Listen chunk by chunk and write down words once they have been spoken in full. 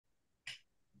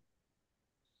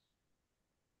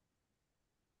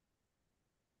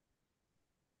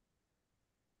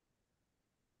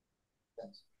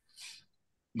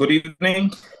Good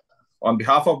evening. On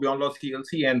behalf of Beyond Laws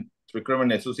TLC and Vikram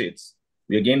and Associates,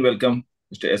 we again welcome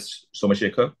Mr. S.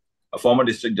 Somasekhara, a former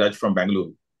district judge from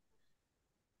Bengaluru.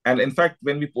 And in fact,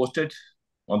 when we posted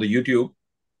on the YouTube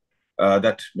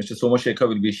that Mr. Somasekhara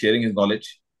will be sharing his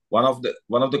knowledge, one of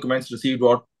the comments received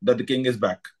was that the king is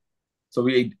back. So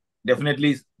we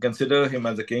definitely consider him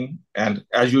as a king, and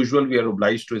as usual, we are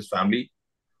obliged to his family,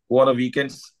 who on the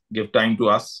weekends give time to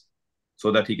us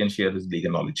so that he can share his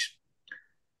legal knowledge.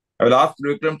 I will ask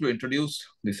Vikram to introduce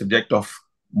the subject of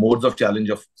modes of challenge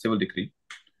of civil decree.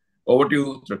 Over to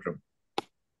you, Vikram.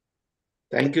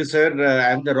 Thank you, sir.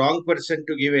 I'm the wrong person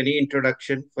to give any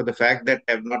introduction for the fact that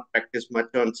I have not practiced much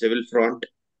on civil front.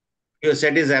 You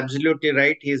said is absolutely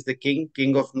right. He is the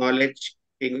king of knowledge,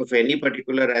 king of any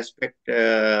particular aspect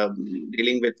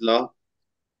dealing with law.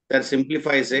 That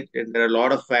simplifies it, and there are a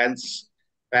lot of fan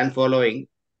following.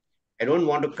 I don't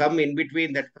want to come in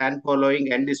between that fan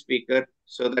following and the speaker.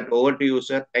 So that over to you,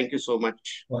 sir. Thank you so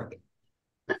much. Okay.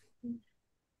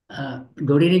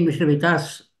 Good evening, Mr.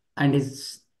 Vikas and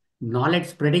his knowledge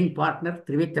spreading partner,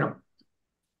 Trivikram,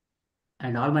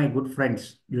 and all my good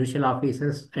friends, judicial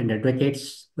officers and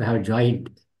advocates who have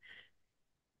joined.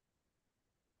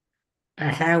 I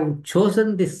have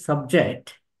chosen this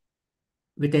subject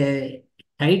with a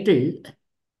title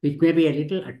which may be a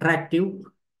little attractive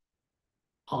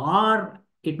or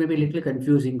it may be a little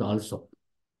confusing also.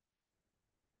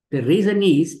 The reason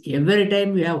is, every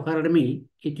time you have heard me,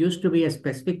 it used to be a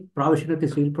specific provision of the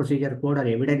Civil Procedure Code or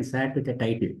Evidence Act with a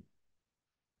title.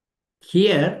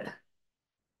 Here,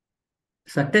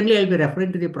 certainly I'll be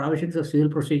referring to the provisions of Civil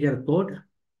Procedure Code,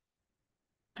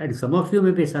 and some of you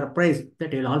may be surprised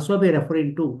that I'll also be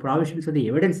referring to provisions of the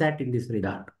Evidence Act in this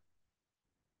regard.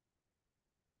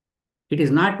 It is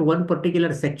not one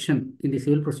particular section in the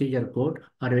Civil Procedure Code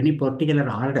or any particular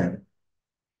order.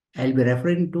 I'll be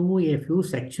referring to a few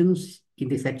sections in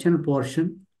the section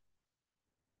portion,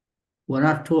 one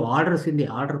or two orders in the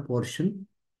order portion,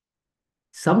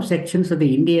 some sections of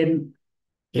the Indian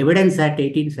Evidence Act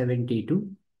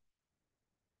 1872,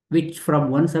 which from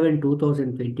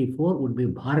 1/7/2024 would be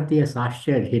Bharatiya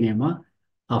Sashya Adhiniyama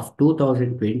of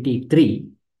 2023,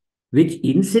 which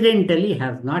incidentally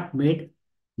has not made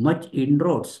much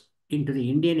inroads into the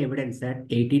Indian Evidence Act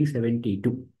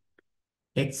 1872,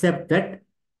 except that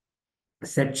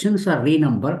sections are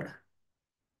renumbered,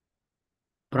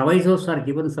 provisos are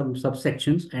given some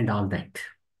subsections and all that.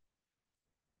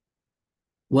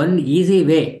 One easy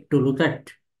way to look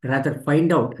at, rather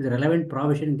find out the relevant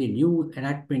provision in the new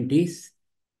enactment is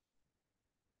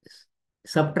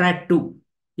subtract 2.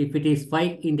 If it is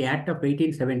 5 in the Act of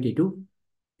 1872,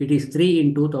 it is 3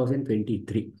 in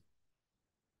 2023.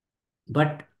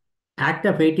 But Act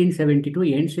of 1872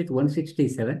 ends with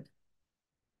 167.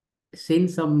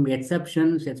 Since some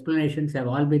exceptions, explanations have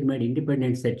all been made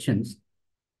independent sections,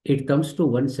 it comes to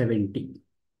 170.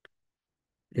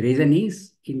 The reason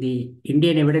is, in the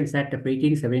Indian Evidence Act of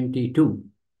 1872,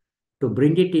 to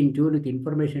bring it in tune with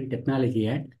Information Technology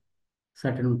Act,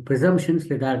 certain presumptions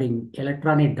regarding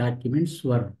electronic documents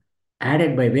were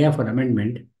added by way of an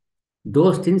amendment.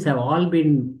 Those things have all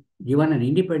been given an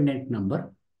independent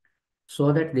number,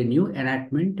 so that the new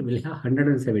enactment will have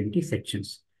 170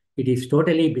 sections. It is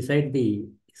totally beside the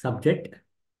subject,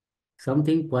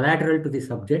 something collateral to the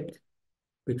subject,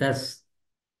 because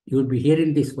you will be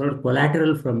hearing this word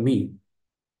collateral from me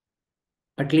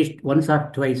at least once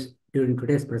or twice during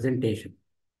today's presentation.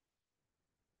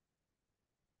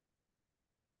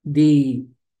 The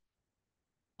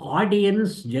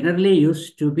audience generally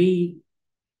used to be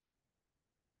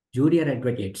junior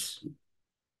advocates.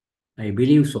 I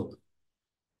believe so.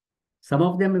 Some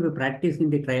of them will be practicing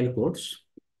the trial courts,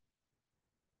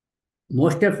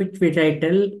 most of which I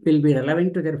tell will be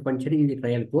relevant to their functioning in the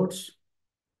trial courts.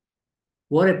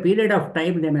 Over a period of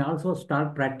time, they may also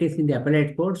start practicing the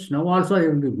appellate courts. Now also they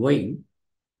will be going.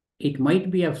 It might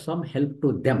be of some help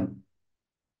to them.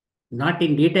 Not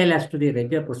in detail as to the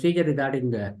regular procedure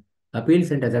regarding the appeals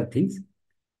and other things.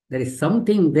 There is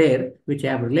something there which I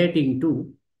am relating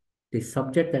to the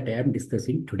subject that I am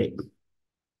discussing today.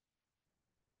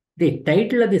 The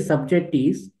title of the subject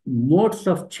is Modes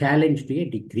of Challenge to a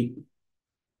Decree.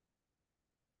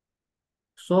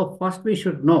 So first we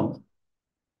should know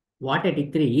what a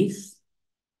decree is,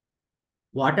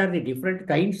 what are the different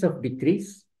kinds of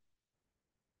decrees,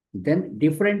 then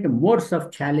different modes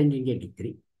of challenging a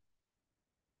decree,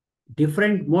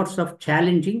 different modes of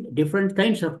challenging different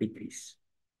kinds of decrees.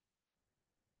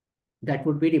 That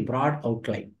would be the broad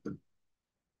outline.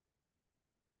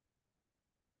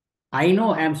 I know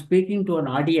I am speaking to an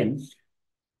audience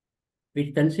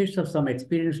which consists of some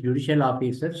experienced judicial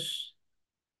officers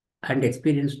and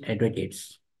experienced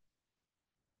advocates.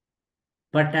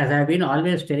 But as I've been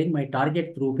always telling, my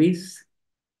target group is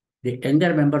the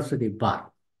younger members of the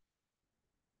bar.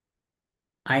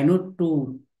 I need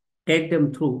to take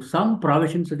them through some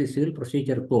provisions of the Civil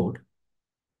Procedure Code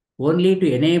only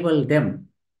to enable them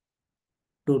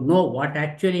to know what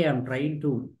actually I'm trying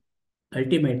to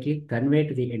ultimately convey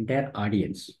to the entire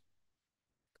audience.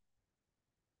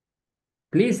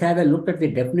 Please have a look at the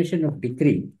definition of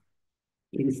decree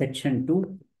in section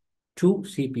 2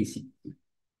 CPC.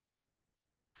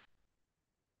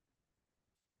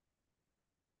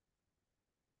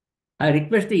 I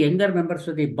request the younger members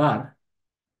of the bar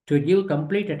to give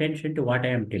complete attention to what I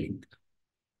am telling.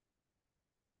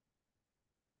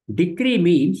 Decree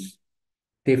means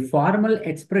the formal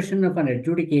expression of an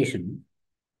adjudication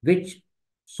which,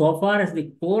 so far as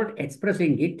the court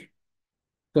expressing it,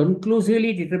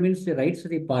 conclusively determines the rights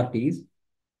of the parties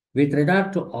with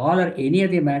regard to all or any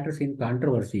of the matters in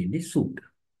controversy in the suit.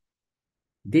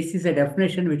 This is a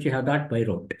definition which you have got by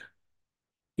rote.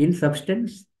 In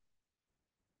substance,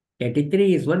 a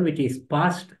decree is one which is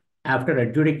passed after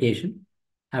adjudication,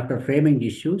 after framing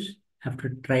issues, after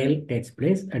trial takes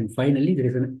place, and finally there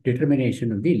is a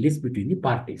determination of the list between the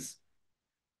parties.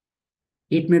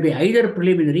 It may be either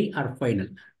preliminary or final.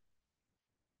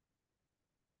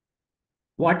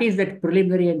 What is that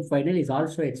preliminary and final is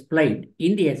also explained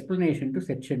in the explanation to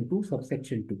section 2,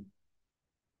 subsection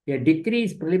 2. A decree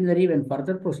is preliminary when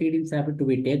further proceedings have to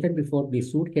be taken before the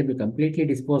suit can be completely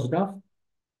disposed of.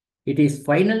 It is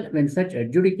final when such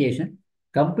adjudication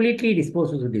completely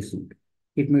disposes of the suit.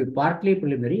 It may be partly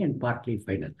preliminary and partly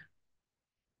final.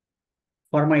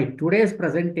 For my today's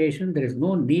presentation, there is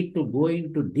no need to go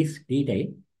into this detail,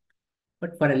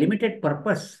 but for a limited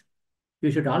purpose,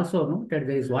 you should also know that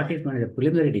there is what is known as a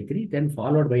preliminary decree, then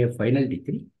followed by a final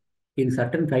decree in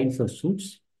certain kinds of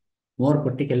suits, more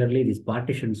particularly these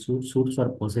partition suits, suits for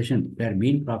possession, where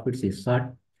mean profits is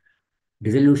sought,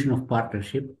 dissolution of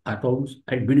partnership, accounts,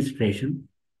 administration,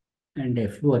 and a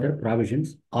few other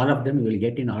provisions. All of them you will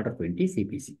get in Order 20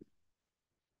 CPC.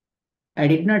 I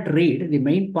did not read the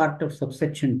main part of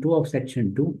subsection 2 of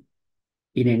section 2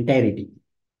 in entirety.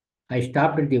 I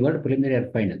stopped at the word preliminary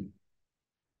or final.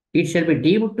 It shall be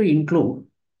deemed to include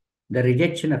the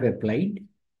rejection of a plaint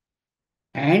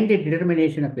and the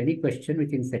determination of any question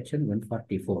within section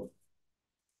 144.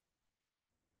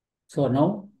 So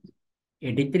now,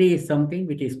 a decree is something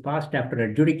which is passed after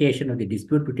adjudication of the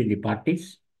dispute between the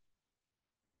parties.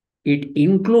 It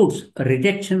includes a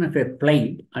rejection of a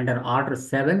plaint under Order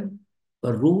 7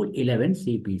 or Rule 11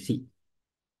 CPC.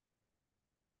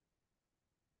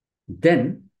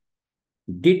 Then,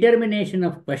 determination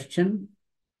of question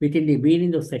within the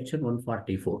meaning of section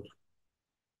 144.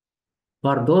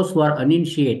 For those who are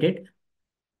uninitiated,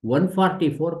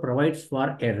 144 provides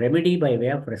for a remedy by way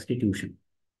of restitution.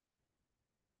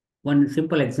 One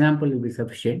simple example will be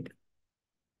sufficient.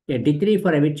 A decree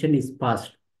for eviction is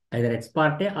passed either ex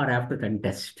parte or after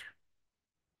contest.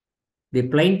 The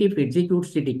plaintiff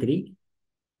executes the decree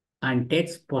and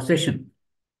takes possession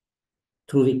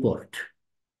through the court.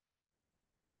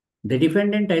 The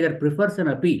defendant either prefers an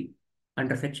appeal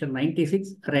under section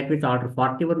 96, read with Order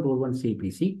 41, Rule 1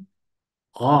 CPC,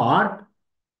 or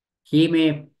he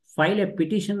may file a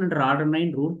petition under Order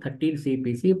 9, Rule 13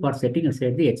 CPC for setting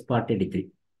aside the ex parte decree.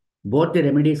 Both the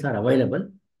remedies are available.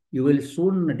 You will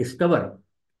soon discover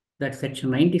that section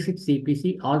 96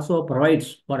 CPC also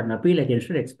provides for an appeal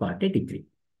against an ex parte decree.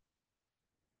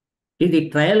 If the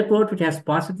trial court which has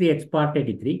passed the ex parte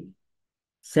decree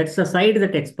sets aside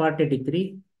that ex parte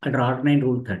decree under Order 9,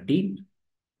 Rule 13,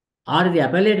 or the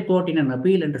appellate court in an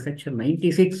appeal under section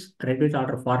 96, read with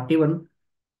Order 41,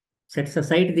 sets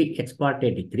aside the ex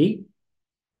parte decree,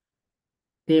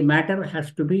 the matter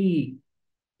has to go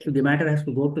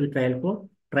to the trial court,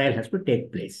 trial has to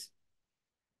take place.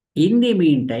 In the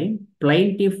meantime,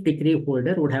 plaintiff decree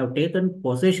holder would have taken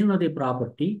possession of the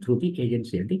property through the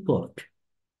agency of the court.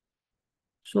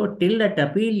 So till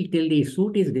the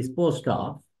suit is disposed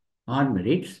of on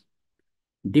merits,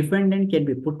 defendant can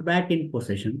be put back in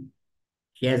possession.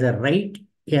 He has a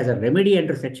remedy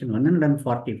under section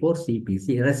 144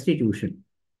 CPC, restitution.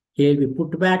 He will be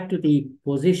put back to the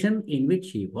position in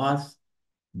which he was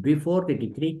before the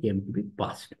decree came to be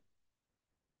passed.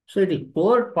 So the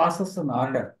court passes an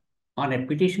order on a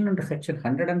petition under section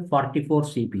 144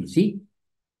 CPC.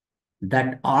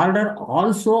 That order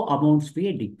also amounts to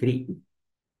a decree.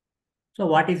 So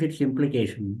what is its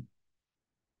implication?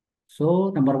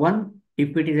 So number one,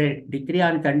 if it is a decree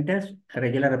on contest,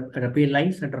 regular appeal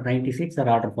lies under 96 or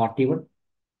Order 41.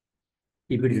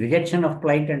 If it is rejection of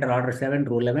plaint under Order 7,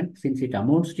 Rule 11, since it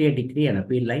amounts to a decree, an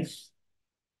appeal lies.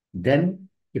 Then,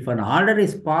 if an order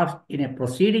is passed in a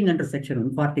proceeding under section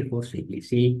 144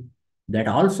 CPC, that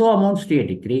also amounts to a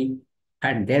decree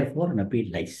and therefore an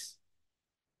appeal lies.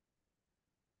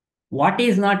 What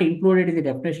is not included in the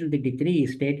definition of the decree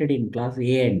is stated in clause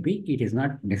A and B. It is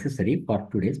not necessary for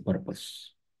today's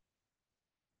purpose.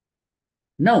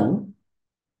 Now,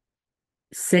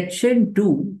 section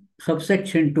 2,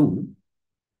 subsection 2,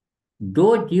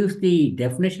 though it gives the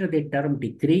definition of the term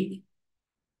decree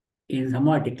in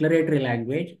somewhat declaratory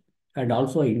language and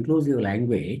also inclusive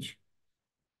language,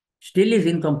 still is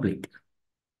incomplete.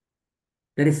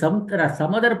 There are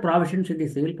some other provisions in the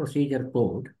Civil Procedure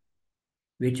Code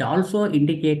which also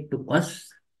indicate to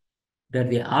us that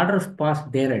the orders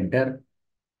passed thereunder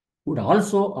would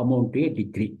also amount to a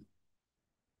decree.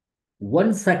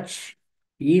 One such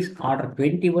is Order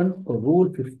 21,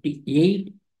 Rule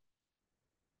 58,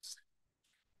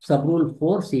 Sub-Rule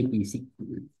 4 CPC.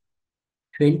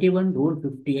 21, Rule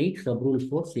 58, Sub-Rule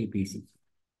 4 CPC.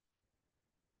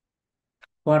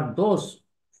 For those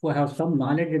who have some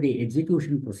knowledge of the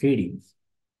execution proceedings,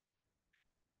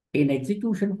 in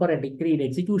execution of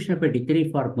a decree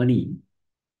for money,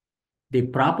 the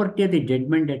property of the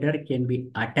judgment debtor can be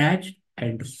attached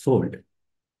and sold.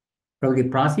 From the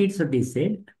proceeds of the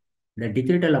sale, the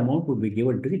decretal amount would be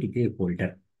given to the decree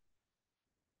holder.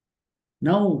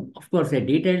 Now, of course, a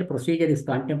detailed procedure is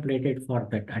contemplated for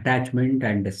that attachment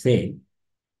and the sale,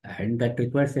 and that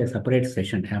requires a separate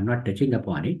session. I am not touching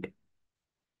upon it.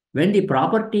 When the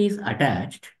property is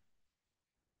attached,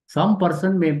 some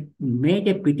person may make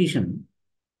a petition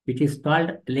which is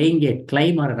called laying a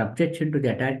claim or an objection to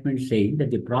the attachment, saying that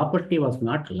the property was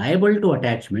not liable to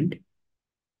attachment,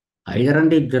 either on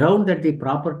the ground that the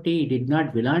property did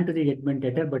not belong to the judgment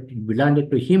debtor, but it belonged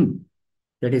to him,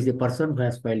 that is the person who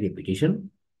has filed the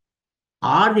petition,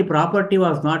 or the property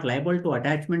was not liable to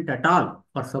attachment at all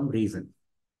for some reason.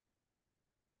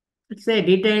 It's a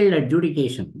detailed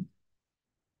adjudication.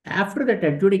 After that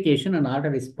adjudication, an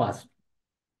order is passed.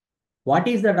 What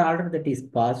is that order that is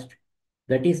passed?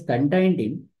 That is contained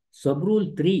in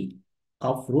Sub-Rule 3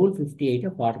 of Rule 58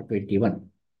 of Order 21.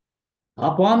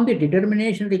 Upon the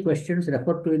determination of the questions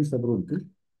referred to in Sub-Rule 3,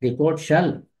 the court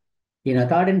shall, in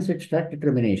accordance with such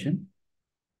determination,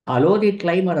 allow the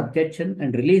claim or objection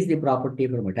and release the property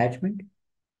from attachment,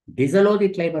 disallow the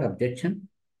claim or objection,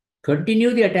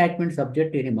 continue the attachment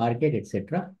subject to any market,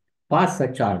 etc., pass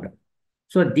such order.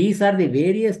 So these are the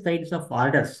various kinds of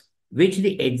orders which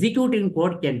the executing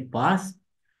court can pass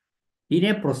in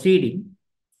a proceeding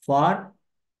for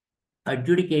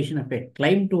adjudication of a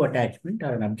claim to attachment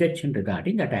or an objection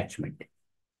regarding attachment.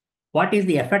 What is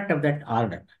the effect of that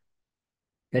order?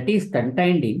 That is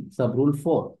contained in Sub-Rule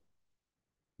 4.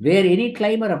 Where any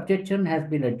claim or objection has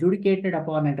been adjudicated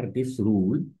upon under this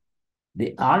rule,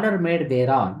 the order made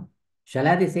thereon shall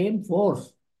have the same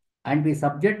force and be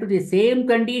subject to the same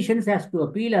conditions as to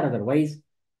appeal or otherwise,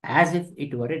 as if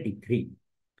it were a decree.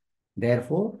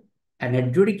 Therefore, an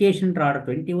adjudication under Order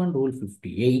 21, Rule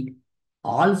 58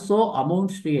 also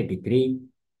amounts to a decree,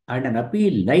 and an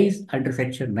appeal lies under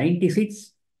Section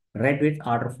 96, read with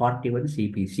Order 41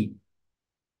 CPC.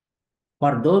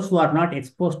 For those who are not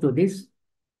exposed to this,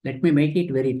 let me make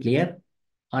it very clear.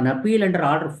 An appeal under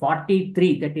Order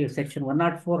 43, that is Section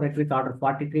 104, read with Order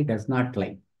 43, does not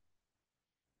lie.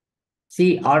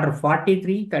 See, Order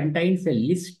 43 contains a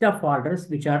list of orders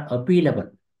which are appealable.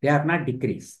 They are not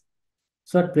decrees.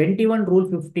 So 21 Rule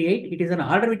 58, it is an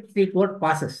order which the court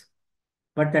passes.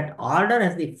 But that order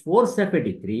has the force of a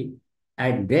decree,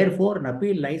 and therefore an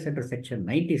appeal lies under Section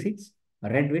 96,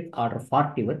 read with Order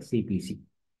 41 CPC.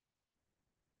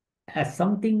 As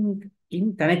something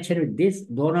in connection with this,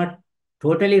 though not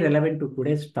totally relevant to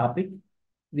today's topic,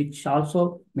 which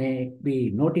also may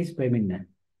be noticed by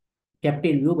kept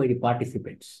in view by the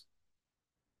participants.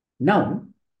 Now,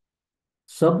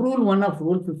 Sub-Rule 1 of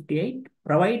Rule 58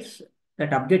 provides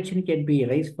that objection can be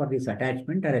raised for this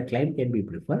attachment or a claim can be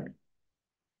preferred.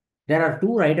 There are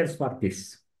two riders for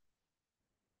this.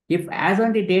 If, as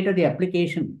on the date of the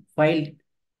application filed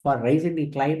for raising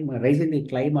the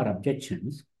claim or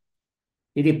objections,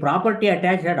 if the property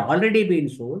attached had already been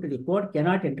sold, the court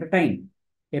cannot entertain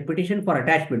a petition for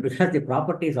attachment because the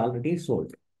property is already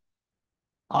sold.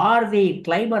 Or the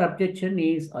claim or objection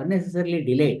is unnecessarily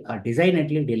delayed or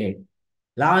designedly delayed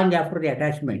long after the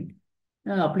attachment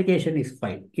application is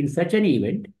filed. In such an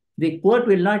event, the court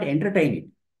will not entertain it.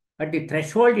 At the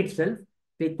threshold itself,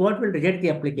 the court will reject the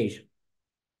application.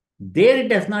 There it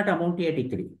does not amount to a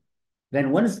decree.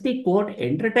 When once the court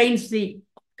entertains the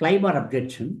claim or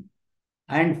objection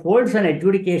and holds an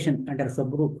adjudication under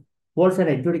Sub-Rule, holds an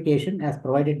adjudication as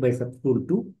provided by Sub-Rule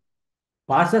 2,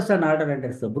 passes an order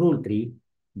under Sub-Rule 3,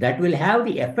 that will have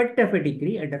the effect of a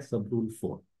decree under sub-rule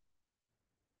 4.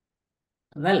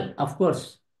 Well, of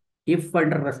course, if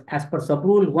as per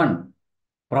sub-rule 1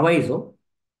 proviso,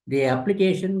 the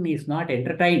application is not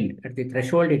entertained at the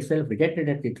threshold itself, rejected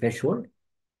at the threshold,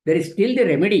 there is still the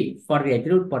remedy for the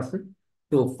aggrieved person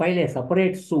to file a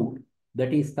separate suit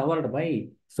that is covered by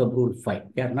sub-rule 5.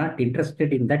 They are not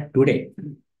interested in that today.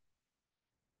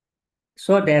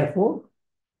 So therefore,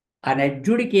 an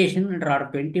adjudication under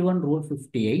Article 21, Rule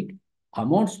 58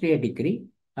 amounts to a decree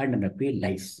and an appeal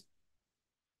lies.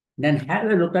 Then have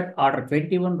a look at Order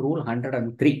 21, Rule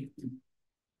 103.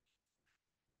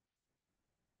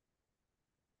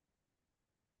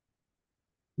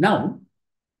 Now,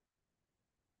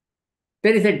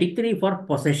 there is a decree for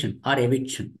possession or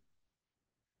eviction.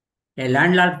 A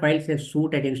landlord files a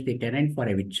suit against the tenant for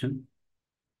eviction,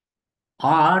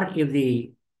 or if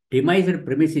the demised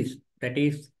premises, that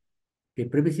is, the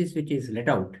premises which is let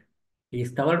out,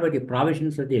 is covered by the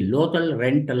provisions of the local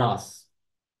rent laws,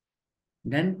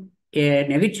 then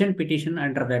an eviction petition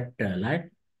under that law,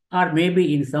 or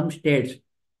maybe in some states,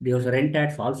 those rent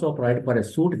acts also provide for a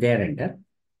suit thereunder.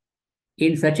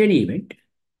 In such an event,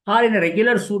 or in a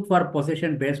regular suit for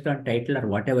possession based on title or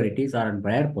whatever it is, or on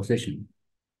prior possession,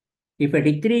 if a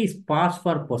decree is passed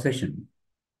for possession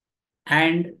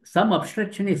and some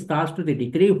obstruction is caused to the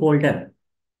decree holder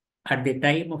at the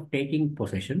time of taking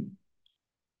possession,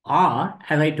 or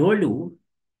as I told you,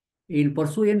 in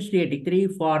pursuance to a decree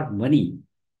for money,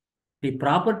 the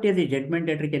property of the judgment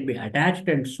debtor can be attached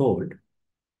and sold,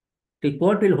 the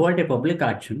court will hold a public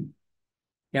auction.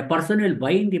 A person will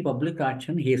buy in the public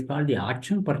auction. He is called the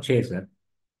auction purchaser.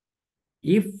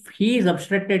 If he is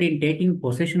obstructed in taking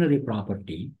possession of the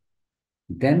property,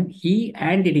 then he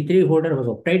and the decree holder who has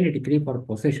obtained a decree for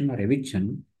possession or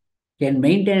eviction can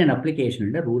maintain an application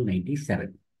under Rule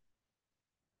 97.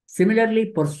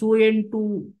 Similarly, pursuant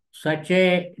to such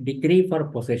a decree for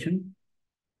possession,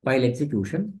 while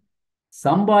execution,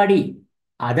 somebody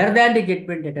other than the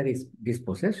judgment debtor is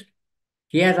dispossessed,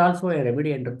 he has also a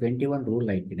remedy under 21 Rule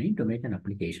 99 to make an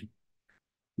application.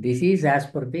 This is as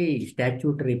per the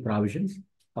statutory provisions.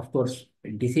 Of course,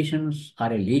 decisions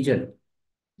are a legion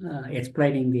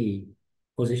explaining the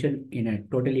position in a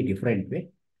totally different way.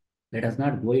 Let us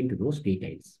not go into those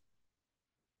details.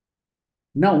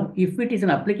 Now, if it is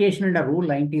an application under Rule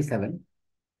 97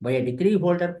 by a decree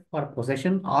holder for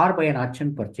possession or by an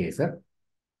auction purchaser,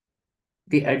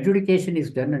 the adjudication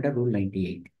is done under Rule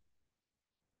 98.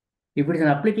 If it is an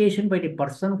application by the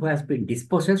person who has been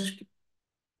dispossessed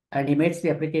and he makes the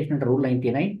application under Rule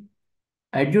 99,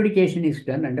 adjudication is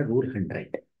done under Rule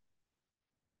 100.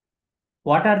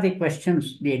 What are the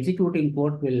questions the executing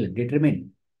court will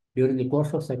determine during the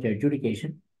course of such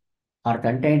adjudication are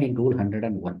contained in Rule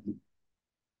 101.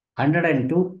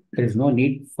 102, there is no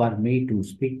need for me to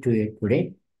speak to it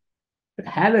today. But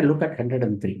have a look at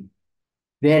 103.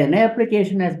 Where an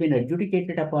application has been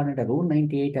adjudicated upon under Rule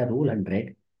 98 or Rule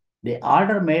 100, the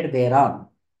order made thereon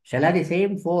shall have the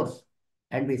same force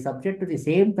and be subject to the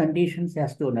same conditions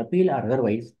as to an appeal or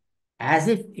otherwise, as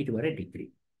if it were a decree.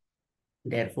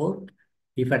 Therefore,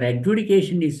 if an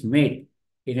adjudication is made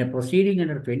in a proceeding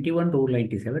under 21 Rule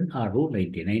 97 or Rule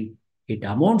 99, it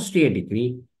amounts to a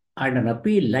decree and an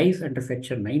appeal lies under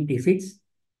Section 96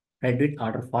 read with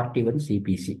Order 41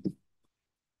 CPC.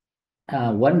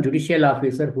 One judicial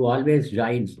officer who always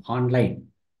joins online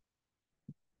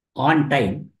on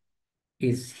time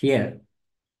is here.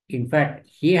 In fact,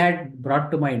 he had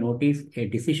brought to my notice a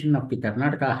decision of the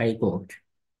Karnataka High Court.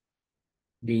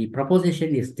 The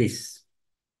proposition is this.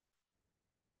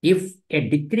 If a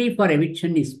decree for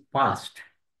eviction is passed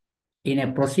in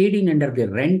a proceeding under the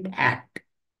Rent Act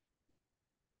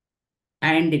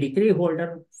and the decree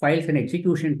holder files an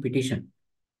execution petition,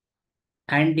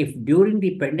 and if during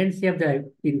the pendency of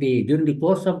during the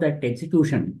course of that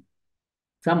execution,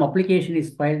 some application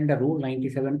is filed under Rule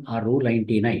 97 or Rule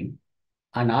 99,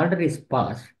 an order is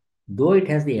passed, though it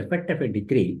has the effect of a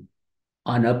decree,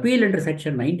 on appeal under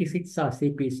Section 96 of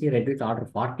CPC read with Order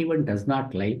 41 does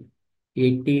not lie.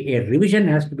 A revision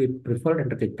has to be preferred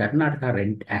under the Karnataka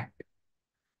Rent Act.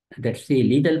 That's the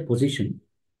legal position.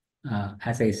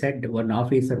 As I said, one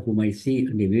officer whom I see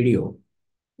in the video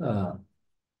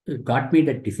got me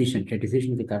that decision, a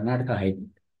decision of the Karnataka High Court.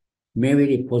 Maybe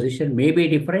the position may be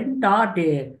different or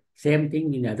the same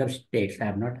thing in other states. I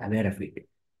am not aware of it.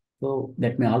 So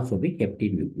that may also be kept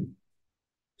in view.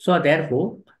 So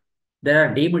therefore, there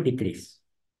are deemed decrees.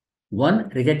 One,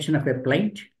 rejection of a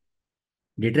plaint,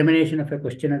 determination of a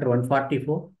question under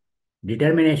 144,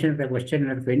 determination of a question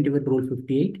under 21 Rule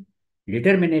 58,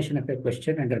 determination of a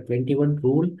question under 21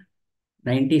 Rule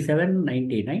 97,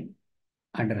 99,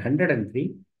 Under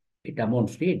 103, it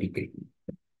amounts to a decree.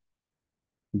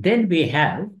 Then we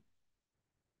have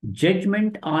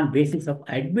judgment on basis of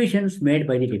admissions made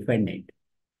by the defendant.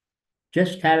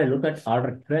 Just have a look at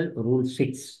Order 12, Rule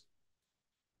 6.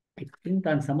 I think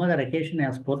on some other occasion I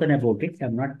have spoken about it.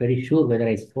 I'm not very sure whether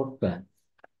I spoke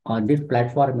on this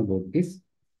platform about this.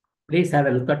 Please have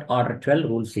a look at Order 12,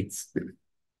 Rule 6.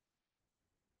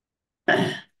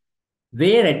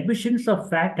 Where admissions of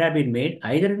fact have been made,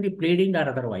 either in the pleading or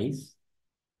otherwise,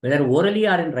 whether orally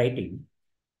or in writing,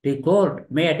 the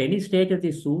court may at any stage of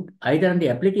the suit, either on the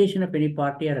application of any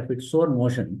party or of its own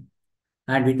motion,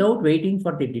 and without waiting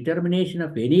for the determination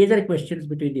of any other questions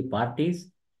between the parties,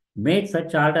 make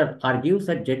such order or give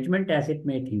such judgment as it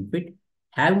may think fit,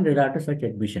 having regard to such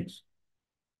admissions.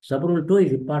 Sub-rule 2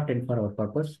 is important for our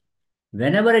purpose.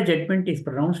 Whenever a judgment is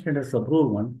pronounced under sub-rule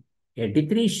 1, a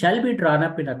decree shall be drawn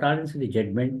up in accordance with the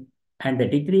judgment, and the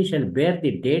decree shall bear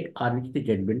the date on which the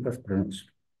judgment was pronounced.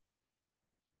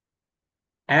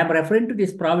 I am referring to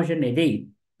this provision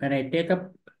again when I take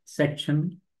up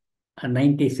section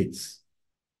 96.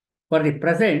 For the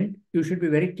present, you should be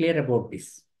very clear about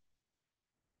this.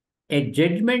 A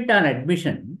judgment on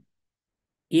admission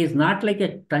is not like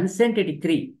a consent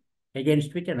decree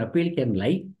against which an appeal can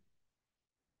lie,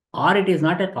 or it is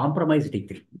not a compromise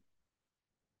decree.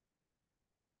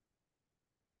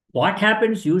 What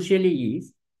happens usually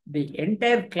is the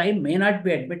entire claim may not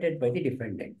be admitted by the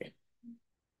defendant.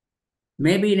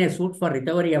 Maybe in a suit for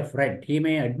recovery of rent, he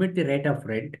may admit the rate of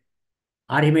rent,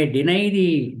 or he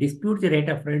may dispute the rate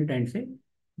of rent and say,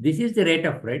 this is the rate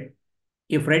of rent.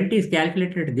 If rent is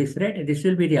calculated at this rate, this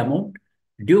will be the amount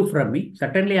due from me.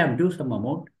 Certainly, I am due some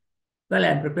amount. Well, I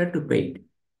am prepared to pay it.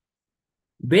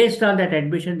 Based on that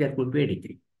admission, there could be a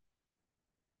decree.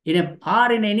 In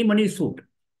any money suit,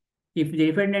 if the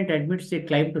defendant admits a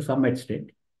claim to some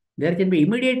extent, there can be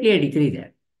immediately a decree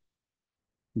there.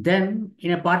 Then,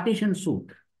 in a partition suit,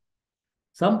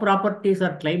 some properties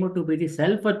are claimed to be the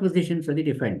self-acquisitions of the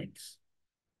defendants.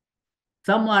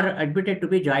 Some are admitted to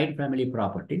be joint family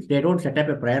properties. They don't set up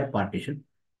a prior partition.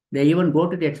 They even go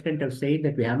to the extent of saying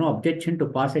that we have no objection to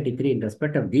pass a decree in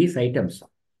respect of these items,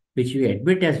 which we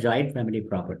admit as joint family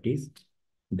properties.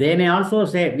 They may also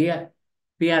say,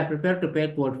 we are prepared to pay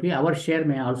court fee. Our share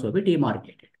may also be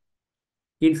demarcated.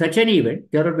 In such an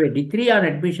event, there will be a decree on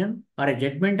admission or a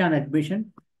judgment on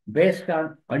admission based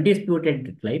on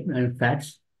undisputed claim and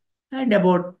facts, and there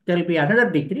will be another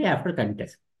decree after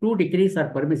contest. 2 decrees are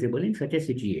permissible in such a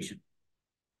situation.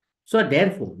 So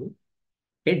therefore,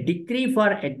 a decree for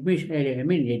admission,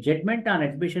 a judgment on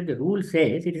admission, the rule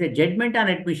says it is a judgment on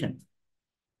admission.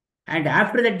 And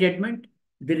after that judgment,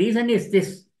 the reason is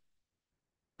this.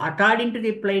 According to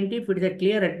the plaintiff, it is a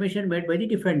clear admission made by the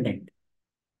defendant.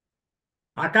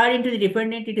 According to the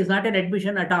defendant, it is not an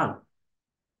admission at all.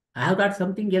 I have got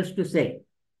something else to say.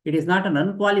 It is not an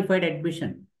unqualified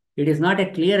admission. It is not a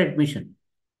clear admission.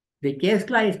 The case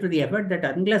law is to the effect that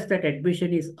unless that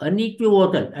admission is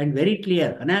unequivocal and very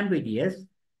clear, unambiguous,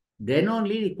 then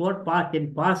only the court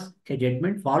can pass a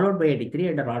judgment followed by a decree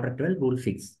under Order 12, Rule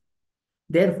 6.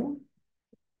 Therefore,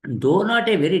 though not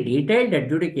a very detailed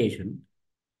adjudication,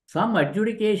 some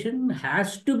adjudication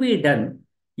has to be done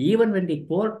even when the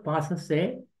court passes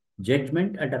a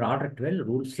judgment under Order 12,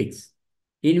 Rule 6.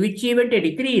 In which event a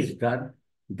decree is done,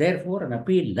 therefore an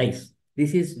appeal lies.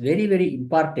 This is very, very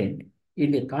important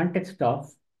in the context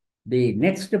of the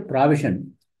next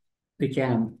provision which I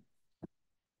am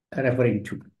referring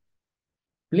to.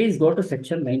 Please go to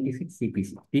section 96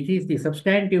 CPC. It is the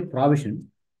substantive provision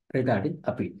regarding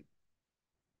appeal.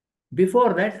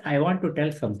 Before that, I want to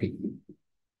tell something.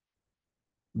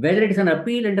 Whether it is an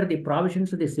appeal under the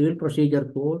provisions of the Civil Procedure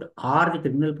Code or the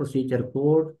Criminal Procedure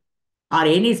Code or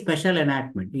any special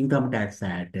enactment, Income Tax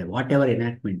Act, whatever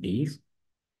enactment is,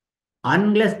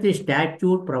 unless the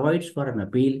statute provides for an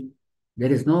appeal, there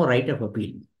is no right of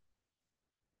appeal.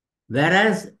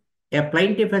 Whereas a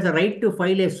plaintiff has a right to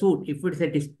file a suit if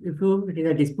it is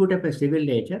a dispute of a civil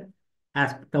nature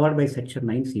as covered by Section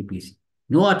 9 CPC.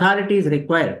 No authority is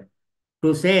required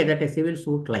to say that a civil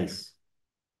suit lies.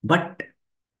 But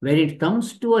when it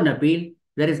comes to an appeal,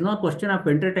 there is no question of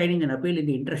entertaining an appeal in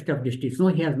the interest of justice. No,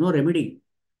 he has no remedy.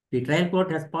 The trial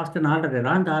court has passed an order, a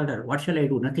wrong order. What shall I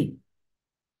do? Nothing.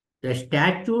 The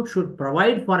statute should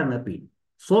provide for an appeal.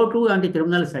 So too on the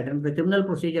criminal side, and the Criminal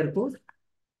Procedure Code,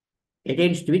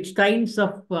 against which kinds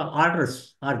of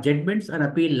orders or judgments an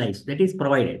appeal lies, that is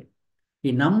provided.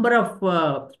 The number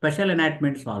of special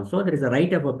enactments also, there is a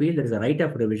right of appeal, there is a right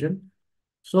of revision.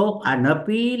 So an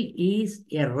appeal is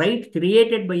a right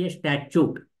created by a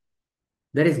statute.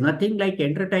 There is nothing like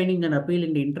entertaining an appeal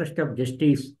in the interest of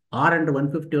justice or under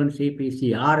 151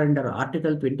 CPC or under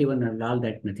Article 21 and all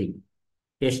that, nothing.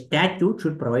 A statute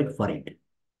should provide for it.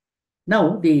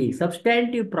 Now, the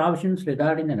substantive provisions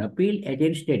regarding an appeal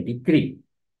against a decree,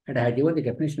 and I have given the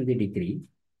definition of the decree,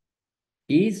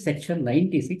 is section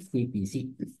 96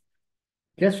 CPC.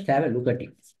 Just have a look at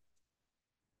it.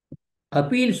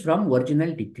 Appeals from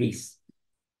original decrees.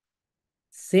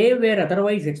 Save where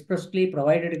otherwise expressly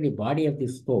provided in the body of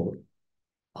this code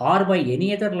or by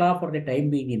any other law for the time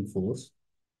being in force,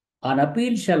 an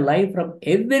appeal shall lie from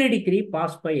every decree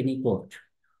passed by any court.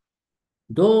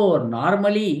 Though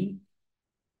normally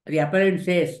the appellant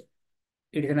says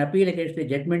it is an appeal against the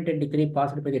judgment and decree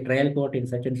passed by the trial court in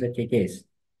such and such a case.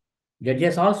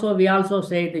 Judges also, we also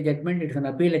say the judgment, it is an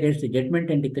appeal against the judgment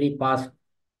and decree passed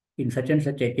in such and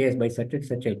such a case by such and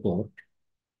such a court.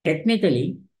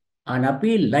 Technically, an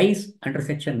appeal lies under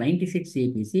section 96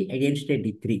 CPC against a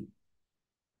decree.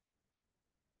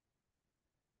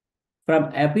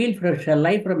 From appeal shall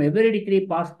lie from every decree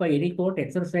passed by any court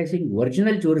exercising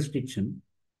original jurisdiction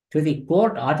to the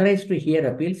court authorized to hear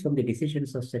appeals from the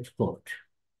decisions of such court.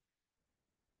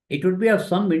 It would be of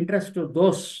some interest to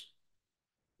those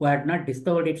who had not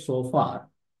discovered it so far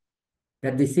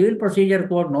that the Civil Procedure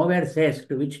Code nowhere says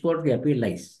to which court the appeal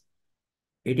lies.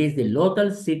 It is the local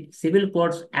civil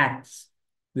courts acts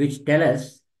which tell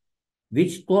us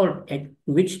which court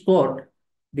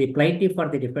the plaintiff or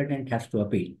the defendant has to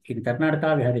appeal. In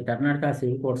Karnataka, we have the Karnataka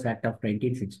Civil Courts Act of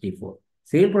 1964.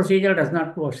 Civil procedure does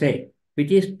not say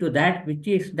which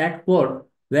is that court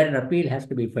where an appeal has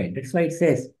to be filed. That's why it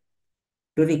says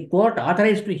to the court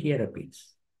authorized to hear appeals.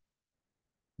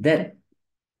 Then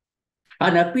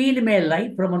an appeal may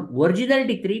lie from an original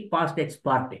decree passed ex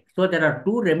parte. So there are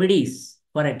two remedies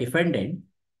for a defendant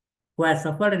who has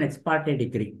suffered an ex parte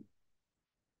decree.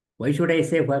 Why should I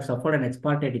say who have suffered an ex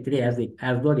parte decree as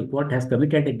though the court has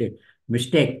committed a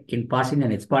mistake in passing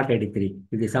an ex parte decree?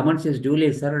 If the summons is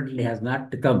duly served, it has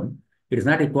not come. It is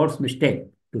not a court's mistake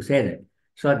to say that.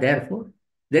 So therefore,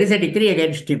 there is a decree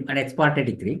against him, an ex parte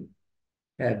decree.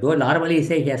 Though normally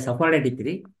say he has suffered a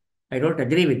decree, I don't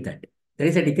agree with that. There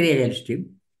is a decree against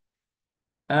him.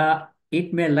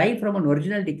 It may lie from an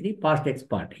original decree passed ex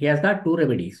parte. He has got two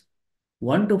remedies.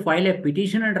 One, to file a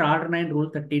petition under Order 9 Rule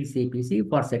 13 CPC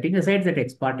for setting aside that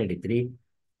ex parte decree.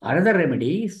 Another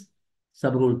remedy is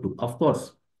sub rule 2. Of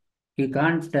course, he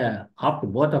can't opt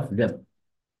both of them.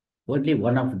 Only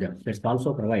one of them. That's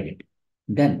also provided.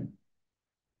 Then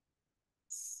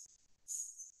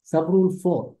sub rule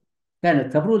 4.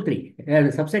 Then sub rule 3.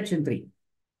 Subsection 3.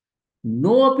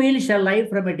 No appeal shall lie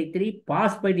from a decree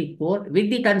passed by the court with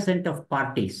the consent of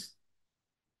parties.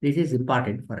 This is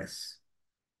important for us.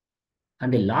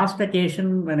 On the last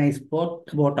occasion, when I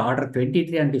spoke about Order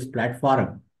 23 on this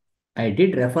platform, I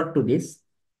did refer to this,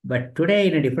 but today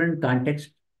in a different context,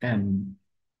 I am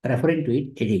referring to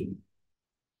it again.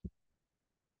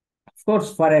 Of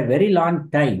course, for a very long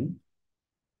time,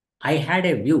 I had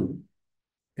a view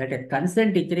that a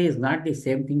consent decree is not the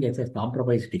same thing as a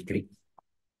compromise decree.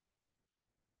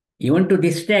 Even to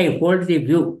this day, I hold the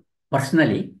view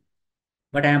personally,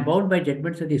 but I am bound by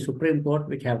judgments of the Supreme Court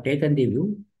which have taken the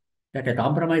view that a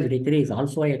compromise decree is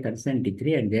also a consent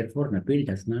decree and therefore an appeal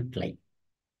does not lie.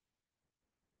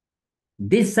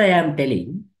 This I am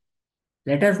telling,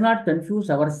 let us not confuse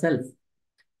ourselves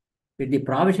with the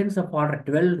provisions of Order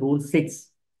 12 Rule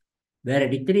 6, where a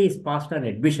decree is passed on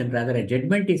admission, rather a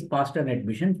judgment is passed on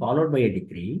admission followed by a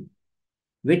decree,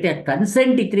 with a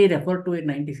consent decree referred to in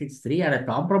 96.3 or a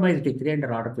compromise decree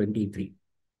under Order 23.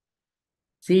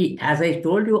 See, as I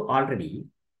told you already,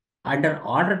 under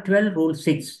Order 12 Rule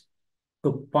 6,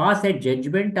 to pass a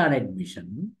judgment on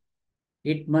admission,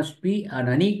 it must be an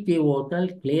unequivocal,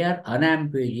 clear,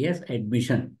 unambiguous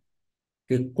admission.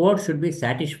 The court should be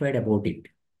satisfied about it.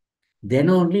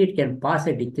 Then only it can pass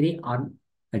a decree on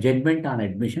a judgment on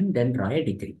admission, then draw a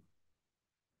decree.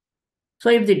 So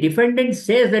if the defendant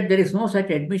says that there is no such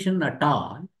admission at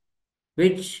all,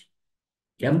 which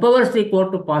empowers the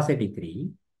court to pass a decree,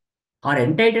 or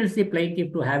entitles the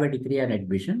plaintiff to have a decree on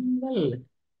admission, well,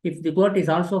 if the court is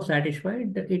also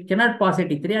satisfied, it cannot pass a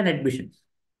decree on admissions.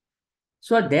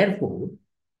 So therefore,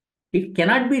 it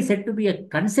cannot be said to be a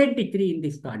consent decree in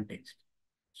this context.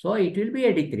 So it will be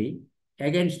a decree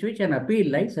against which an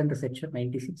appeal lies under section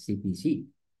 96 CPC,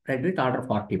 right, with Order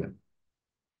 41.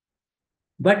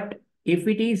 But if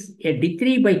it is a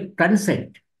decree by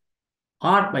consent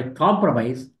or by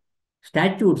compromise,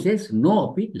 statute says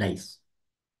no appeal lies.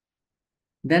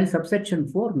 Then subsection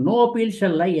 4, no appeal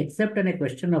shall lie except on a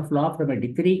question of law from a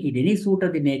decree in any suit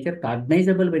of the nature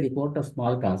cognizable by the court of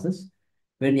small causes,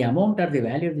 when the amount or the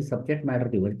value of the subject matter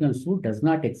of the original suit does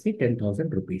not exceed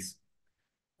 10,000 rupees.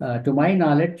 To my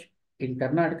knowledge, in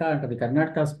Karnataka, under the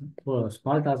Karnataka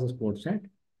Small Causes Courts Act,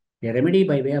 a remedy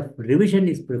by way of revision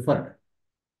is preferred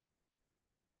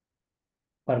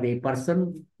for the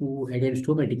person against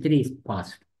whom a decree is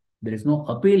passed. There is no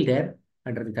appeal there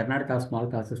under the Karnataka Small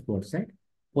Causes Courts Act.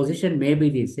 Position may be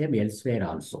the same elsewhere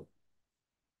also.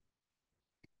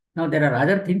 Now, there are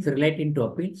other things relating to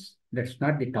appeals. That's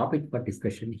not the topic for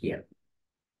discussion here.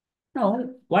 Now,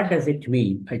 what does it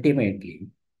mean ultimately?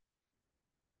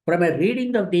 From a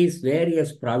reading of these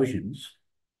various provisions,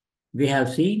 we have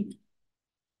seen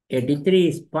a decree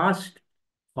is passed,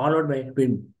 followed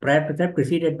by,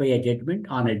 preceded by a judgment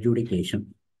on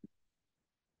adjudication.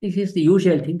 This is the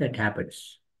usual thing that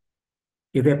happens.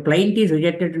 If a plaint is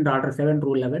rejected in Order 7,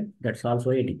 Rule 11, that's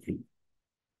also a decree.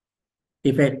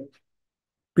 If a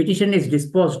petition is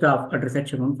disposed of under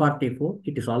Section 144,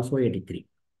 it is also a decree.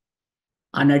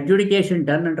 An adjudication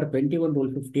done under 21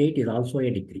 Rule 58 is also a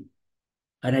decree.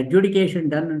 An adjudication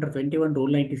done under 21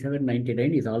 Rule 97,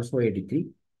 99 is also a decree.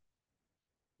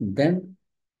 Then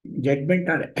judgment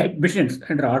or admissions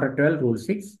under Order 12, Rule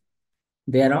 6,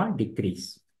 they are all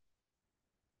decrees.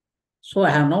 So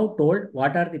I have now told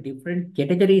what are the different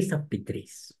categories of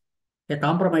decrees. A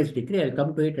compromise decree, I'll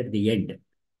come to it at the end.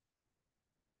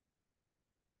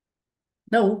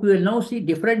 Now, we will now see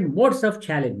different modes of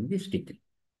challenging this decree.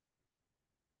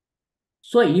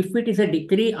 So, if it is a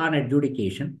decree on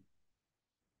adjudication,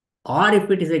 or if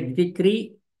it is a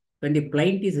decree when the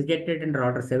plaint is rejected under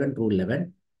Order 7, Rule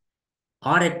 11,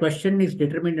 or a question is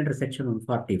determined under Section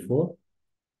 144,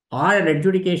 or an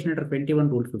adjudication under 21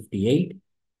 Rule 58,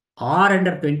 or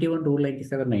under 21 Rule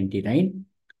 97, 99,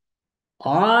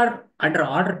 or under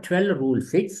Order 12, Rule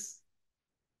 6,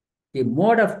 the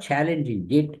mode of challenging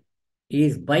it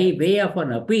is by way of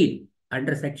an appeal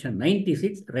under Section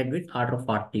 96, read with Order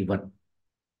 41.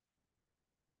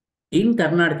 In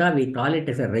Karnataka, we call it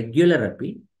as a regular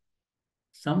appeal.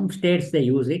 Some states, they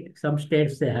use it. Some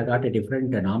states, they have got a different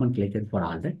nomenclature for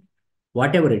all that.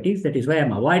 Whatever it is, that is why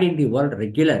I'm avoiding the word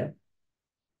regular,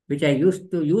 which I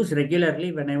used to use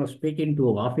regularly when I was speaking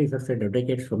to officers and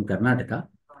advocates from Karnataka.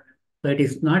 So it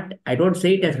is not, I don't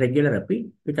say it as regular appeal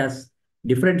because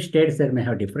different states there may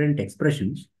have different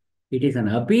expressions. It is an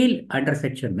appeal under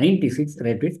Section 96,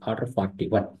 read with Order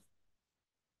 41.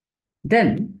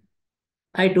 Then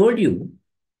I told you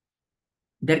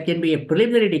there can be a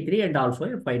preliminary decree and also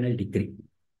a final decree.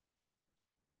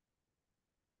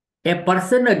 A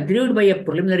person aggrieved by a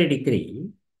preliminary decree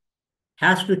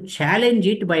has to challenge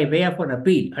it by way of an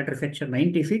appeal under Section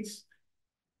 96,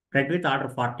 read with Order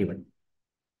 41.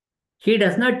 He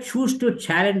does not choose to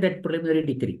challenge that preliminary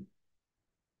decree.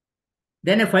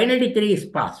 Then a final decree is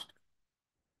passed.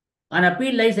 An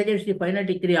appeal lies against the final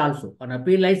decree also. An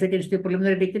appeal lies against the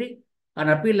preliminary decree. An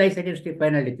appeal lies against the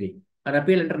final decree. An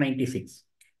appeal under 96.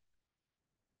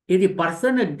 If the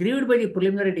person aggrieved by the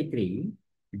preliminary decree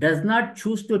does not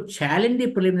choose to challenge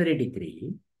the preliminary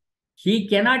decree, he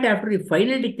cannot, after the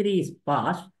final decree is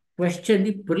passed, question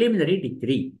the preliminary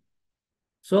decree.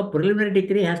 So, preliminary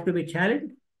decree has to be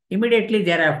challenged immediately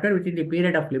thereafter within the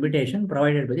period of limitation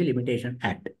provided by the Limitation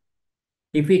Act.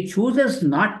 If he chooses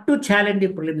not to challenge the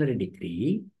preliminary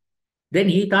decree, then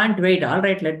he can't wait. All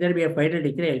right, let there be a final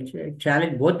decree. I'll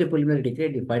challenge both the preliminary decree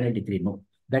and the final decree. No,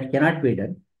 that cannot be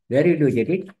done. Where will you get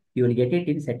it? You will get it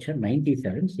in Section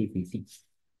 97 CPC.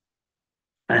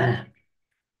 Where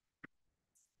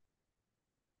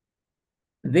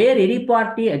any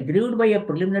party aggrieved by a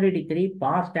preliminary decree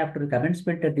passed after the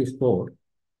commencement of this court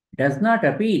does not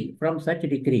appeal from such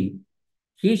decree,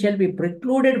 he shall be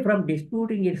precluded from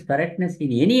disputing its correctness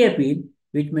in any appeal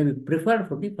which may be preferred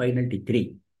from the final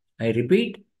decree. I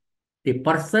repeat, the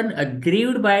person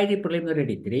aggrieved by the preliminary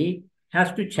decree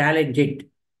has to challenge it.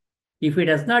 If he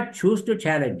does not choose to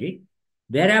challenge it,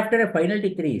 thereafter a final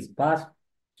decree is passed,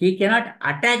 he cannot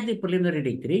attack the preliminary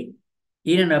decree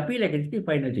in an appeal against the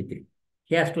final decree.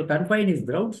 He has to confine his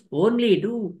grounds only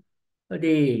to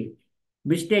the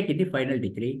mistake in the final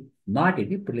decree, not in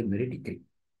the preliminary decree.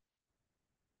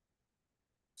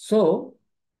 So,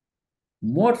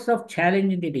 modes of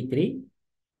challenging the decree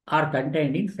are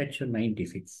contained in Section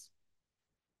 96.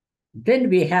 Then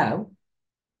we have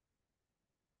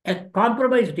a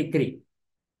compromise decree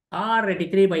or a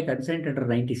decree by consent under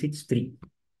 96(3).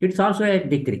 It's also a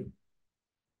decree.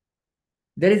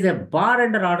 There is a bar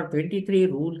under Order 23,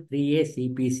 Rule 3A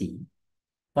CPC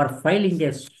for filing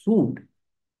a suit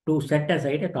to set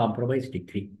aside a compromise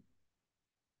decree.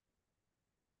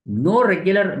 No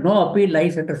appeal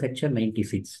lies under Section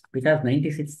 96 because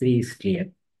 96(3) is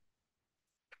clear.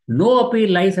 No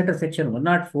appeal lies under section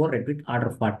 104 Retd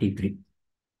order 43.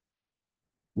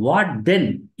 What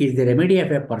then is the remedy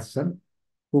of a person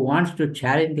who wants to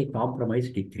challenge the compromise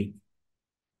decree?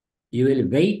 You will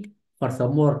wait for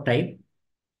some more time.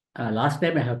 Last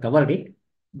time I have covered it,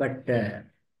 but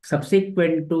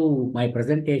subsequent to my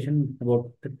presentation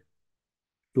about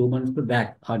 2 months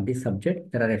back on this subject,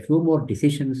 there are a few more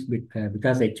decisions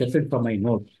because I checked it from my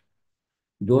notes.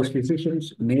 Those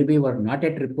decisions maybe were not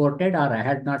yet reported, or I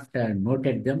had not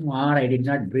noted them, or I did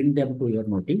not bring them to your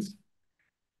notice.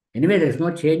 Anyway, there is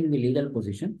no change in the legal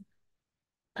position.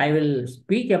 I will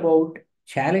speak about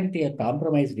challenging a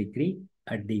compromise decree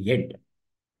at the end.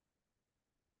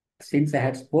 Since I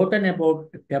had spoken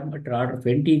about Order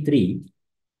 23,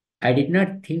 I did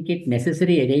not think it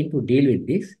necessary again to deal with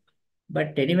this.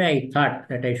 But anyway, I thought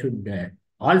that I should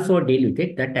also deal with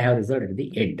it, that I have reserved at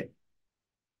the end.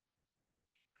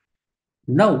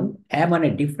 Now, I am on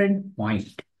a different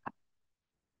point.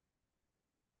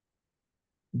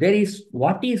 There is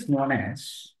what is known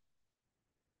as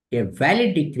a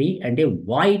valid decree and a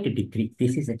void decree.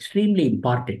 This is extremely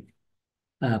important.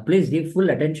 Please give full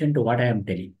attention to what I am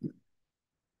telling.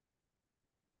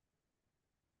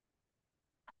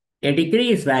 A decree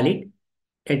is valid.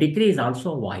 A decree is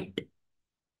also void.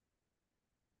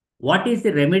 What is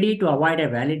the remedy to avoid a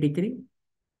valid decree?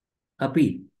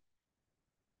 Appeal.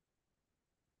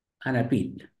 An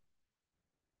appeal.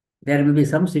 There may be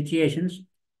some situations,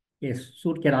 a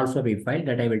suit can also be filed,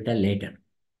 that I will tell later.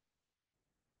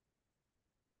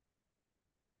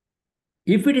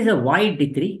 If it is a void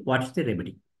decree, what's the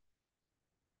remedy?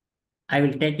 I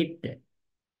will take it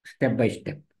step by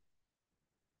step.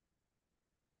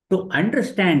 To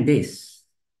understand this,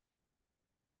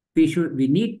 we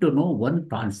need to know one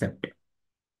concept.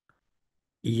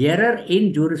 Error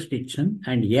in jurisdiction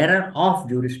and error of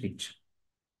jurisdiction.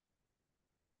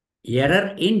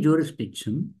 Error in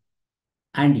jurisdiction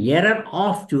and error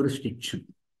of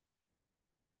jurisdiction.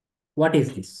 What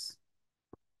is this?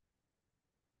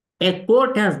 A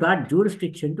court has got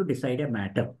jurisdiction to decide a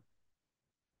matter.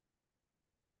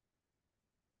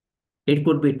 It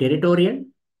could be territorial,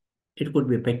 it could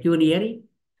be pecuniary,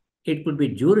 it could be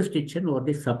jurisdiction over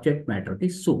the subject matter of the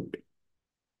suit.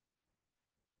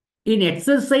 In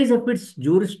exercise of its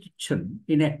jurisdiction,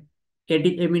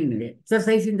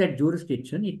 exercising that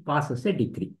jurisdiction, it passes a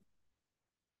decree.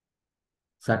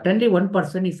 Certainly one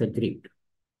person is aggrieved.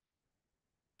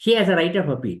 He has a right of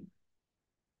appeal.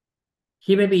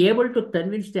 He may be able to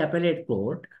convince the appellate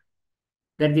court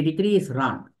that the decree is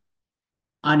wrong.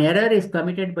 An error is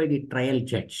committed by the trial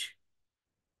judge.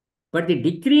 But the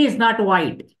decree is not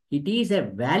void. It is a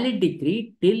valid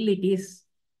decree till it is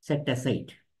set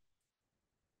aside.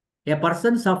 A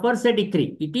person suffers a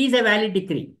decree. It is a valid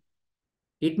decree.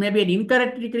 It may be an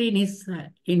incorrect decree in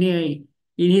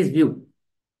his view,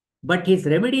 but his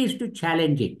remedy is to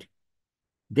challenge it.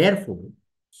 Therefore,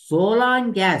 so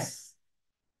long as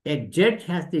a judge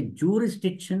has the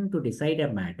jurisdiction to decide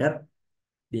a matter,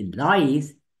 the law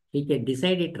is he can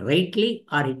decide it rightly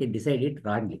or he can decide it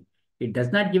wrongly. It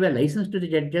does not give a license to the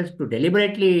judges to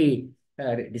deliberately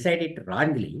decide it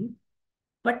wrongly,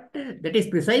 but that is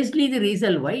precisely the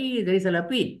reason why there is an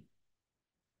appeal.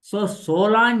 So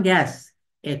long as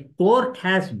a court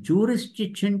has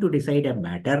jurisdiction to decide a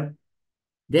matter,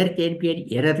 there can be an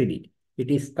error in it.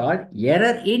 It is called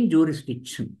error in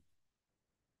jurisdiction.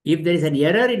 If there is an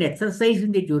error in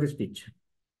exercising the jurisdiction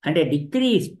and a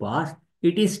decree is passed,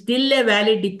 it is still a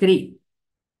valid decree.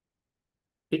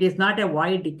 It is not a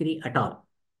void decree at all.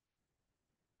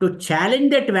 To challenge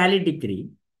that valid decree,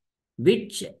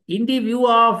 which in the view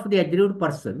of the aggrieved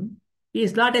person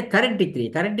is not a correct decree.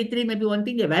 Correct decree may be one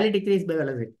thing, a valid decree is by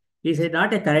another. It is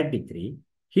not a correct decree.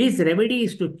 His remedy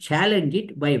is to challenge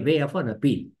it by way of an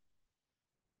appeal.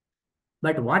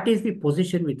 But what is the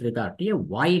position with regard to a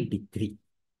void decree?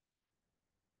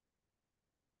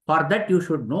 For that, you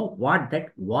should know what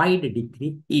that void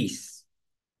decree is.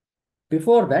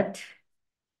 Before that,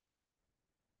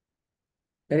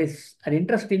 there is an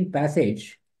interesting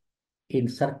passage in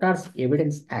Sarkar's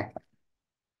Evidence Act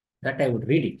that I would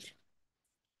read it.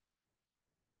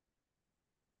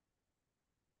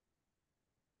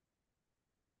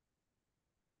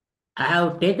 I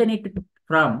have taken it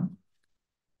from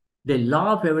the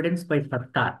Law of Evidence by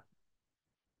Sarkar,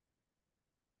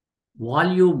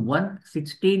 Volume 1,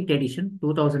 16th edition,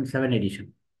 2007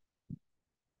 edition.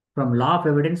 From Law of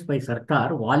Evidence by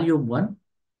Sarkar, Volume 1,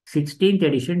 16th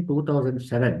edition,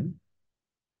 2007.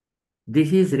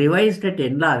 This is revised and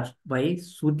enlarged by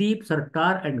Sudeep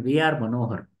Sarkar and V.R.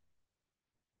 Manohar.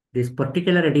 This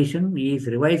particular edition is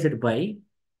revised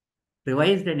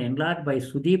and enlarged by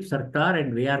Sudeep Sarkar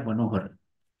and V.R. Manohar.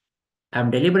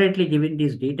 I'm deliberately giving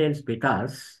these details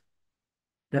because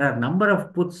there are a number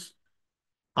of puts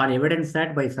on evidence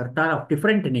that by Sartar of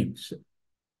different names.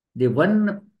 The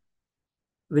one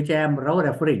which I am now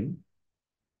referring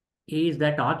is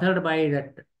that authored by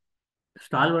that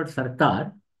stalwart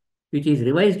Sartar, which is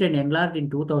revised and enlarged in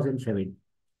 2007.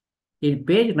 In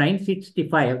page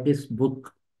 965 of this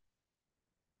book,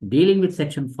 dealing with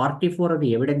section 44 of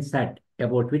the Evidence Act,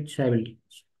 about which I will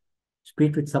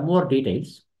speak with some more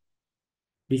details,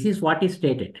 this is what is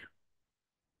stated.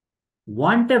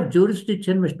 Want of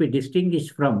jurisdiction must be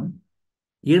distinguished from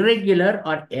irregular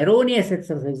or erroneous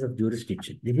exercise of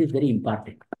jurisdiction. This is very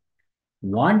important.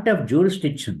 Want of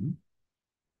jurisdiction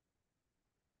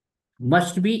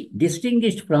must be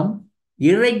distinguished from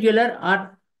irregular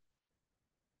or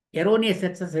erroneous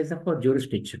exercise of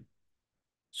jurisdiction.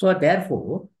 So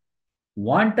therefore,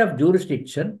 want of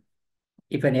jurisdiction,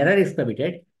 if an error is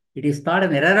committed, it is called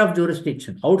an error of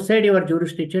jurisdiction. Outside your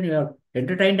jurisdiction, you have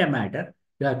entertained a matter,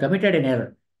 you have committed an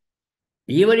error.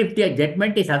 Even if the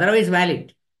judgment is otherwise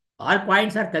valid, all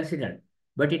points are considered,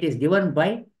 but it is given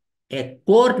by a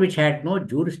court which had no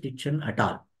jurisdiction at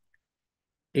all.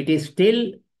 It is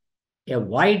still a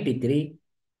void decree,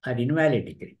 an invalid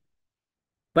decree.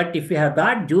 But if you have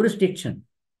got jurisdiction,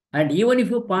 and even if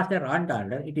you pass a wrong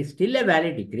order, it is still a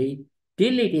valid decree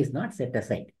till it is not set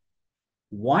aside.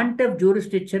 Want of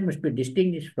jurisdiction must be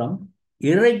distinguished from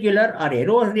irregular or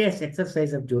erroneous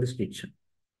exercise of jurisdiction.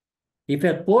 If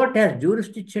a court has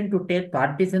jurisdiction to take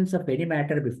cognizance of any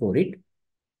matter before it,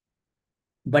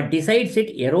 but decides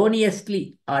it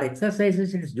erroneously or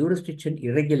exercises its jurisdiction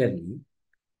irregularly,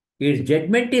 its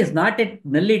judgment is not a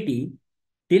nullity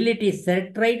till it is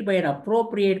set right by an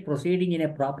appropriate proceeding in a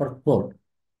proper court.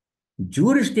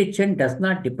 Jurisdiction does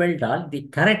not depend on the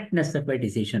correctness of a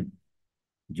decision.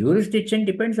 Jurisdiction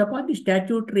depends upon the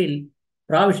statutory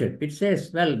provision. It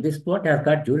says, well, this court has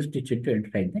got jurisdiction to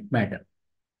entertain that matter.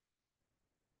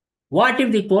 What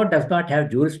if the court does not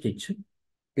have jurisdiction?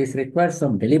 This requires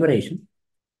some deliberation.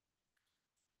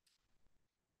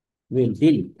 We'll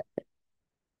deal with that.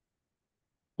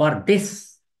 For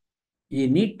this, you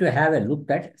need to have a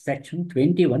look at section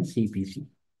 21 CPC.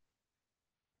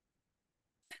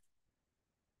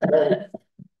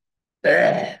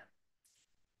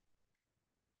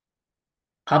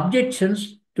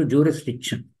 Objections to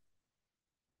jurisdiction.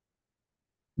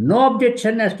 No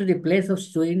objection as to the place of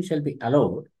suing shall be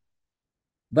allowed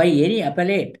by any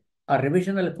appellate or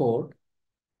revisional court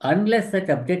unless such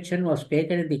objection was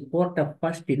taken in the court of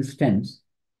first instance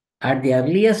at the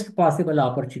earliest possible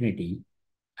opportunity,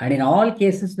 and in all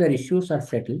cases where issues are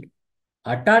settled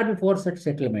at or before such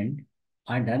settlement,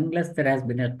 and unless there has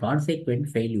been a consequent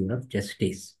failure of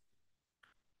justice.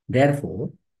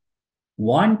 Therefore,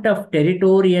 want of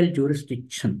territorial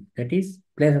jurisdiction, that is,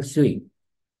 place of suing,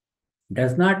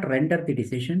 does not render the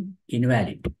decision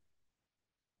invalid.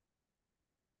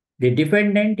 The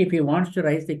defendant, if he wants to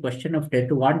raise the question of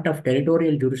want of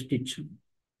territorial jurisdiction,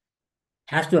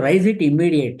 has to raise it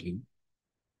immediately.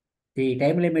 The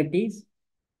time limit is,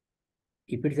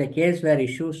 if it is a case where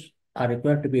issues are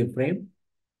required to be framed,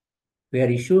 where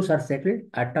issues are settled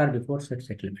at or before such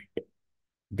settlement.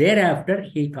 Thereafter,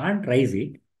 he can't raise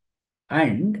it,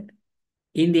 and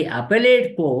in the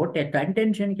appellate court, a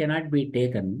contention cannot be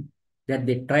taken that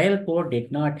the trial court did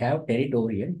not have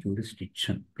territorial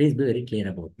jurisdiction. Please be very clear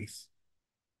about this.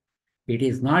 It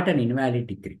is not an invalid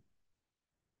decree.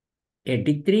 A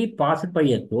decree passed by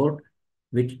a court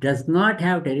which does not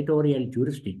have territorial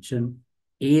jurisdiction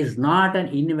is not an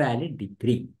invalid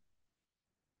decree.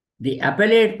 The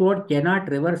appellate court cannot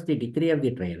reverse the decree of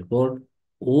the trial court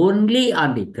only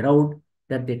on the ground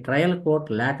that the trial court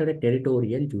lacked a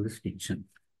territorial jurisdiction.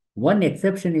 One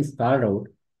exception is called out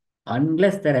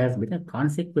unless there has been a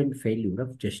consequent failure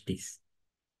of justice.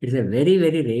 It is a very,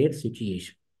 very rare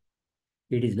situation.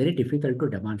 It is very difficult to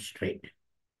demonstrate.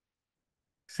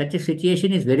 Such a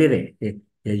situation is very rare.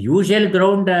 The usual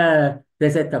ground,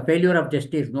 there's a failure of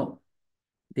justice. No.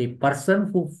 The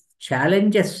person who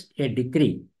challenges a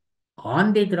decree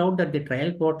on the ground that the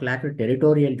trial court lacked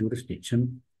territorial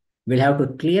jurisdiction will have to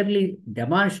clearly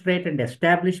demonstrate and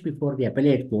establish before the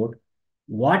appellate court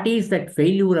what is that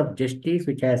failure of justice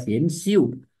which has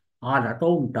ensued on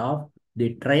account of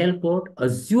the trial court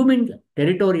assuming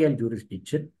territorial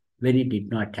jurisdiction when it did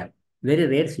not have. Very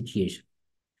rare situation.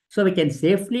 So we can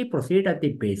safely proceed at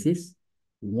the basis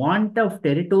want of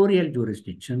territorial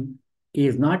jurisdiction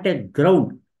is not a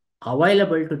ground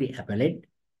available to the appellate,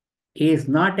 is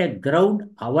not a ground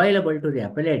available to the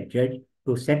appellate judge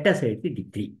to set aside the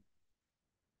decree.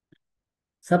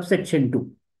 Subsection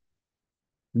 2.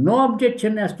 No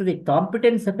objection as to the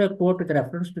competence of a court with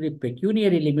reference to the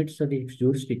pecuniary limits of its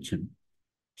jurisdiction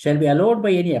shall be allowed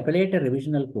by any appellate or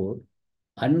revisional court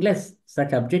unless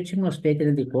such objection was taken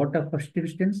in the court of first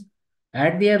instance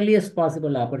at the earliest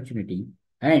possible opportunity,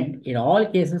 and in all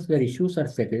cases where issues are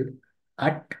settled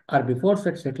at or before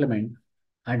such settlement,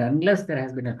 and unless there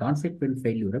has been a consequent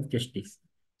failure of justice.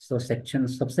 So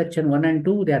subsection 1 and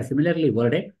 2, they are similarly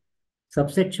worded.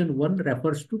 Subsection 1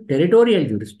 refers to territorial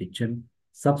jurisdiction.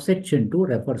 Subsection 2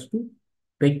 refers to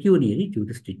pecuniary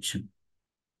jurisdiction.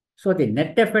 So the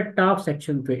net effect of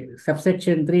subsection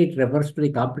 3, it refers to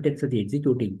the competence of the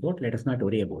executing court. Let us not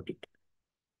worry about it.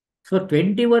 So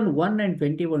 21(1) and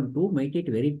 21(2) make it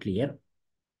very clear.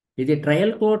 If the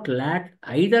trial court lacked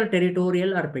either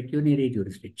territorial or pecuniary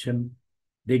jurisdiction,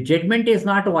 the judgment is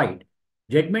not void.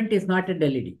 Judgment is not a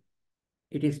nullity.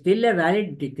 It is still a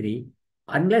valid decree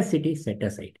unless it is set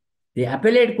aside. The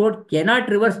appellate court cannot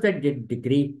reverse that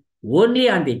decree only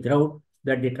on the ground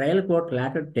that the trial court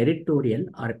lacked territorial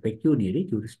or pecuniary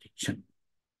jurisdiction.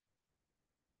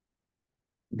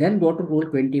 Then go to Rule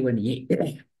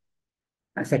 21A,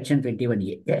 Section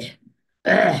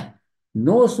 21A.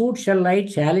 No suit shall lie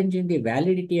challenging the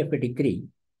validity of a decree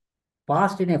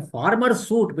passed in a former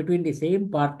suit between the same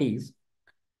parties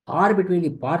or between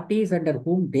the parties under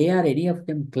whom they or any of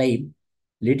them claim,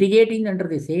 litigating under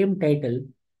the same title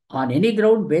on any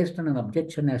ground based on an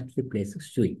objection as to the place of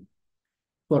suing.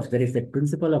 Of course, there is the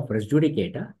principle of res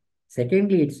judicata.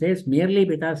 Secondly, it says merely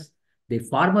because the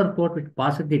former court which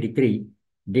passed the decree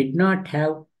did not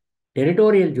have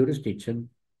territorial jurisdiction,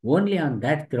 only on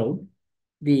that ground,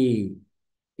 a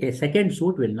second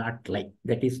suit will not lie.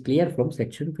 That is clear from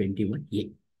Section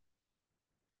 21A.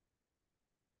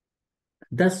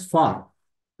 Thus far,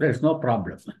 there is no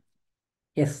problem.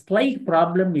 A slight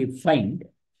problem we find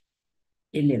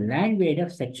in the language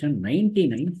of Section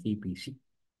 99 CPC.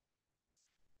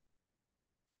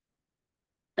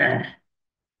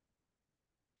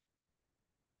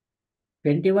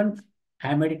 21,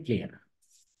 I made it clear.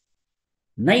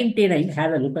 99,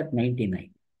 have a look at 99.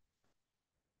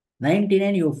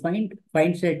 99, you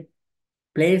finds a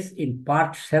place in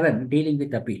part 7 dealing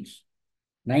with appeals.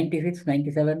 96,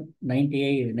 97,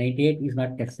 98, 98 is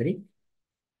not necessary.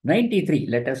 93,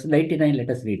 99, let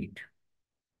us read it.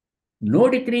 No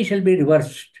decree shall be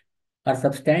reversed or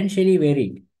substantially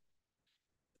varied,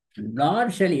 nor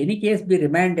shall any case be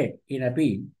remanded in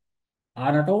appeal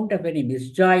on account of any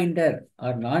misjoinder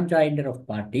or non-joinder of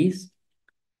parties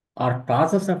or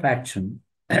process of action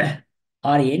or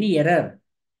any error,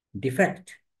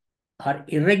 defect, or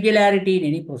irregularity in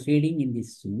any proceeding in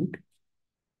this suit,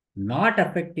 not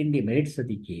affecting the merits of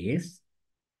the case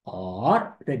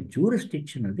or the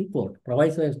jurisdiction of the court.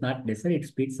 Proviso is not necessary. It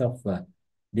speaks of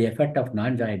the effect of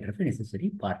non-joinder of a necessary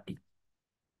party.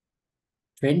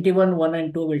 21(1)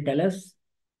 and 2 will tell us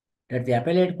that the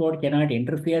appellate court cannot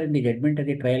interfere in the judgment of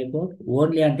the trial court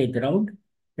only on the ground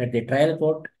that the trial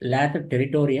court lacked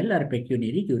territorial or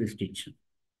pecuniary jurisdiction.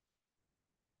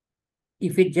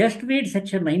 If we just read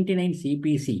Section 99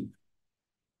 CPC,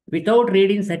 without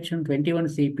reading Section 21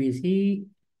 CPC,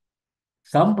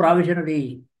 some provision of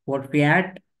the Court Fee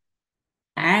Act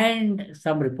and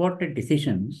some reported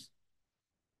decisions,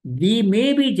 we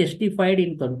may be justified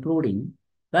in concluding,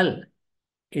 well,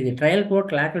 if the trial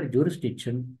court lacked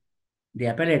jurisdiction, the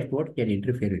appellate court can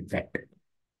interfere with that.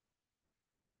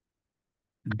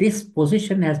 This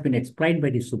position has been explained by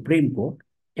the Supreme Court,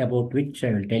 about which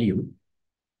I will tell you.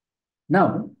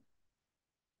 Now,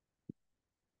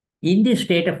 in the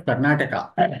state of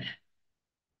Karnataka,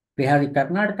 we have the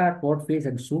Karnataka Court Fees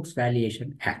and Suits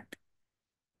Valuation Act.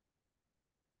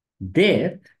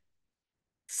 There,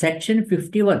 Section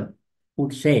 51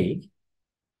 would say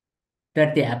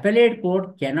that the appellate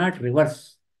court cannot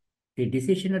reverse the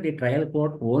decision of the trial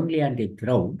court only on the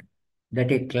ground that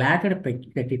it lacked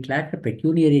a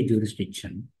pecuniary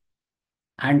jurisdiction,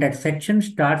 and that section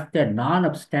starts the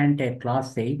non-obstante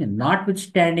clause saying,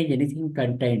 notwithstanding anything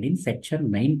contained in Section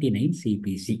 99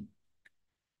 CPC.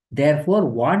 Therefore,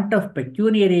 want of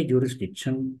pecuniary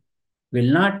jurisdiction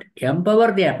will not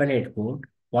empower the appellate court.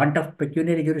 Want of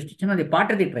pecuniary jurisdiction on the part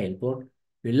of the trial court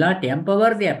will not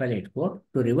empower the appellate court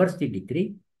to reverse the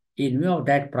decree in view of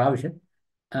that provision,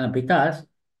 because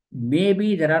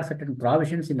maybe there are certain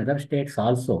provisions in other states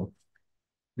also.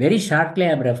 Very shortly,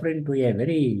 I am referring to a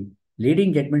very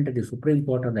leading judgment of the Supreme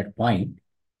Court on that point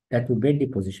that will make the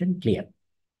position clear.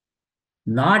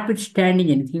 Notwithstanding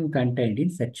anything contained in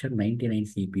Section 99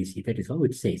 CPC, that is how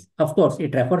it says. Of course,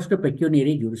 it refers to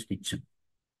pecuniary jurisdiction.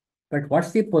 But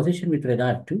what's the position with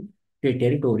regard to the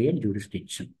territorial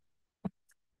jurisdiction?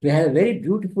 We have a very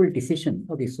beautiful decision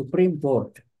of the Supreme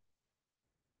Court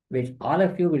which all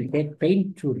of you will take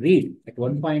pain to read at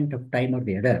one point of time or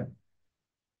the other.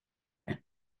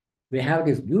 We have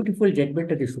this beautiful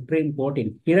judgment of the Supreme Court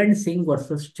in Kiran Singh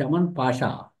versus Chaman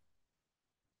Pasha.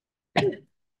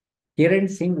 Kiran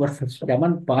Singh versus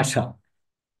Chaman Pasha,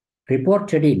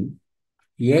 reported in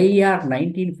AER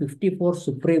 1954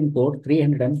 Supreme Court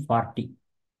 340.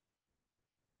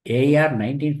 AER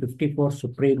 1954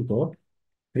 Supreme Court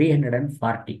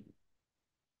 340.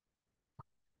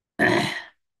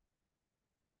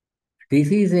 This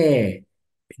is a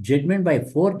judgment by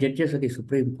 4 judges of the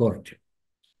Supreme Court.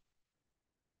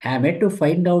 I am yet to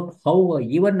find out how an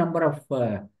even number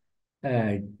of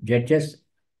judges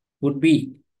would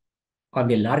be on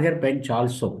the larger bench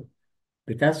also.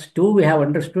 Because 2 we have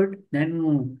understood,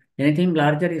 then anything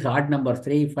larger is odd numbers,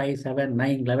 3, 5, 7,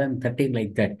 9, 11, 13,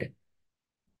 like that.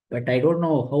 But I don't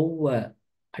know how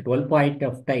at one point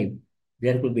of time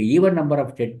there could be even number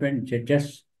of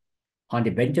judges on the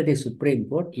bench of the Supreme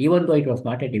Court, even though it was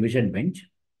not a division bench.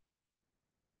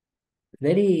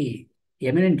 Very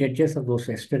eminent judges of those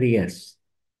yesteryears: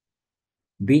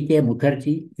 B.K.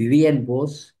 Mukherjee, Vivian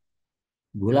Bose,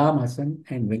 Ghulam Hassan,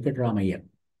 and Venkatramaiah.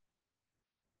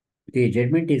 The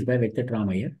judgment is by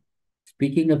Venkatramaiah.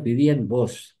 Speaking of Vivian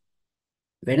Bose,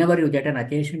 whenever you get an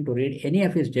occasion to read any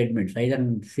of his judgments, either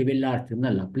in civil or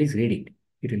criminal law, please read it.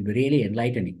 It will be really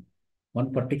enlightening.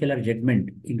 One particular judgment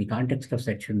in the context of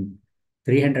Section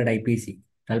 300 IPC,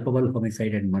 culpable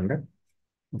homicide and murder.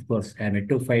 Of course, I am yet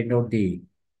to find out the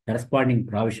corresponding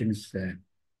provisions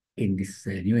in this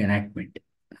new enactment.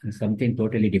 Something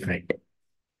totally different.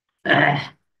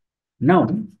 Now,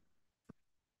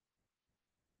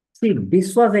 see,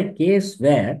 this was a case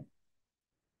where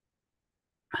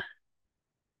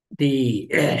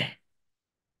the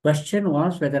question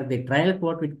was whether the trial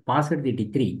court which passed the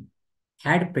decree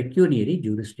had pecuniary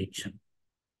jurisdiction.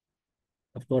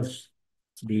 Of course,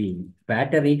 the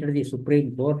matter reached the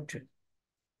Supreme Court.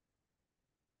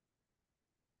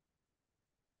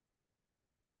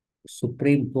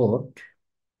 Supreme Court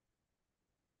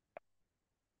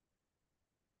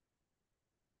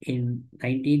in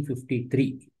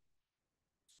 1953.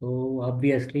 So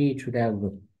obviously it should have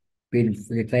been,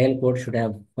 the trial court should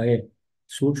have,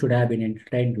 suit should have been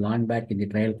entertained long back in the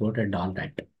trial court and all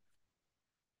that.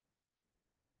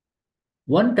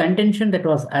 One contention that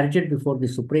was urged before the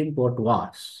Supreme Court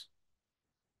was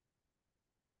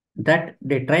that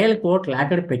the trial court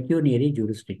lacked pecuniary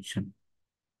jurisdiction.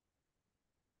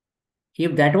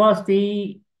 If that was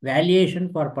the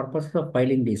valuation for purposes of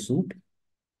filing the suit,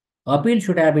 appeal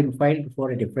should have been filed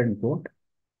before a different court.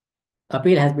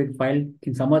 Appeal has been filed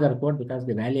in some other court because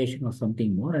the valuation was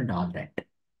something more and all that.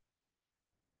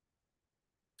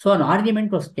 So an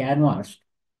argument was canvassed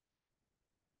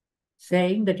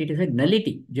saying that it is a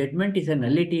nullity. Judgment is a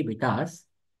nullity because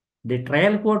the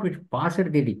trial court which passed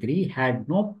the decree had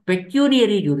no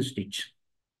pecuniary jurisdiction.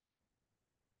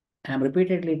 I am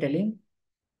repeatedly telling,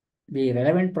 the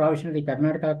relevant provision of the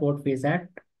Karnataka Court Fees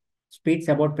Act speaks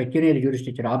about pecuniary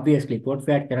jurisdiction. Obviously, Court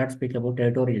Fee Act cannot speak about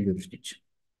territorial jurisdiction.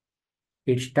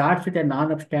 It starts with a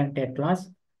non-obstante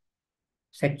clause,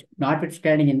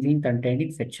 notwithstanding anything contained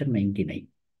in Section 99.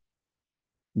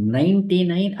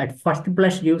 99 at first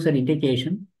blush gives an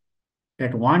indication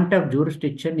that want of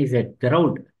jurisdiction is a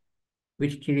ground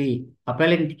which the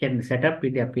appellant can set up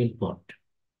in the appeal court.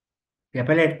 The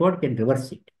appellate court can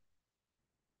reverse it.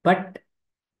 But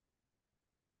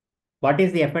what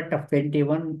is the effect of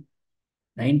 21,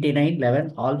 99,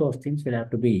 11? All those things will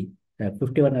have to be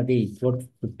 51 of the Code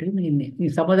 15.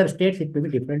 In some other states, it will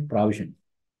be different provision.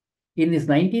 In this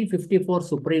 1954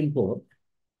 Supreme Court,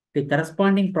 the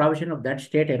corresponding provision of that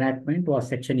state enactment was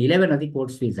Section 11 of the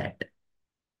Court Fees Act.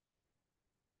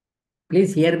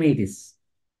 Please hear me this.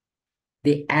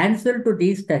 The answer to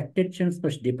these questions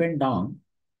must depend on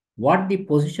what the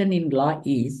position in law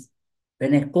is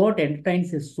when a court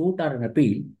entertains a suit or an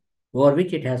appeal over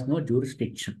which it has no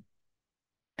jurisdiction,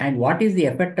 and what is the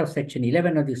effect of Section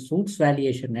 11 of the Suits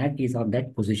Valuation Act is on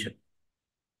that position.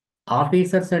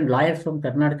 Officers and lawyers from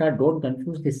Karnataka don't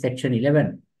confuse this Section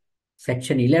 11.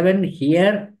 Section 11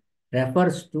 here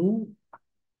refers to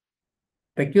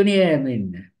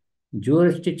pecuniary,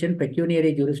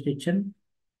 pecuniary jurisdiction,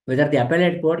 whether the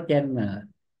appellate court can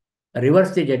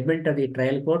reverse the judgment of the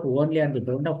trial court only on the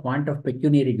ground of want of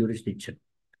pecuniary jurisdiction.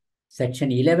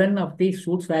 Section 11 of the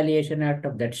Suits Valuation Act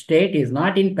of that state is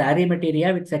not in pari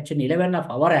materia with Section 11 of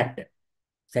our Act.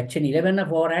 Section 11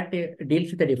 of our Act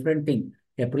deals with a different thing.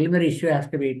 A preliminary issue has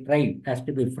to be tried, has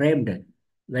to be framed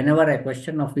whenever a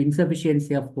question of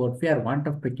insufficiency of court fee or want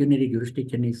of pecuniary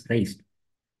jurisdiction is raised.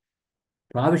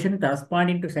 provision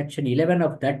corresponding to Section 11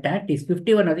 of that Act is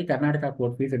 51 of the Karnataka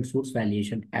Court Fees and Suits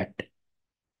Valuation Act.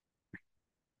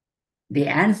 The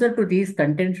answer to these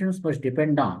contentions must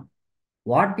depend on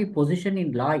what the position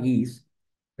in law is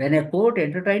when a court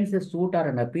entertains a suit or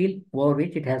an appeal over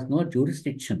which it has no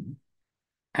jurisdiction,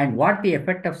 and what the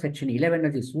effect of Section 11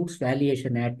 of the Suits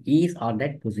Valuation Act is on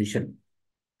that position.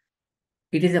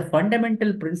 It is a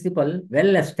fundamental principle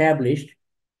well established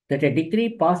that a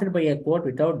decree passed by a court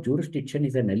without jurisdiction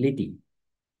is a nullity,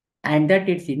 and that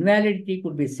its invalidity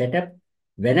could be set up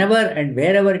whenever and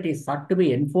wherever it is sought to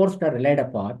be enforced or relied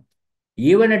upon,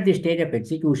 even at the stage of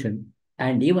execution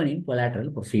and even in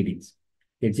collateral proceedings.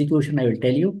 Execution, I will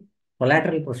tell you.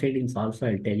 Collateral proceedings also,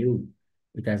 I will tell you,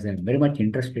 because I am very much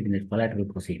interested in the collateral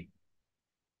proceeding.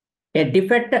 A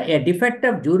defect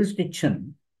of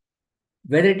jurisdiction,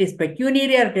 whether it is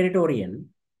pecuniary or territorial,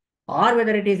 or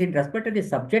whether it is in respect of the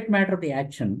subject matter of the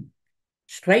action,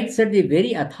 strikes at the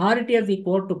very authority of the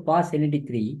court to pass any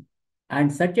decree,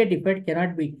 and such a defect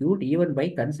cannot be cured even by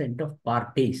consent of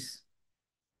parties.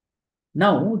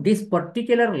 Now, this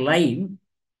particular line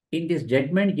in this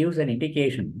judgment gives an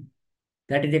indication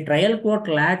that if the trial court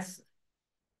lacks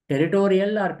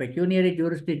territorial or pecuniary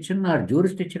jurisdiction or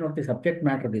jurisdiction of the subject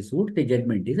matter of the suit, the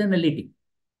judgment is a nullity.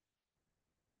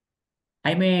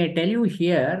 I may tell you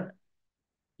here,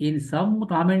 in some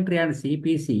commentary on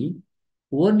CPC,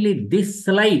 only this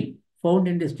slide found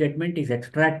in this judgment is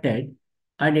extracted,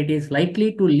 and it is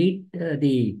likely to lead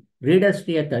the readers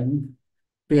to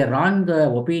a wrong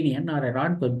opinion or a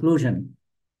wrong conclusion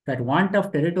that want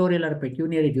of territorial or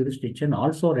pecuniary jurisdiction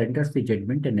also renders the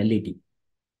judgment a nullity.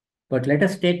 But let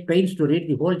us take pains to read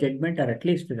the whole judgment or at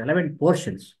least relevant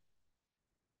portions.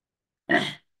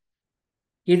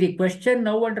 If the question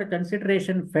now under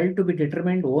consideration felt to be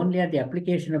determined only on the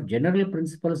application of general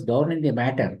principles governing the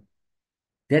matter,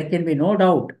 there can be no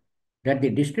doubt that the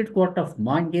District Court of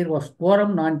Mangir was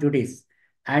quorum non judice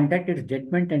and that its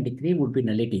judgment and decree would be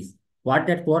nullities. What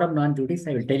that quorum non judice,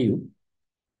 I will tell you.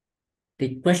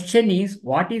 The question is,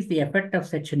 what is the effect of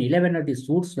Section 11 of the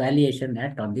Suits Valuation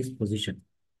Act on this position?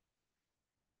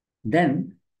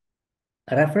 Then,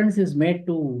 a reference is made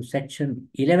to Section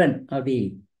 11 of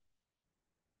the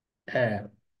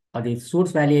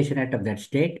Suits Valuation Act of that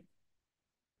state.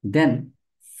 Then,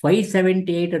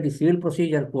 578 of the Civil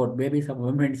Procedure Code, maybe some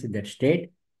amendments in that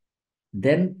state.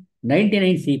 Then,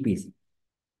 99 CPC.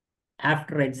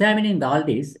 After examining all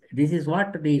this is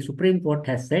what the Supreme Court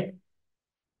has said.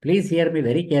 Please hear me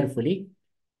very carefully.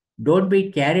 Don't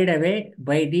be carried away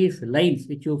by these lines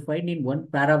which you find in one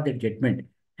para of the judgment.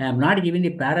 I am not giving the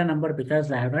para number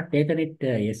because I have not taken it,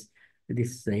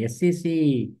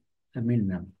 SCC,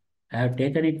 I have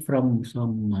taken it from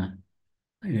some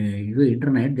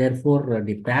internet. Therefore,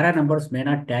 the para numbers may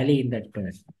not tally in that.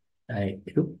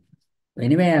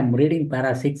 Anyway, I am reading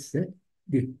para 6.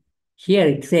 Here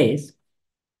it says,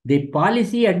 the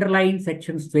policy underlying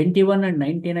sections 21 and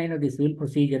 99 of the Civil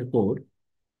Procedure Code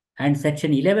and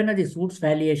Section 11 of the Suits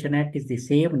Valuation Act is the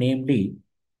same, namely,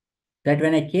 that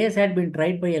when a case had been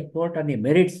tried by a court on the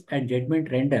merits and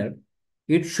judgment rendered,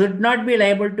 it should not be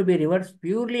liable to be reversed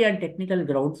purely on technical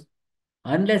grounds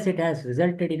unless it has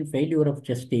resulted in failure of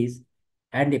justice,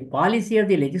 and the policy of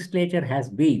the legislature has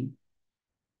been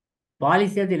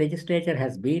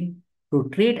to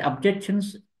treat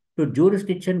objections to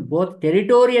jurisdiction both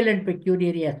territorial and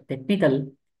pecuniary as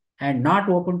technical and not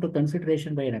open to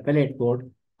consideration by an appellate court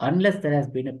unless there has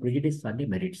been a prejudice on the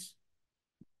merits.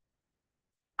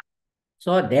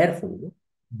 So therefore,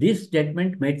 this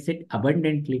judgment makes it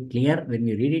abundantly clear when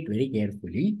we read it very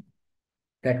carefully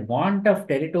that want of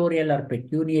territorial or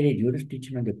pecuniary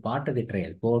jurisdiction on the part of the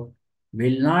trial court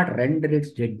will not render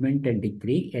its judgment and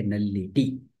decree a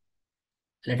nullity.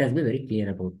 Let us be very clear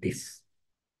about this.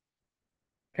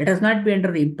 Let us not be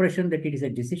under the impression that it is a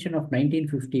decision of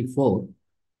 1954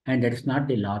 and that is not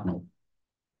the law now.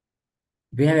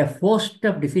 We have a host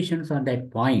of decisions on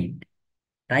that point.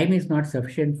 Time is not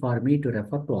sufficient for me to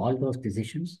refer to all those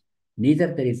decisions.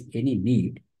 Neither there is any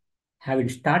need. Having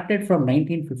started from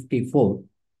 1954,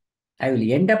 I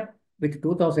will end up with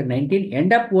 2019,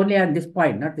 end up only on this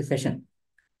point, not the session.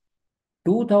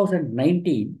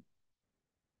 2019,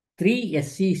 3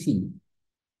 SCC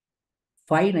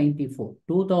 594.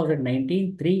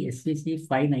 2019, 3 SCC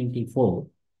 594.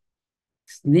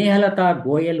 Snehalata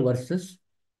Goyal versus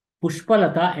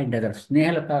Pushpalata and others.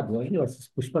 Snehalata Goyal versus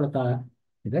Pushpalata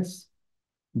and others.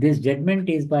 This judgment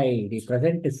is by the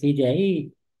present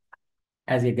CJI,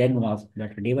 as it then was,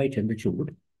 Dr. D.Y.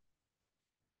 Chandrachud.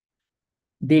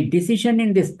 The decision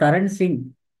in this Taran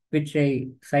Singh, which I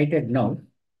cited now,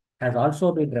 has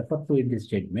also been referred to in this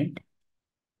judgment.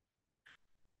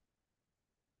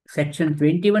 Section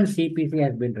 21 CPC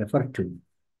has been referred to.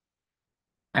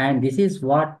 And this is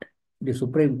what the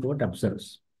Supreme Court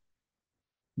observes.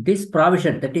 This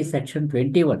provision, that is Section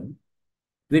 21,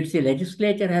 which the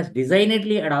legislature has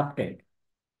designedly adopted,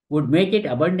 would make it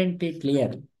abundantly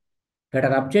clear that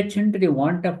an objection to the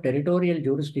want of territorial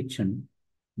jurisdiction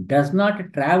does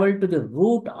not travel to the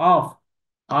root of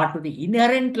or to the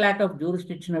inherent lack of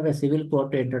jurisdiction of a civil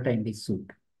court to entertain this suit.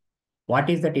 What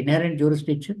is that inherent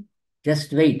jurisdiction?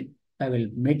 Just wait. I will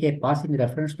make a passing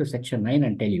reference to Section 9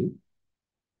 and tell you.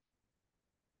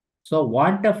 So,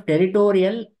 want of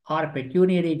territorial or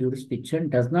pecuniary jurisdiction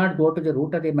does not go to the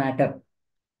root of the matter.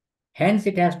 Hence,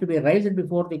 it has to be raised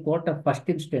before the court of first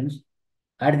instance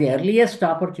at the earliest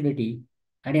opportunity,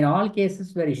 and in all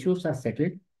cases where issues are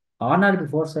settled on or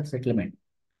before such settlement.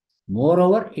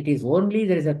 Moreover, it is only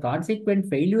there is a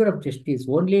consequent failure of justice,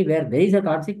 only where there is a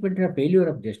consequent failure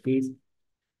of justice,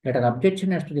 that an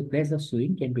objection as to the place of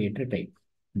suing can be entertained.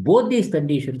 Both these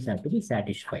conditions have to be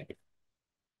satisfied.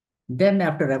 Then,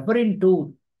 after referring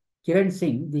to Kiran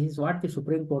Singh, this is what the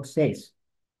Supreme Court says.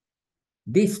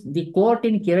 The court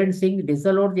in Kiran Singh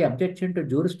disallowed the objection to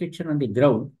jurisdiction on the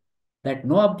ground that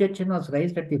no objection was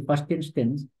raised at the first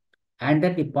instance and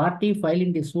that the party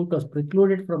filing the suit was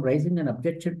precluded from raising an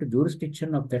objection to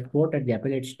jurisdiction of that court at the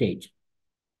appellate stage.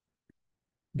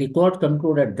 The court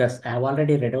concluded thus. I have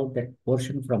already read out that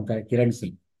portion from Kiran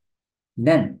Singh.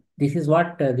 Then, this is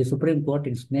what the Supreme Court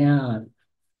in Sneha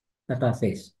Tata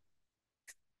says.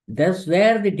 Thus,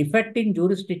 where the defect in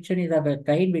jurisdiction is of a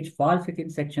kind which falls within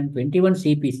Section 21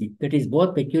 CPC, that is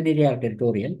both pecuniary or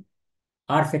territorial,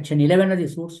 or Section 11 of the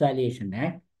Suits Valuation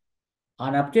Act,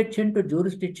 an objection to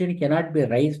jurisdiction cannot be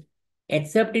raised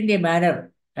except in the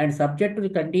manner and subject to the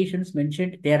conditions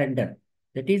mentioned thereunder.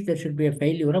 That is, there should be a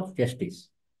failure of justice.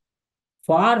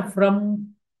 Far from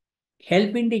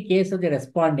helping the case of the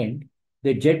respondent,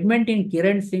 the judgment in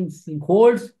Kiran Singh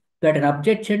holds that an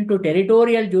objection to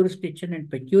territorial jurisdiction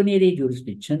and pecuniary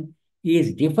jurisdiction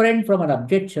is different from an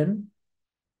objection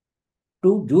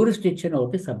to jurisdiction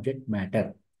of the subject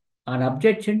matter. An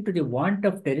objection to the want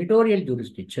of territorial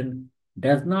jurisdiction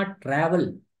does not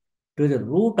travel to the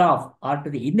root of or to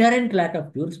the inherent lack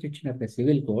of jurisdiction of a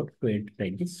civil court to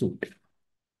entertain the suit.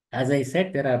 As I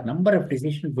said, there are a number of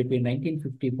decisions between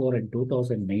 1954 and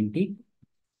 2019.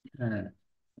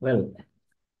 Well,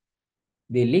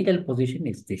 the legal position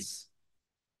is this.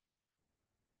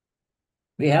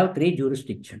 We have three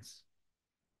jurisdictions.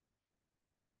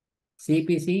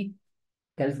 CPC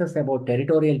tells us about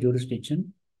territorial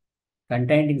jurisdiction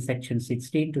contained in section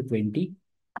 16 to 20.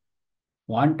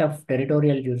 Want of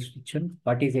territorial jurisdiction,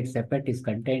 what is its effect, is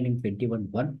contained in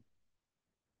 21(1).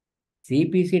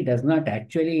 CPC does not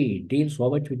actually deal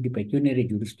so much with the pecuniary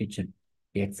jurisdiction,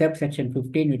 except section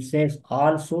 15, which says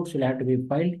all suits will have to be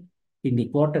filed in the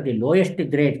court of the lowest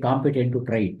grade competent to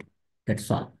try it. That's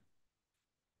all.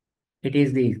 It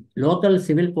is the local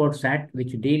civil courts act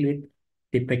which deal with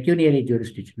the pecuniary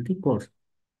jurisdiction of the courts,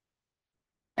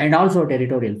 and also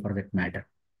territorial for that matter.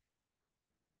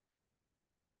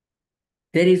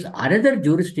 There is another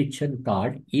jurisdiction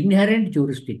called inherent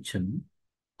jurisdiction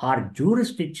or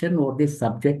jurisdiction over the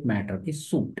subject matter of the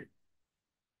suit.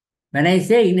 When I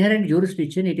say inherent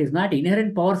jurisdiction, it is not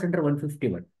inherent powers under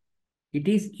 151. It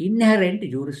is inherent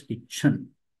jurisdiction.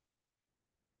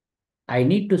 I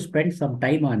need to spend some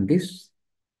time on this.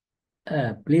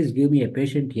 Please give me a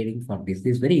patient hearing for this.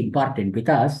 This is very important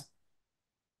because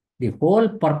the whole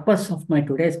purpose of my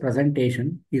today's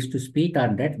presentation is to speak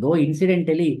on that, though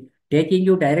incidentally, taking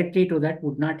you directly to that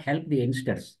would not help the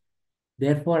youngsters.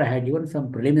 Therefore, I had given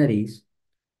some preliminaries.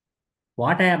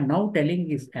 What I am now telling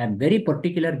is I am very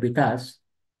particular because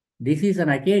this is an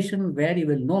occasion where you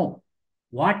will know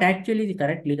what actually the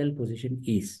correct legal position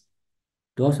is.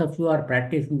 Those of you who are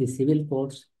practicing the civil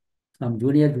courts, some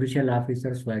junior judicial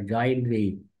officers who have joined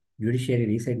the judiciary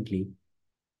recently,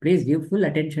 please give full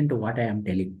attention to what I am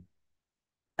telling.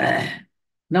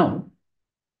 Now,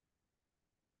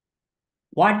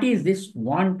 what is this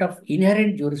want of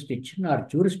inherent jurisdiction or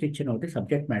jurisdiction of the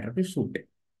subject matter of the suit?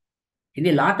 In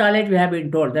the law college, we have been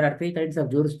told there are three kinds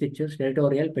of jurisdictions: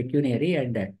 territorial, pecuniary,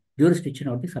 and jurisdiction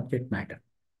of the subject matter.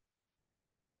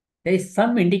 There is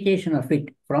some indication of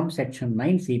it from section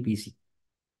 9 CPC.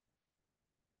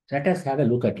 Let us have a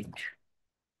look at it.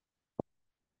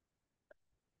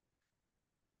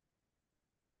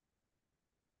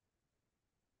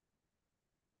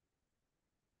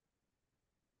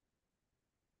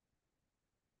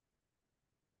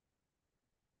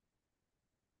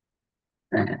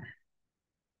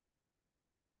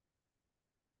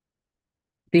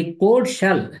 The court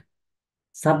shall,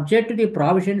 subject to the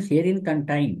provisions herein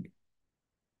contained,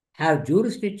 have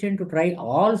jurisdiction to try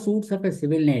all suits of a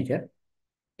civil nature,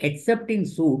 except in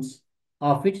suits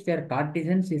of which their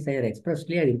cognizance is either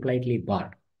expressly or impliedly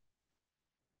barred.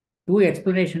 Two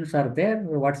explanations are there.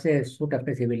 What's a suit of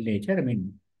a civil nature? I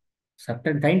mean,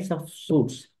 certain kinds of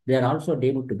suits, they are also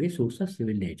deemed to be suits of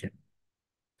civil nature.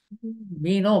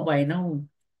 We know by now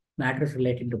matters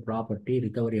relating to property,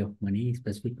 recovery of money,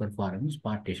 specific performance,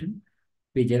 partition,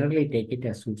 we generally take it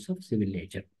as suits of civil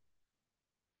nature.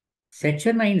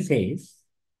 Section 9 says,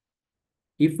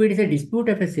 if it is a dispute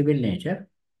of a civil nature,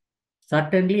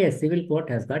 certainly a civil court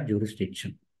has got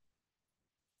jurisdiction.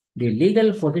 The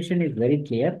legal position is very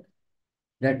clear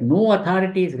that no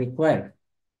authority is required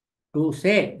to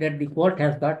say that the court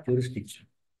has got jurisdiction,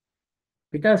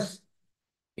 because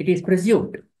it is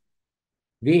presumed.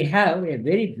 We have a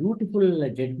very beautiful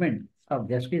judgment of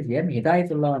Justice M.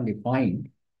 Hidayatullah on the point,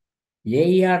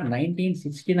 AER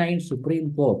 1969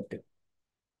 Supreme Court,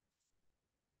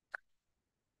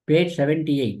 page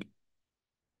 78.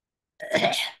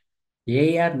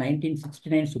 AER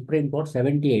 1969 Supreme Court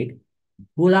 78,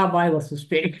 Bhulabai versus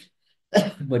State,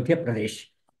 Madhya Pradesh.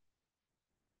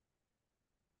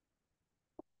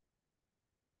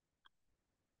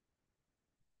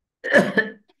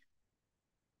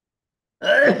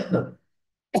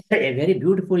 A very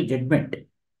beautiful judgment.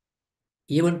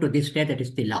 Even to this day, that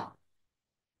is the law.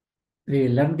 We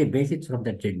learn the basics from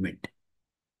that judgment.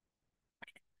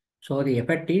 So the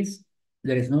effect is,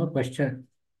 there is no question.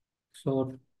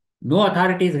 So no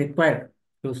authority is required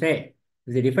to say,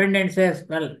 the defendant says,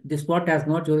 well, this court has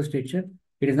no jurisdiction.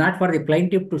 It is not for the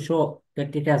plaintiff to show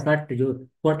that it has got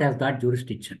court has got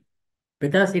jurisdiction,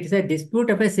 because it is a dispute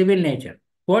of a civil nature.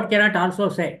 Court cannot also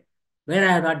say where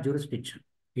I have got jurisdiction.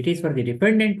 It is for the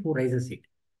defendant who raises it.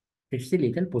 It's the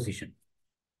legal position.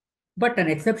 But an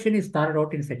exception is carved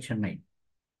out in Section 9,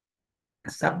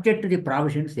 subject to the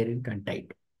provisions herein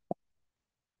contained.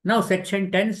 Now,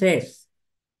 Section 10 says,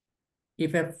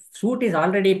 if a suit is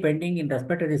already pending in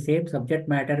respect of the same subject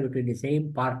matter between the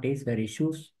same parties where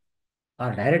issues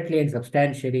are directly and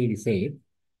substantially the same,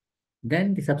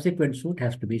 then the subsequent suit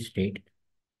has to be stayed.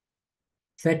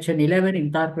 Section 11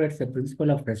 incorporates the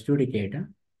principle of res judicata.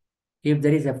 If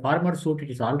there is a former suit, it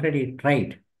is already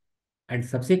tried, and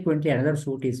subsequently another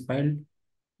suit is filed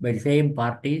by the same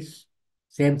parties,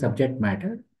 same subject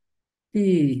matter,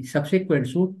 the subsequent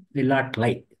suit will not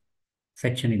lie.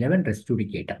 Section 11 res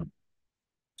judicata.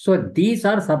 So these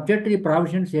are subject to the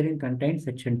provisions herein contained,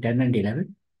 Section 10 and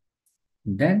 11.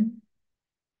 Then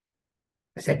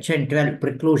Section 12,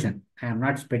 preclusion. I am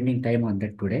not spending time on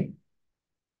that today.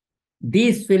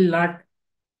 These will not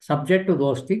subject to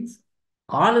those things.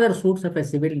 All other suits of a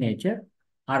civil nature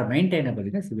are maintainable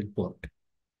in a civil court,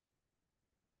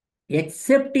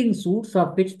 except in suits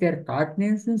of which their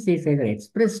cognizance is either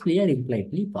expressly or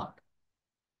impliedly barred.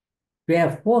 We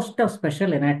have a host of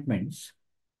special enactments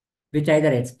which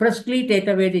either expressly take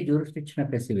away the jurisdiction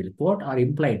of a civil court or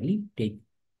impliedly take.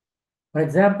 For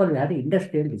example, we have the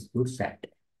Industrial Disputes Act.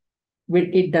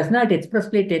 It does not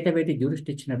expressly take away the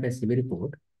jurisdiction of a civil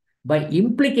court. By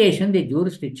implication, the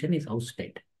jurisdiction is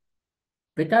ousted,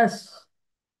 because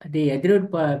the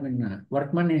aggrieved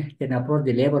workman can approach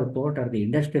the labor court or the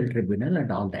industrial tribunal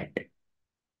and all that.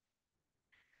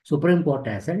 Supreme Court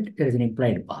has held there is an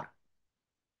implied bar.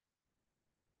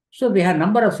 So we have a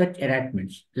number of such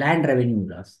enactments, land revenue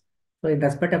laws. So in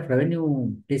respect of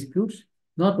revenue disputes,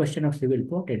 no question of civil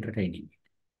court entertaining it.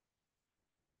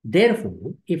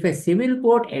 Therefore, if a civil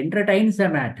court entertains a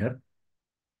matter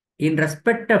in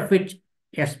respect of which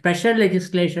a special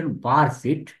legislation bars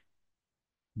it,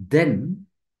 then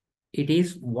it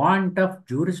is want of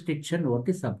jurisdiction over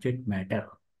the subject matter.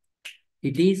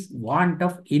 It is want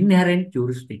of inherent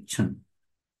jurisdiction.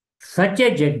 Such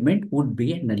a judgment would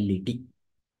be a nullity.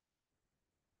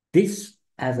 This,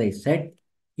 as I said,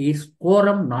 is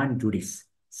quorum non judice.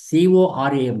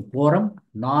 CORAM, quorum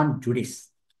non judice.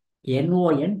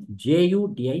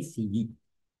 NONJUDICE.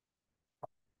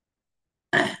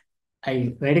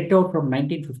 I read it out from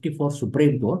 1954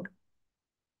 Supreme Court.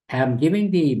 I am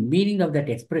giving the meaning of that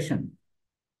expression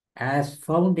as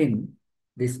found in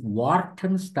this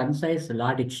Wharton's Concise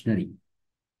Law Dictionary.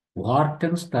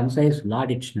 Wharton's Concise Law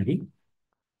Dictionary.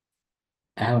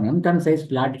 I have an unconcise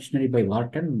law dictionary by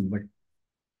Wharton, but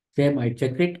same, I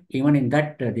checked it. Even in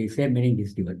that, the same meaning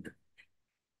is given.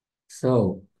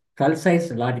 So, concise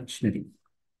law dictionary.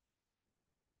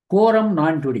 Quorum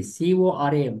non judice.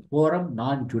 CORAM, quorum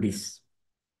non judice.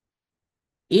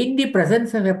 In the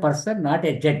presence of a person, not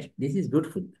a judge. This is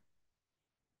beautiful.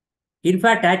 In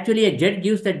fact, actually, a judge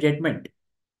gives the judgment.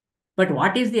 But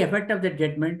what is the effect of the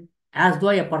judgment? As though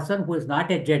a person who is not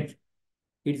a judge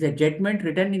It is a judgment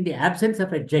written in the absence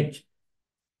of a judge,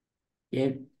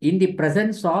 in the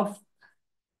presence of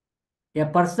a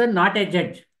person, not a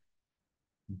judge.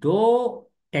 Though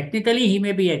technically he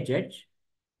may be a judge,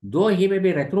 though he may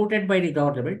be recruited by the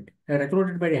government,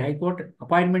 recruited by the High Court,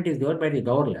 appointment is given by the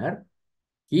governor,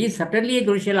 he is certainly a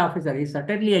judicial officer, he is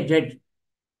certainly a judge,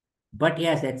 but he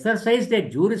has exercised a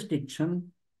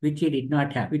jurisdiction which he did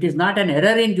not have. It is not an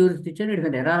error in jurisdiction, it is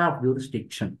an error of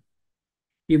jurisdiction.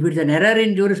 If it is an error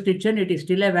in jurisdiction, it is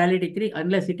still a valid decree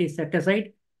unless it is set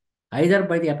aside either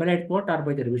by the appellate court or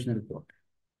by the revisional court.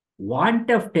 Want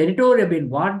of territory,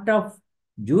 want of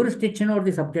jurisdiction over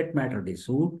the subject matter of the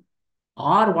suit,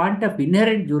 or want of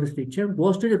inherent jurisdiction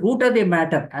goes to the root of the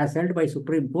matter as held by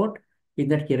Supreme Court in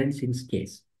that Kiran Singh's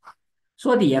case.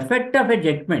 So the effect of a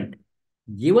judgment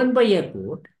given by a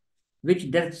court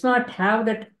which does not have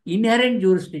that inherent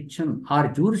jurisdiction or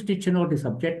jurisdiction over the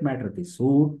subject matter of the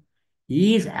suit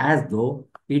is as though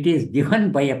it is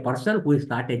given by a person who is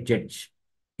not a judge,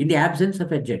 in the absence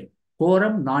of a judge,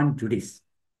 quorum non judice.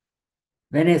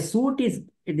 When a suit is,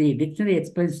 the dictionary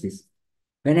explains this,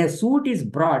 when a suit is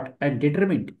brought and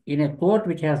determined in a court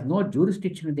which has no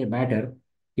jurisdiction in the matter,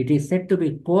 it is said to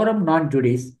be quorum non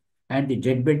judice and the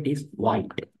judgment is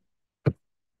void.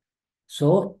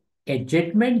 So, a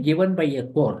judgment given by a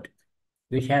court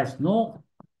which has no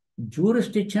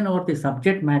jurisdiction over the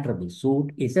subject matter of the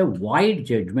suit is a void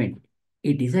judgment.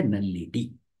 It is a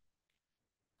nullity.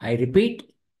 I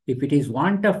repeat, if it is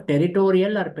want of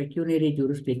territorial or pecuniary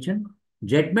jurisdiction,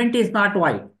 judgment is not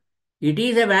void. It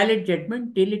is a valid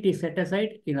judgment till it is set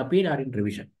aside in appeal or in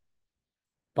revision.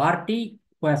 Party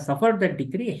who has suffered that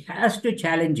decree has to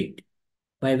challenge it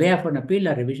by way of an appeal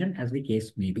or revision as the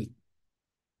case may be.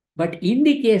 But in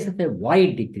the case of a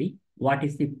void decree, what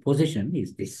is the position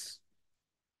is this.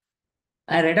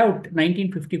 I read out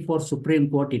 1954 Supreme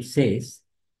Court, it says,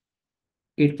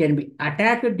 it can be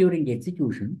attacked during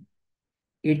execution,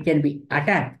 it can be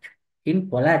attacked in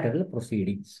collateral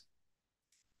proceedings.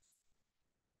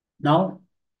 Now,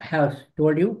 I have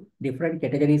told you different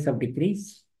categories of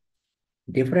decrees,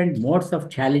 different modes of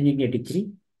challenging a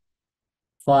decree.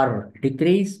 For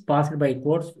decrees passed by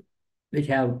courts which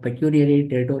have pecuniary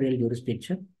territorial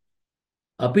jurisdiction,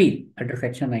 appeal under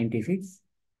section 96.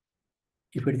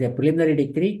 If it is a preliminary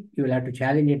decree, you will have to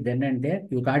challenge it then and there.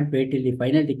 You can't wait till the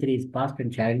final decree is passed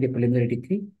and challenge the preliminary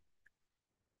decree.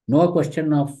 No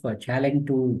question of challenge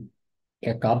to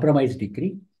a compromise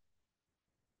decree.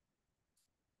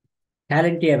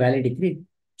 Challenge to a valid decree.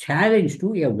 Challenge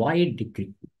to a void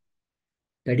decree.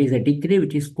 That is a decree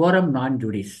which is quorum non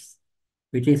judice,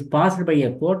 which is passed by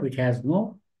a court which has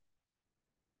no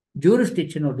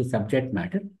jurisdiction of the subject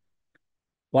matter.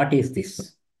 What is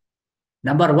this?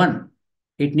 Number one,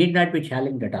 it need not be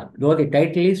challenged at all. Though the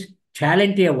title is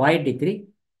challenge to a void decree,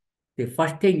 the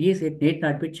first thing is it need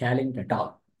not be challenged at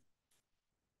all.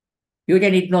 You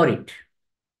can ignore it.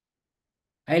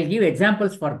 I'll give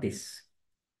examples for this.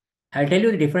 I'll tell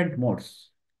you the different modes.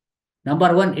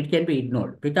 Number one, it can be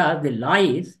ignored because the law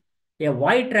is a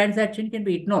void transaction can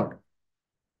be ignored.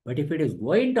 But if it is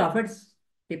going to affect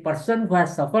the person who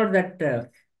has suffered that, that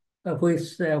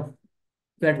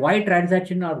void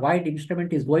transaction or void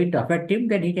instrument is going to affect him,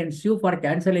 then he can sue for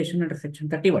cancellation under section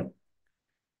 31.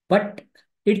 But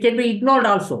it can be ignored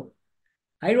also.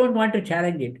 I don't want to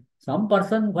challenge it. Some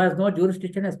person who has no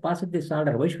jurisdiction has passed this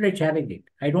order. Why should I challenge it?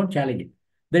 I don't challenge it.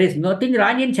 There is nothing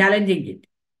wrong in challenging it.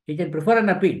 He can prefer an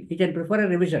appeal. He can prefer a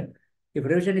revision if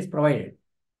revision is provided.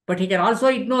 But he can also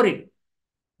ignore it.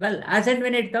 Well, as and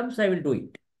when it comes, I will do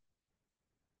it.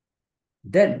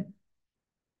 Then,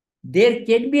 there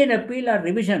can be an appeal or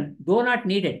revision, though not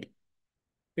needed.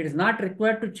 It is not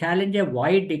required to challenge a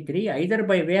void decree either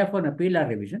by way of an appeal or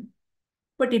revision.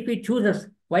 But if he chooses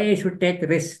why I should take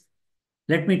risk,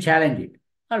 let me challenge it.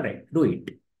 All right, do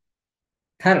it.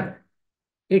 Third,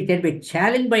 it can be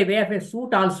challenged by way of a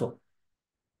suit also.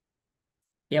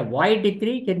 A void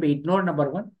decree can be ignored, number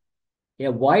one.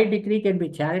 A void decree can be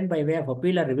challenged by way of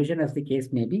appeal or revision as the case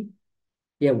may be.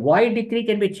 A void decree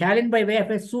can be challenged by way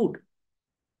of a suit.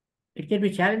 It can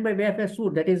be challenged by way of a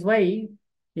suit. That is why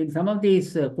in some of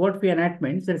these court fee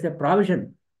enactments, there is a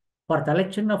provision for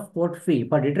collection of court fee,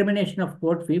 for determination of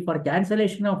court fee, for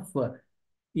cancellation of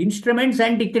instruments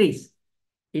and decrees.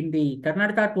 In the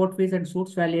Karnataka Court Fees and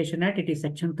Suits Valuation Act, it is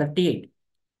section 38.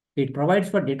 It provides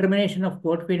for determination of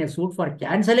court fee in a suit for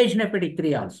cancellation of a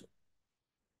decree also.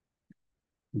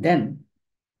 Then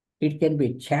it can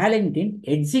be challenged in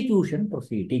execution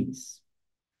proceedings.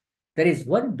 There is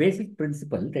one basic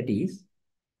principle, that is,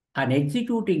 an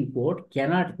executing court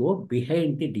cannot go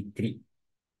behind the decree.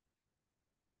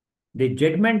 The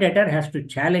judgment debtor has to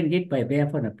challenge it by way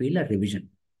of an appeal or revision.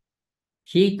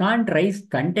 He can't raise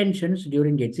contentions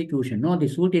during execution. No, the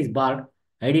suit is barred.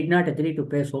 I did not agree to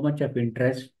pay so much of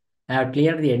interest. I have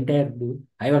cleared the entire bill.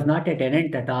 I was not a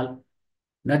tenant at all.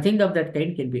 Nothing of that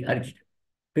kind can be urged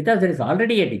because there is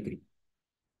already a decree.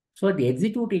 So the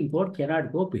executing court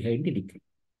cannot go behind the decree.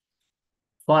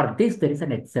 For this, there is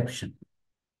an exception.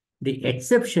 The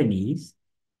exception is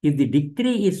if the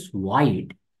decree is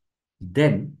void,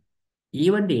 then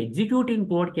even the executing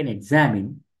court can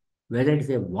examine whether it is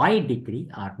a void decree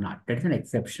or not. That is an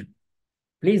exception.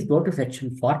 Please go to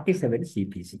section 47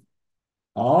 CPC.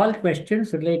 All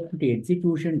questions related to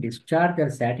execution, discharge, or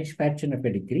satisfaction of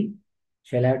a decree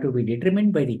shall have to be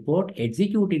determined by the court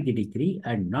executing the decree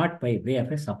and not by way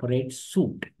of a separate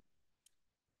suit.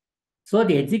 So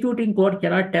the executing court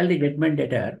cannot tell the judgment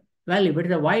debtor, well, if it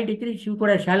is a void decree, you could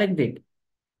have challenged it.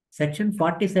 Section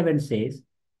 47 says,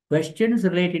 questions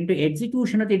relating to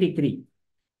execution of the decree.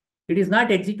 It is not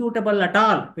executable at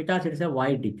all because it is a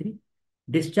void decree.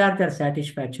 Discharge or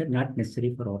satisfaction not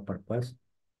necessary for our purpose.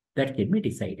 That can be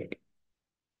decided.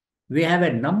 We have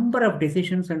a number of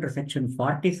decisions under section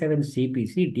 47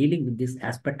 CPC dealing with this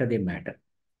aspect of the matter.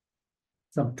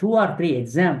 Some 2 or 3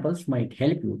 examples might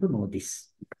help you to know this.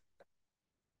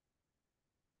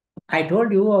 I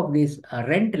told you of these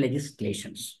rent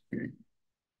legislations.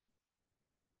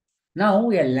 Now,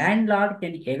 a landlord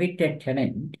can evict a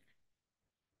tenant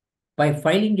by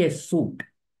filing a suit,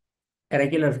 a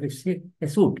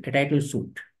title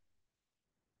suit.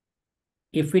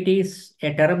 If it is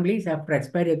a term lease, after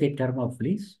expiry of the term of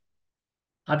lease,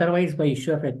 otherwise by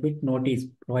issue of a quick notice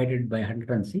provided by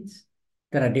 106,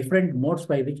 there are different modes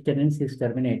by which tenancy is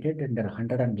terminated under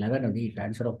 111 of the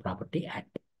Transfer of Property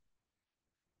Act.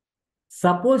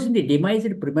 Suppose in the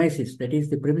demised premises, that is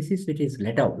the premises which is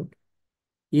let out,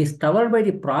 is covered by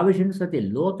the provisions of the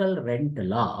local rent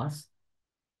laws,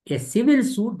 a civil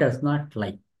suit does not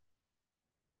lie.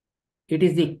 It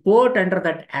is the court under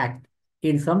that act.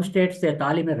 In some states, they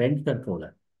call him a rent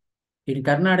controller. In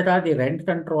Karnataka, the rent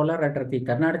controller under the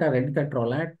Karnataka Rent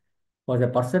Control Act was a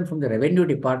person from the revenue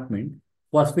department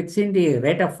who was fixing the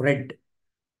rate of rent,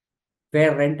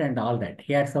 fair rent and all that.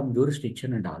 He had some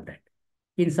jurisdiction and all that.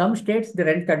 In some states, the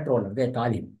rent controller, they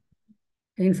call him.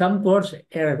 In some courts,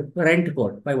 a rent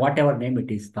court, by whatever name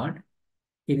it is called.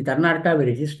 In Karnataka, we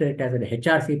register it as an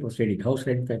HRC proceeding, house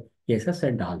rent cases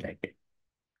and all that.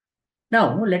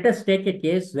 Now, let us take a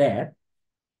case where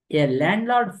a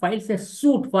landlord files a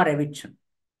suit for eviction.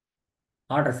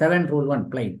 Order 7, Rule 1,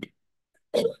 plaint.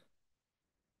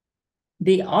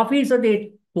 The office of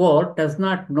the court does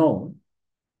not know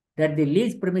that the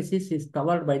lease premises is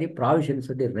covered by the provisions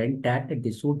of the Rent Act and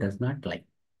the suit does not lie.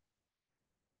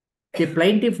 The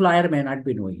plaintiff lawyer may not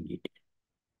be knowing it.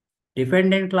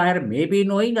 Defendant lawyer may be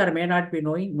knowing or may not be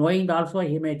knowing. Knowing also,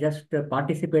 he may just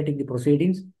participate in the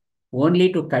proceedings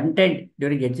only to contend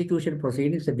during execution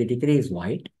proceedings that the decree is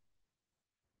void.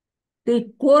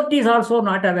 The court is also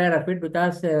not aware of it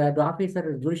because the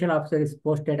judicial officer is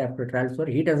posted after transfer.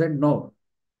 He doesn't know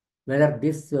whether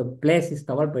this place is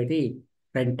covered by the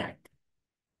Rent Act.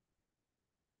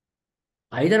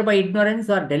 Either by ignorance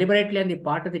or deliberately on the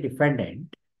part of the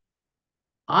defendant,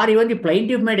 or even the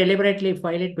plaintiff may deliberately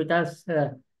file it because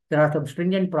there are some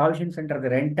stringent provisions under the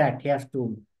Rent Act. He has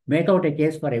to make out a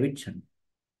case for eviction.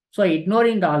 So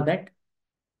ignoring all that,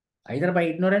 either by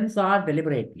ignorance or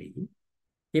deliberately,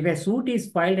 if a suit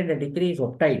is filed and a decree is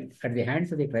obtained at the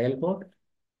hands of the trial court,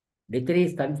 decree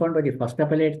is confirmed by the first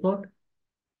appellate court,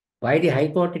 by the High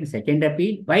Court in second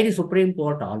appeal, by the Supreme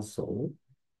Court also,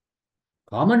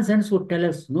 common sense would tell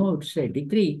us, no, it's a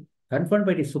decree confirmed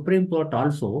by the Supreme Court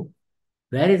also.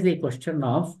 Where is the question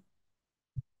of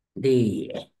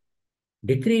the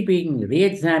decree being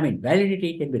re-examined?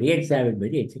 Validity can be re-examined by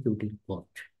the executing court.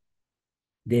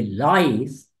 The law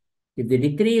is, if the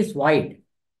decree is void,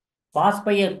 passed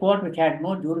by a court which had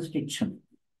no jurisdiction,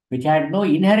 which had no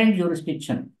inherent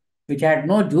jurisdiction, which had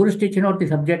no jurisdiction of the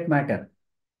subject matter,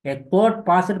 a court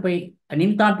passed by an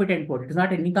incompetent court. It is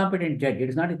not an incompetent judge. It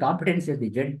is not the competency of the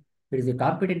judge. It is the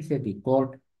competency of the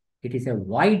court. It is a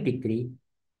void decree.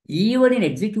 Even in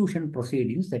execution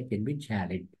proceedings, that can be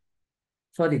challenged.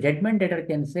 So the judgment debtor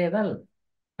can say, well,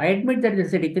 I admit that there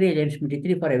is a decree against me,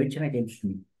 decree for eviction against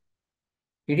me.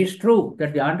 It is true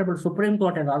that the Honorable Supreme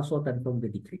Court has also confirmed the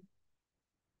decree.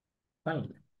 Well,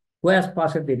 who has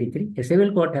passed the decree? A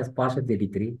civil court has passed the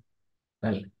decree.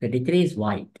 Well, the decree is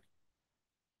void.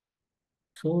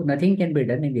 So nothing can be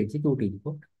done in the executing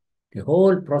court. The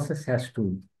whole process has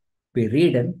to be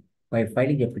redone by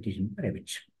filing a petition for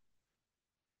eviction.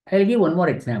 I'll give one more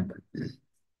example.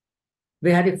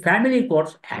 We had the Family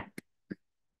Courts Act.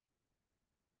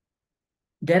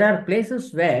 there are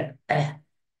places where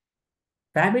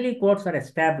family courts are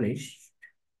established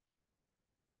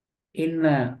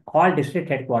in all district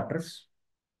headquarters.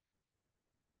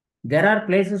 There are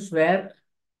places where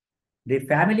the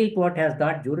family court has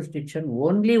got jurisdiction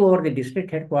only over the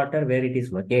district headquarters where it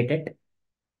is located.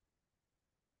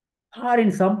 Or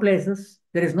in some places,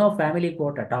 there is no family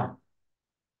court at all.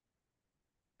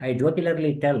 I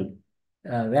jokingly tell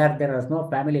where there is no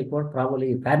family court,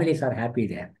 probably families are happy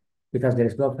there because there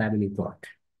is no family court.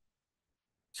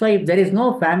 So if there is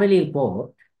no family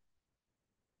court,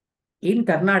 in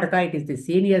Karnataka, it is the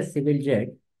senior civil judge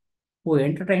who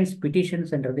entertains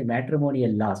petitions under the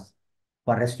matrimonial laws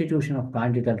for restitution of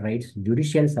conjugal rights,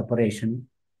 judicial separation,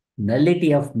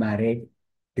 nullity of marriage,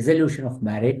 dissolution of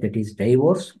marriage, that is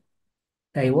divorce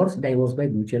by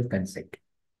mutual consent.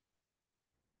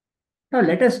 Now,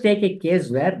 let us take a case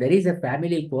where there is a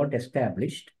family court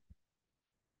established.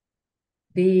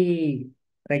 The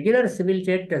regular civil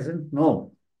judge doesn't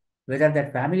know whether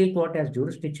that family court has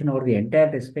jurisdiction over the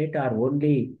entire estate or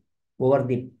only over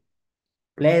the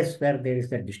place where there is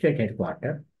the district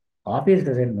headquarters. Office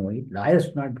doesn't know it. Lawyers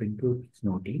do not bring to its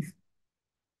notice.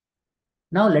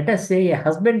 Now, let us say a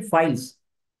husband files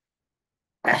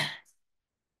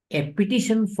a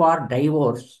petition for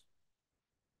divorce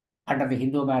under the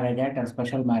Hindu Marriage Act or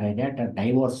Special Marriage Act or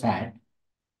Divorce Act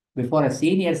before a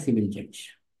senior civil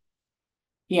judge.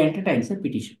 He entertains a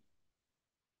petition.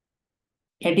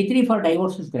 A decree for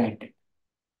divorce is granted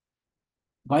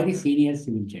by the senior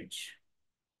civil judge.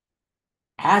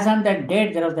 As on that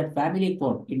date, there was that family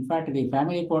court. In fact, the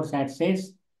family court act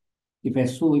says if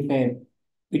a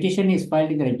petition is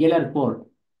filed in the regular court,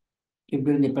 if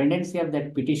during the pendency of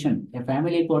that petition, a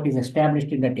family court is established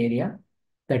in that area,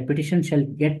 that petition shall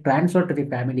get transferred to the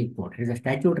family court. It is a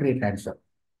statutory transfer.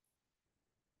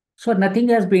 So nothing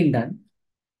has been done.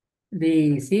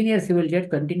 The senior civil judge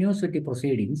continues with the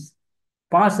proceedings,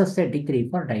 passes a decree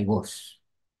for divorce.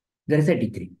 There is a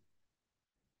decree.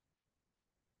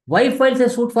 Wife files a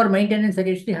suit for maintenance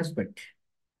against the husband.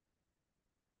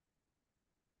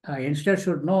 Youngsters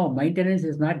should know maintenance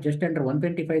is not just under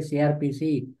 125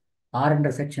 CRPC or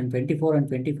under section 24 and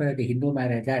 25 of the Hindu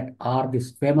Marriage Act or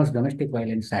this famous Domestic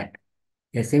Violence Act.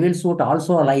 A civil suit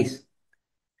also lies.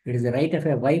 It is the right of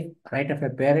a wife, right of a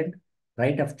parent,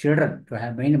 right of children to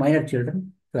have minor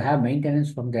children to have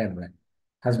maintenance from their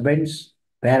husbands,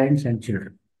 parents, and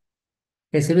children.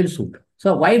 A civil suit.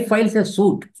 So wife files a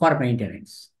suit for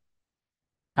maintenance.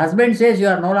 Husband says, you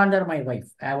are no longer my wife.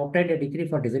 I have obtained a decree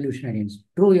for dissolution against you.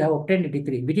 True, you have obtained a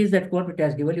decree. Which is that court which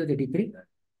has given you the decree?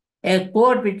 A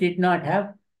court which did not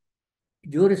have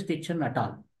jurisdiction at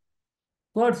all.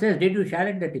 Court says, did you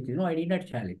challenge the decree? No, I did not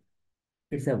challenge.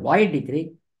 It's a void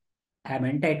decree. I am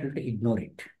entitled to ignore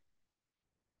it.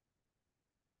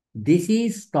 This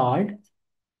is called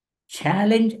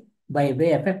challenge by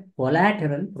way of a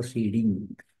collateral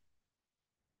proceeding.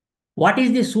 What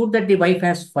is the suit that the wife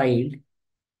has filed?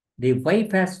 The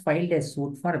wife has filed a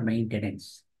suit for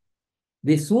maintenance.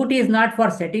 The suit is not for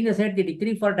setting aside the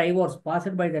decree for divorce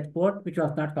passed by that court, which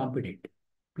was not competent.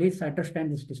 Please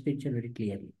understand this distinction very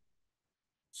clearly.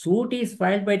 Suit is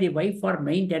filed by the wife for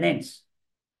maintenance.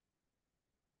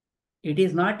 It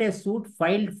is not a suit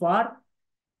filed for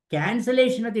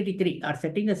cancellation of the decree or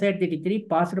setting aside the decree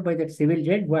passed by that civil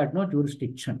judge who had no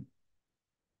jurisdiction.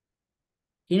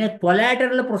 In a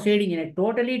collateral proceeding, in a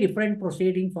totally different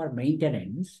proceeding for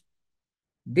maintenance,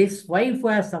 this wife who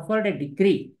has suffered a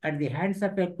decree at the hands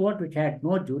of a court which had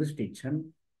no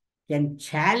jurisdiction can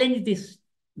challenge this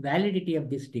validity of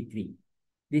this decree.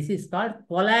 This is called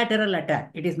collateral attack.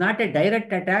 It is not a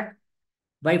direct attack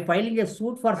by filing a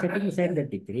suit for setting aside the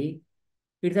decree.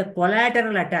 It's a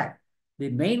collateral attack. The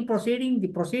main proceeding, the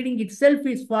proceeding itself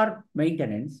is for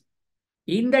maintenance.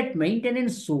 In that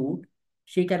maintenance suit,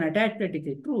 she can attack the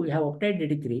decree. True, you have obtained the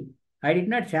decree. I did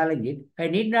not challenge it. I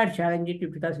need not challenge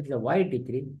it because it is a void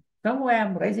decree. Somehow I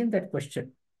am raising that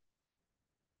question.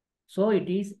 So it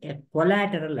is a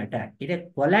collateral attack. It is a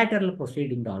collateral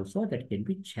proceeding also that can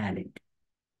be challenged.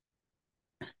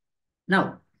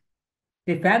 Now,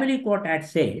 the Family Court Act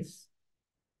says,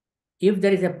 if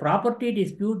there is a property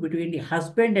dispute between the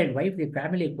husband and wife, the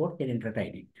family court can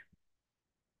entertain it.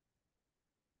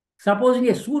 Supposing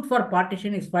a suit for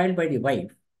partition is filed by the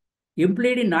wife,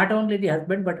 impleading not only the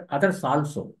husband but others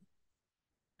also.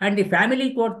 And the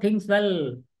family court thinks,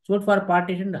 well, suit for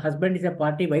partition, the husband is a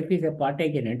party, wife is a party,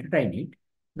 I can entertain it.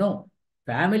 No,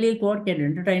 family court can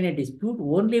entertain a dispute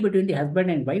only between the husband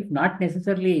and wife, not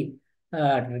necessarily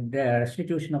the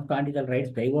restitution of conjugal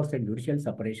rights, divorce and judicial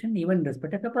separation, even in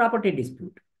respect of a property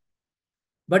dispute.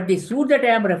 But the suit that I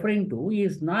am referring to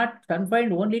is not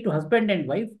confined only to husband and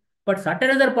wife, but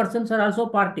certain other persons are also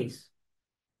parties.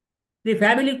 The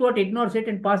family court ignores it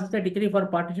and passes the decree for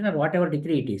partition or whatever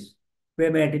decree it is.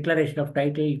 Maybe a declaration of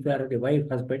title, if you are the wife,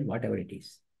 husband, whatever it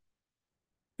is.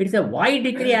 It's a void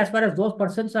decree as far as those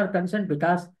persons are concerned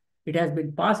because it has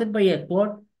been passed by a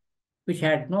court which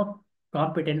had no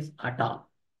competence at all.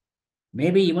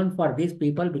 Maybe even for these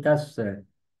people because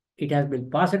it has been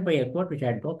passed by a court which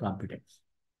had no competence.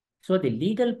 So the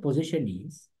legal position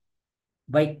is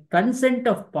by consent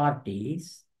of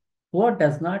parties, court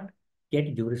does not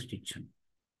get jurisdiction.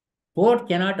 Court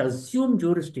cannot assume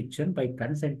jurisdiction by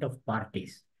consent of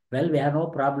parties. Well, we have no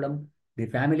problem. The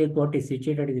family court is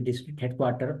situated in the district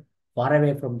headquarters, far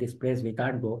away from this place, we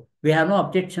can't go. We have no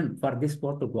objection for this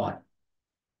court to go on.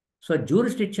 So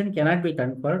jurisdiction cannot be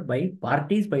conferred by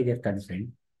parties by their consent.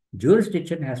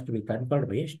 Jurisdiction has to be conferred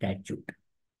by a statute.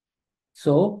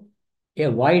 So a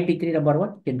void decree number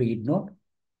 1 can be ignored.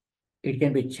 It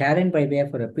can be challenged by way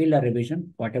of appeal or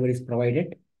revision, whatever is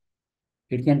provided.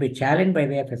 It can be challenged by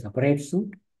way of a separate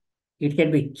suit. It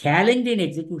can be challenged in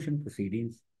execution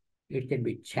proceedings. It can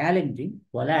be challenged in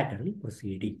collateral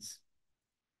proceedings.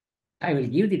 I will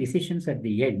give the decisions at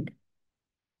the end.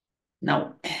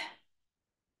 Now,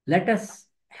 let us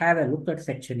have a look at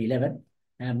section 11.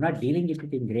 I am not dealing with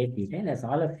it in great detail. As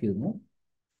all of you know,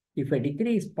 if a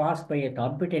decree is passed by a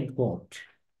competent court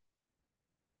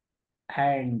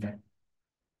and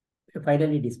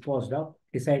finally disposed of,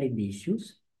 deciding the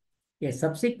issues, a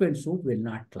subsequent suit will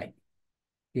not lie.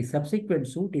 The subsequent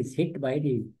suit is hit by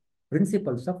the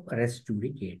principles of res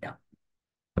judicata.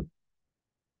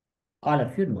 All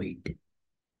of you know it.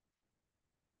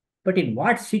 But in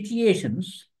what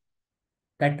situations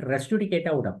that res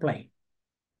judicata would apply?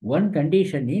 One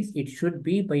condition is it should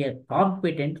be by a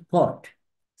competent court.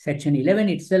 Section 11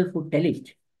 itself would tell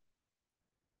it.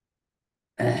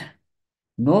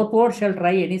 No court shall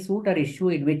try any suit or issue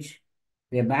in which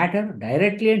the matter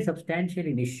directly and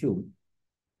substantially in issue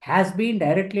has been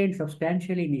directly and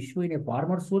substantially in issue in a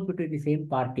former suit between the same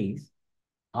parties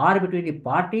or between the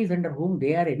parties under whom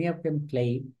they are any of them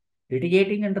claim,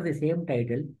 litigating under the same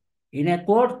title, in a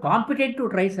court competent to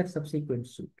try such subsequent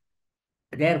suit.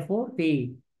 Therefore,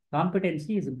 the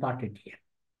competency is important here.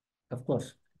 Of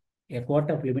course, a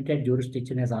court of limited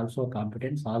jurisdiction has also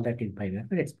competence, all that is by way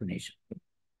of explanation.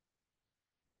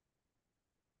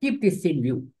 Keep this in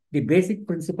view. The basic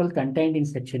principle contained in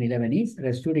section 11 is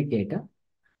res judicata.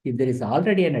 If there is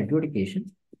already an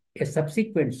adjudication, a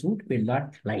subsequent suit will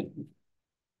not lie.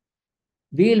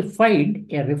 We will find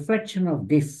a reflection of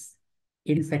this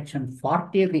in section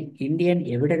 40 of the Indian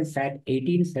Evidence Act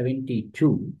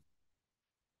 1872.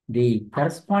 The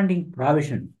corresponding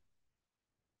provision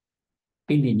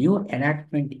in the new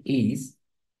enactment is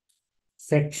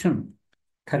section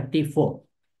 34.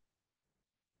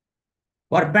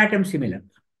 Verbatim similar.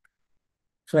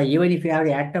 So even if you have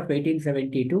the Act of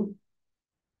 1872,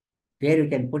 there you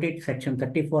can put it section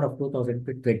 34 of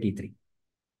 2023.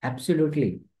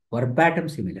 Absolutely verbatim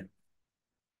similar.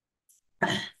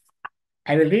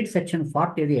 I will read section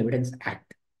 40 of the Evidence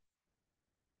Act.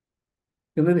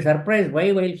 You may be surprised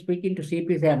why while speaking to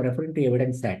CPC I am referring to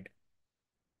Evidence Act.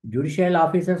 Judicial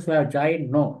officers who have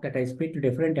joined know that I speak to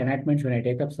different enactments when I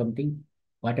take up something,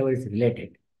 whatever is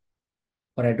related.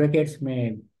 For advocates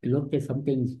may look at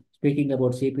something speaking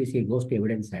about CPC goes to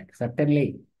Evidence Act.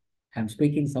 Certainly, I am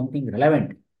speaking something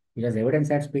relevant because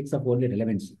Evidence Act speaks of only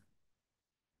relevancy.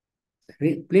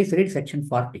 Please read section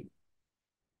 40,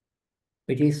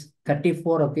 which is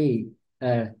 34 of the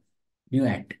new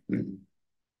Act.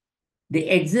 The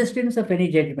existence of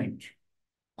any judgment,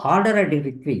 order or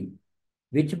decree,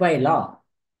 which by law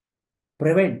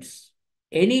prevents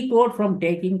any court from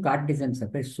taking cognizance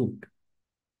of a suit.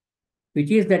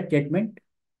 Which is that judgment?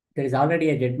 There is already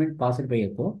a judgment passed by a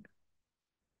court.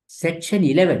 Section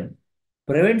 11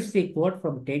 prevents the court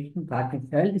from taking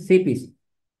cognizance, CPC,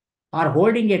 or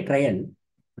holding a trial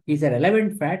is a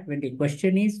relevant fact when the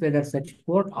question is whether such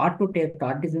court ought to take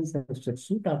cognizance of such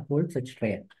suit or hold such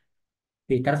trial.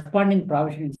 The corresponding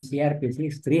provision in CRPC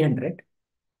is 300,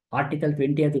 Article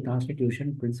 20 of the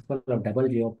Constitution, principle of double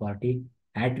jeopardy,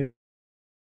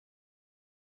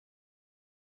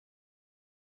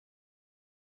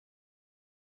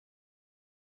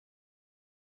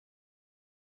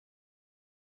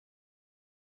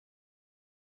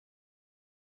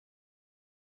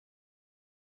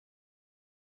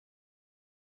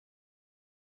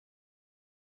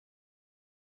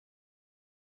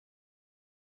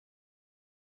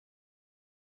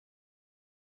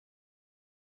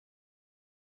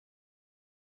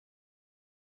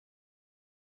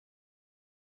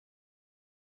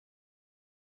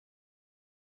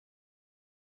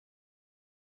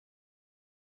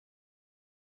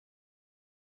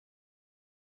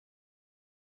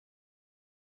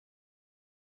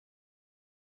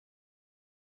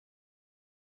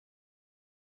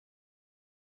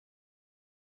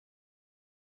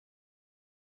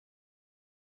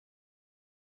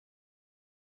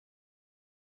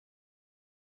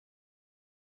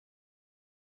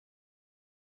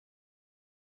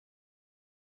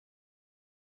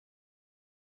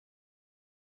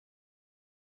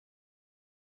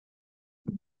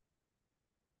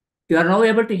 You are now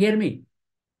able to hear me?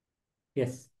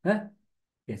 Yes. Huh?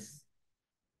 Yes.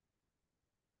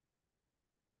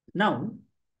 Now,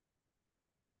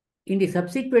 in the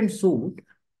subsequent suit,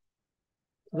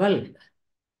 well,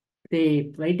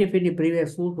 the plaintiff in the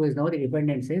previous suit, who is now the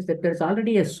defendant, says that there is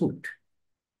already a suit.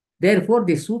 Therefore,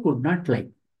 the suit would not lie.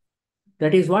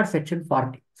 That is what section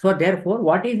 40. So, therefore,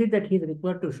 what is it that he is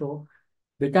required to show?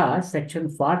 Because section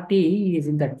 40 is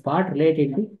in that part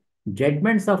related to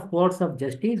judgments of courts of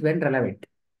justice when relevant.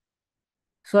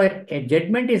 So, a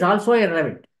judgment is also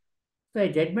irrelevant. So,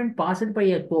 a judgment passed by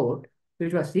a court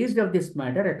which was seized of this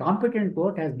matter, a competent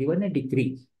court has given a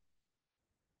decree.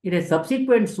 In a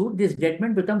subsequent suit, this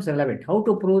judgment becomes relevant. How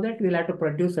to prove that? We'll have to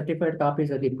produce certified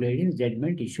copies of the pleadings,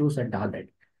 judgment, issues, and all that.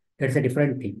 That's a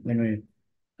different thing when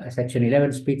section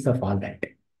 11 speaks of all that.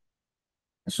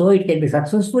 So it can be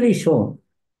successfully shown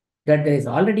that there is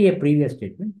already a previous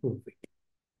judgment, prove it.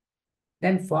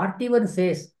 Then 41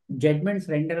 says judgments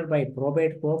rendered by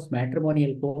probate courts,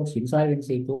 matrimonial courts,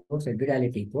 insolvency courts, and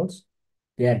fidelity courts,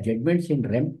 they are judgments in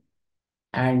rem,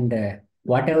 and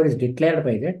whatever is declared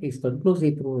by that is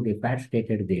conclusive through the facts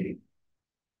stated therein.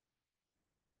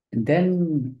 And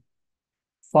then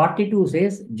 42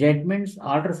 says judgments,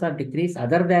 orders, or decrees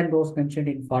other than those mentioned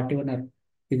in 41 are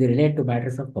relate to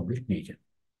matters of public nature.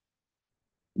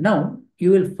 Now,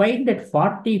 you will find that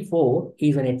 44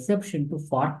 is an exception to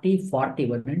 40,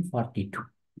 41, and 42.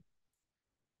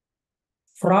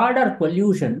 Fraud or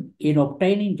collusion in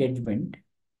obtaining judgment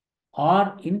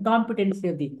or incompetency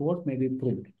of the court may be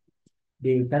proved.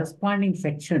 The corresponding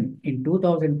section in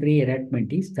 2003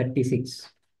 enactment is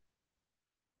 36.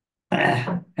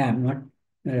 I am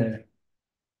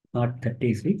not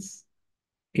 36.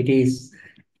 It is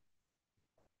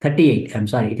 38. I'm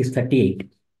sorry, it is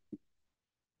 38.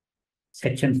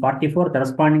 Section 44,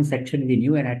 corresponding section in the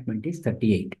new enactment is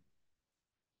 38.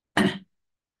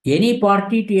 Any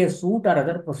party to a suit or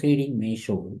other proceeding may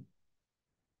show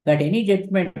that any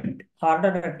judgment,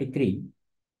 order, or decree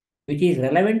which is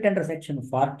relevant under section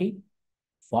 40,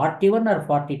 41, or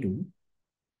 42,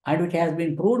 and which has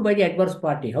been proved by the adverse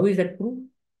party. How is that proved?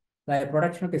 By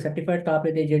production of the certified copy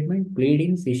of the judgment,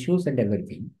 pleadings, issues, and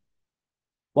everything,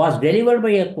 was delivered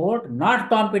by a court not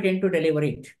competent to deliver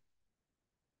it.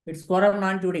 It's quorum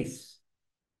non judice.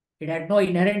 It had no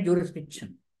inherent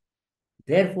jurisdiction.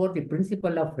 Therefore, the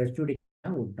principle of res judicata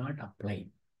would not apply.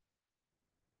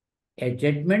 A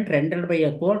judgment rendered by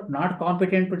a court not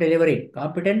competent to deliver it,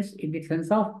 competence in the sense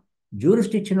of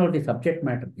jurisdiction of the subject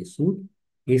matter of the suit,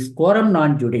 is quorum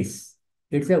non judice.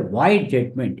 It's a void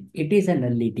judgment. It is a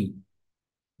nullity.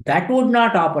 That would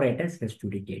not operate as res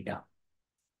judicata.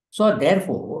 So,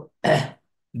 therefore,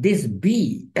 this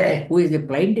B, who is the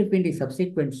plaintiff in the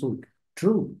subsequent suit,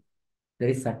 true, there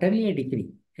is certainly a decree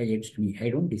against me. I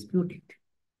don't dispute it.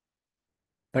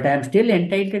 But I am still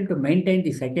entitled to maintain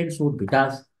the second suit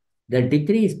because the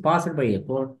decree is passed by a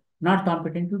court not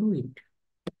competent to do it.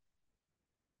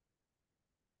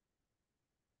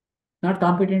 Not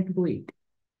competent to do it.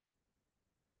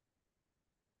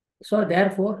 So,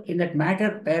 therefore, in that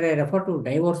matter where I refer to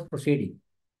divorce proceeding,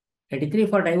 a decree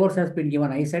for divorce has been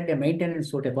given. I said a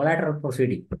maintenance suit, a collateral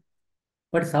proceeding.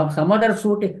 But some other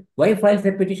suit, wife files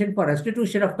a petition for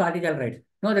restitution of conjugal rights.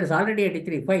 No, there is already a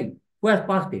decree filed. Who has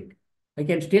passed it? I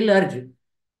can still urge,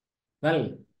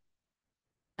 well,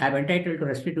 I am entitled to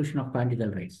restitution of conjugal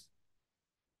rights.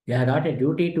 You have got a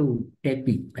duty to take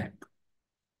me back.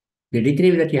 The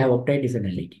decree that you have obtained is a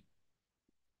nullity.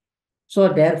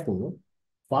 So, therefore,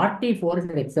 44 is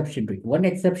an exception to it. One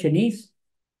exception is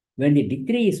when the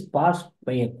decree is passed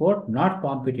by a court not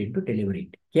competent to deliver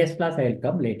it. Case laws I will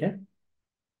come later.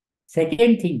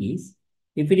 Second thing is,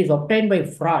 if it is obtained by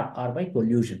fraud or by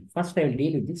collusion. First, I will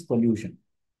deal with this collusion.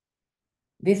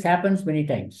 This happens many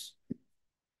times.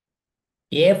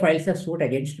 A files a suit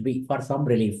against B for some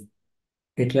relief.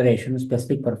 Declaration,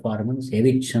 specific performance,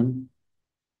 eviction,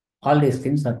 all these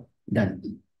things are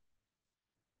done.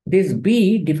 This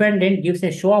B defendant gives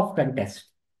a show of contest.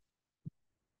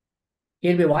 He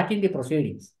will be watching the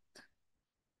proceedings.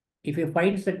 If he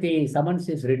finds that the summons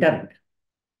is returned,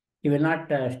 he will not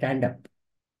stand up.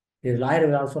 His lawyer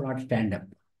will also not stand up.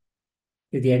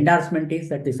 If the endorsement is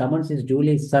that the summons is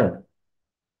duly served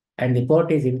and the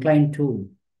court is inclined to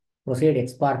proceed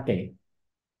ex parte,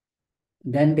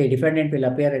 then the defendant will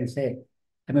appear and say,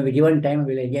 I may be given time,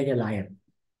 will engage a lawyer.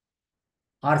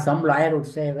 Or some lawyer would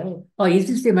say, well, oh, is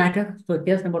this the matter? So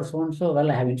case number so-and-so,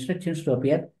 well, I have instructions to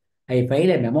appear. I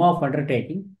file a memo of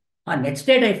undertaking. Next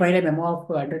day I file a memo of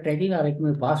undertaking, or it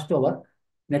may be passed over.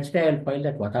 Next day I will file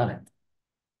that wakalat.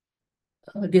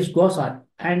 This goes on.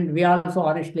 And we also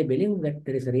honestly believe that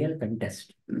there is a real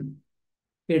contest.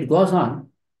 It goes on.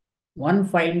 one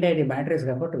fine day the matter is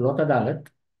referred to Lok Adalat,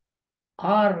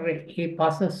 or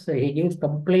he gives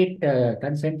complete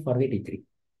consent for the decree.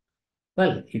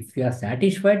 Well, if you are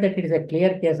satisfied that it is a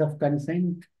clear case of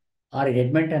consent or a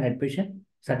judgment and admission,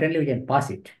 certainly we can pass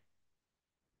it.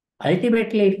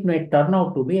 Ultimately, it may turn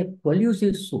out to be a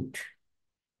collusive suit.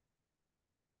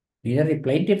 Either the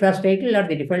plaintiff has title or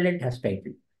the defendant has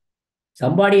title.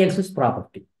 Somebody else's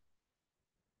property.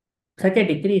 Such a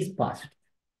decree is passed.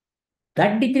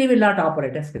 That decree will not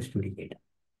operate as res judicata.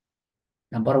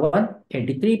 Number one, a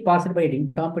decree passed by an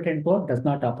incompetent court does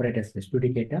not operate as res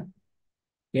judicata.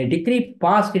 A decree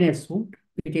passed in a suit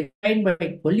which is signed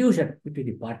by collusion between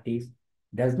the parties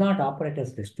does not operate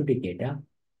as res judicata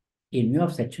in view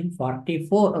of section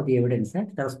 44 of the Evidence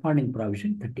Act, corresponding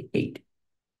provision 38.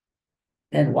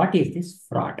 Then what is this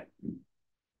fraud?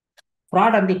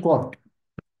 Fraud on the court.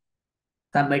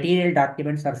 Some material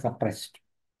documents are suppressed.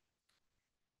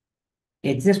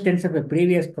 Existence of a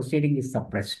previous proceeding is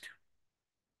suppressed.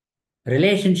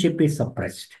 Relationship is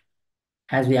suppressed.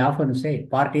 As we often say,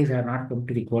 parties are not come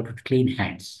to the court with clean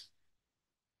hands.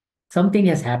 Something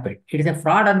has happened. It is a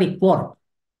fraud on the court.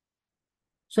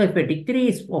 So if a decree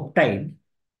is obtained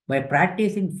by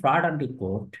practicing fraud on the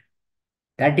court,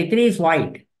 that decree is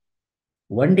void.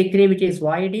 One decree which is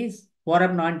void is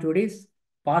quorum non juris,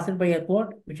 passed by a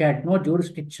court which had no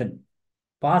jurisdiction,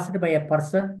 passed by a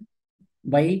person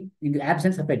in the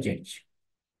absence of a judge.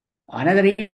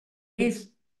 Another is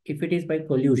if it is by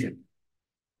collusion.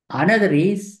 Another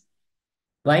is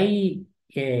by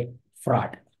a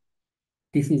fraud.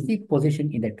 This is the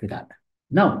position in that regard.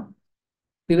 Now,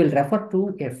 we will refer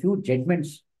to a few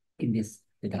judgments in this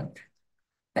regard.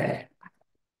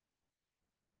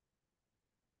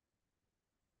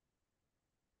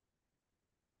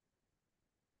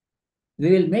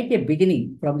 We will make a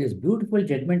beginning from this beautiful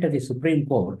judgment of the Supreme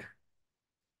Court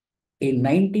in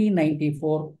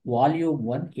 1994, Volume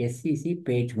 1, SCC,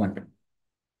 page 1.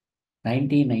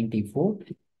 1994,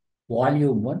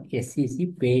 Volume 1,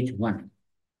 SCC, page 1.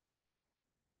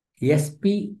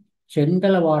 SP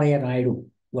Chandalavaraya Naidu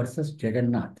versus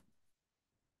Jagannath.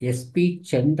 SP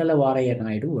Chandalavaraya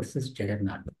Naidu versus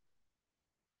Jagannath.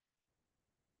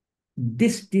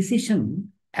 This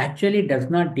decision actually does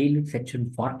not deal with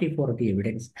Section 44 of the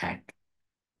Evidence Act.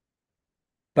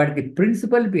 But the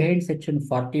principle behind Section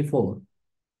 44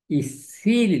 is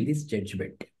seen in this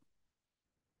judgment.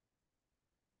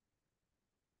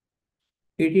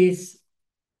 It is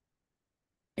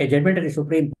a judgment of the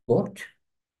Supreme Court,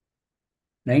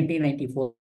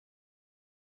 1994,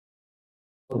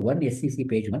 1 SCC,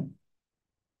 page 1.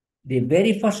 The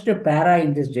very first para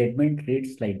in this judgment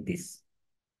reads like this.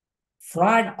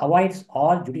 Fraud avoids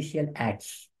all judicial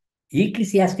acts,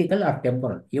 ecclesiastical or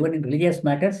temporal, even in religious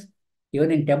matters,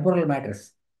 even in temporal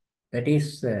matters. That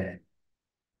is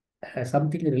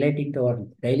something relating to our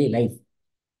daily life,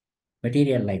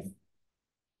 material life.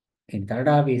 In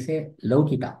Kannada, we say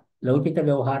Laukika. Laukika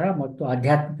Vyavahara ಮತ್ತು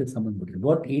ಆಧ್ಯಾತ್ಮಿಕ ಸಂಬಂಧಗಳು,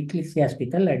 both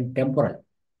ecclesiastical and temporal.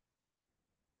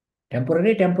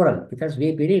 Temporal, because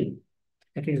we believe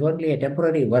that it is only a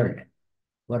temporary world.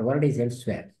 Our world is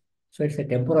elsewhere. So it's a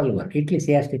temporal world,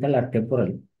 ecclesiastical or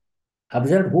temporal.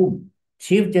 Observe whom?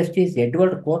 Chief Justice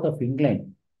Edward Court of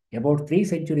England, about 3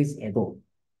 centuries ago.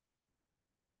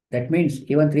 That means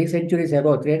even 3 centuries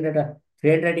ago,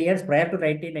 300 years prior to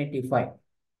 1995.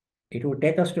 It would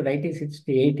take us to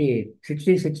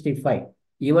 1665.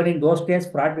 Even in those days,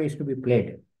 fraud used to be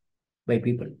played by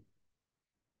people.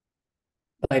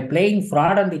 By playing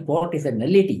fraud on the court is a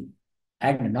nullity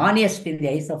and non-est in the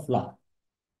eyes of law.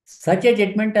 Such a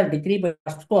judgment or decree by the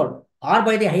first court or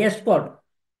by the highest court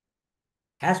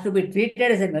has to be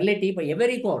treated as a nullity by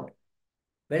every court,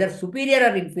 whether superior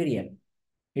or inferior.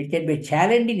 It can be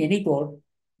challenged in any court,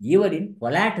 even in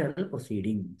collateral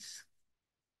proceedings.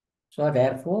 So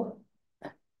therefore,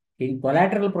 in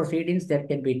collateral proceedings, there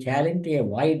can be challenged a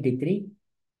void decree,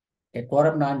 a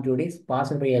quorum non juris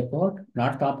passed by a court,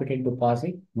 not competent to pass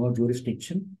it, no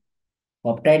jurisdiction,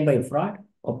 obtained by fraud,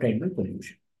 obtained by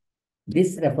collusion.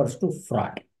 This refers to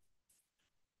fraud.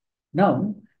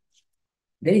 Now,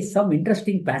 there is some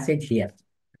interesting passage here.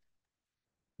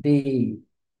 The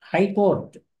High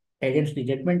Court, against the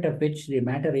judgment of which the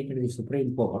matter reached the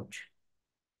Supreme Court,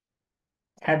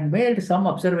 had made some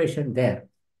observation there.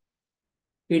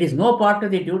 It is no part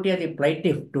of the duty of the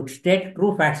plaintiff to state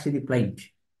true facts to the plaintiff.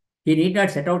 He need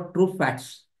not set out true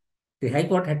facts. The High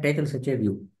Court had taken such a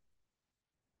view.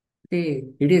 There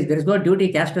is no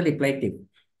duty cast on the plaintiff.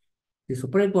 The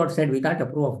Supreme Court said we can't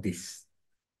approve of this.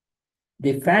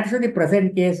 The facts of the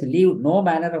present case leave no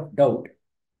manner of doubt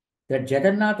that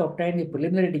Jagannath obtained the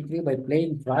preliminary decree by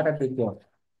playing fraud at the court.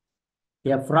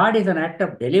 A fraud is an act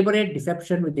of deliberate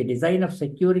deception with the design of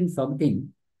securing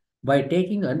something by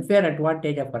taking unfair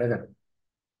advantage of another.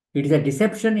 It is a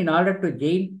deception in order to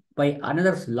gain by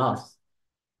another's loss.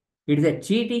 It is a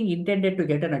cheating intended to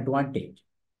get an advantage.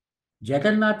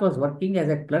 Jagannath was working as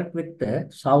a clerk with the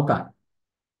Sautar.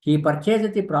 He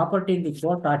purchased the property in the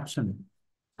court auction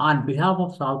on behalf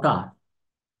of Sautar.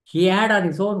 He had on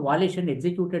his own volition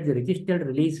executed the registered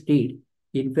release deed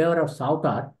in favor of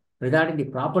Sautar regarding the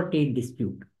property in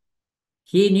dispute.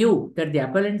 He knew that the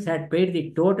appellants had paid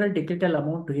the total decretal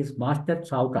amount to his master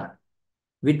Sautar.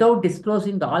 Without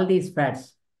disclosing all these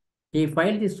facts, he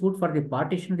filed the suit for the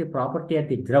partition of the property at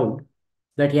the ground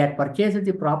that he had purchased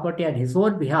the property on his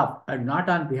own behalf and not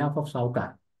on behalf of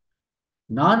Sautar.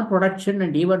 Non-production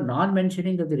and even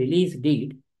non-mentioning of the release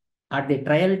deed at the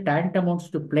trial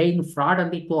tantamounts to playing fraud on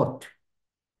the court.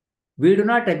 We do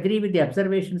not agree with the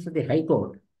observations of the High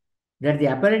Court that the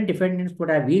apparent defendants could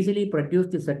have easily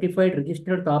produced the certified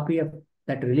registered copy of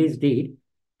that release deed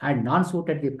and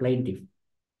non-suited the plaintiff.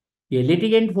 A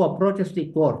litigant who approaches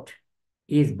the court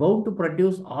is bound to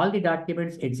produce all the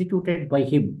documents executed by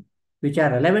him which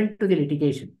are relevant to the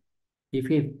litigation. If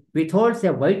he withholds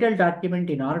a vital document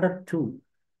in order to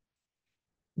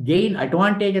gain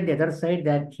advantage on the other side,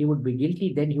 that he would be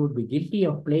guilty, then he would be guilty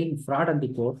of playing fraud on the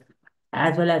court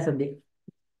as well as on the...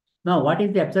 Now, what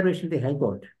is the observation of the High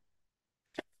Court?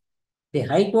 The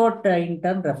High Court in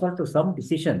turn referred to some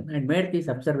decision and made these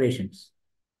observations.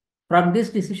 From this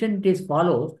decision, it is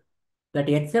followed that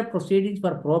except proceedings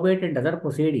for probate and other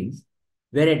proceedings,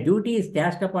 where a duty is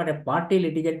cast upon a party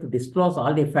litigant to disclose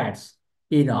all the facts,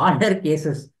 in other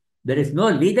cases, there is no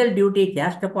legal duty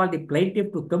cast upon the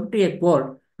plaintiff to come to a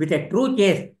court with a true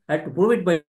case and to prove it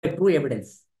by true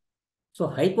evidence. So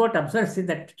High Court observes in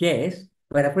that case,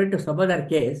 by referring to some other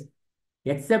case,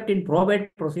 except in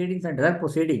probate proceedings and other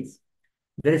proceedings,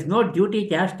 there is no duty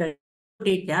cast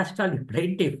on the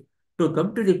plaintiff to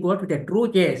come to the court with a true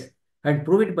case and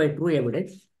prove it by true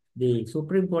evidence. The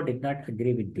Supreme Court did not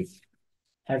agree with this.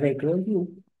 As I told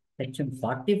you, Section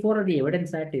 44 of the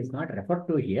Evidence Act is not referred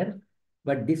to here,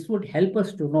 but this would help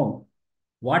us to know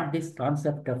what this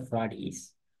concept of fraud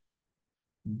is.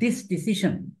 This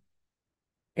decision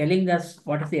telling us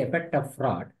what is the effect of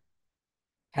fraud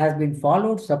has been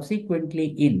followed subsequently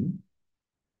in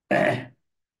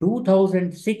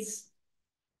 2006,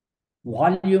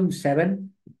 Volume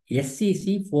 7,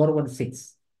 SCC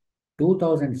 416.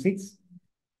 2006,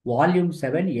 Volume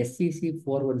 7, SCC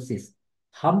 416.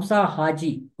 Hamza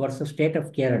Haji versus State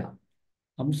of Kerala.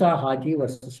 Hamza Haji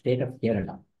versus State of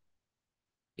Kerala.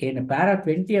 In para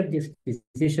 20 of this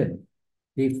decision,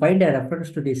 we find a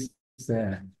reference to this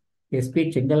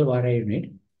SP Chengalvara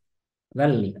unit.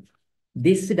 Well,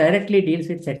 this directly deals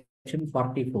with Section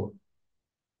 44.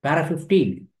 Para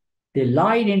 15, the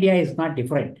law in India is not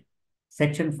different.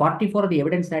 Section 44 of the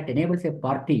Evidence Act enables a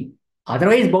party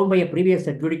otherwise bound by a previous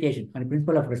adjudication on the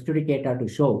principle of res judicata to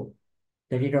show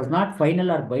that it was not final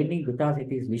or binding because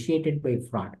it is vitiated by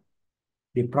fraud.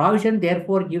 The provision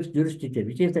therefore gives jurisdiction,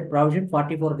 which is the provision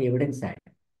 44 of the Evidence Act,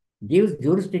 gives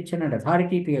jurisdiction and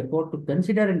authority to a court to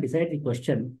consider and decide the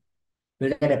question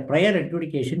whether a prior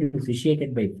adjudication is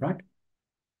vitiated by fraud.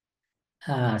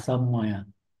 Some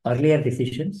earlier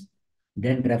decisions,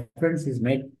 then reference is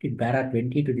made in para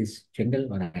 20 to this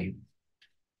Chengalvara.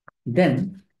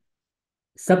 Then,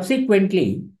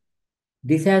 subsequently,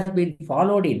 this has been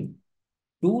followed in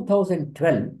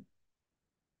 2012,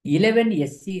 11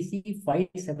 SCC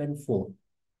 574.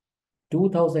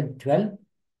 2012,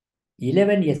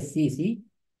 11 SCC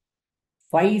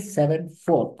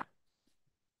 574.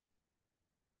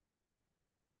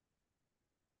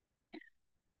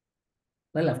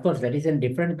 Well, of course, that is in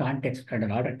different context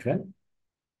under Order 12.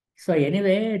 So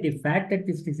anyway, the fact that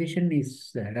this decision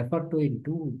is referred to in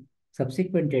two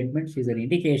subsequent judgments is an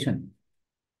indication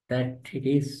that it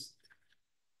is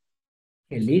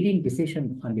a leading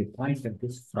decision on the point of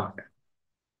this fraud.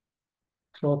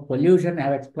 So collusion I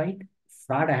have explained,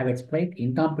 fraud I have explained,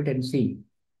 incompetency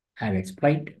I have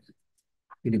explained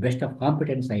to the best of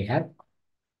competence I have.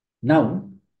 Now,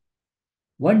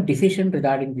 one decision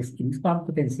regarding this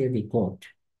incompetency of the court,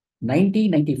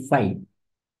 1995,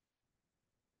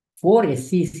 4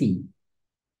 SCC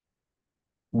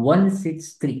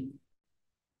 163.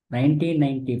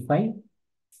 1995,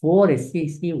 4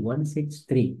 SCC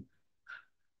 163.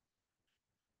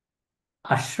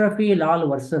 Ashrafi Lal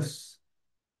versus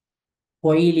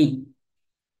Koili.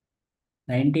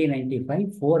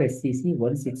 1995, 4 SCC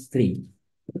 163.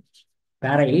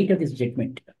 Para 8 of this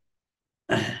judgment.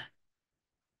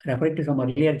 Referring to some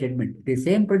earlier judgment. The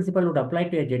same principle would apply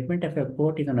to a judgment of a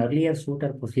court in an earlier suit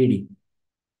or proceeding.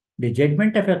 The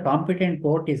judgment of a competent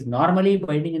court is normally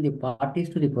binding on the parties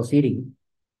to the proceeding,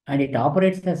 and it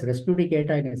operates as res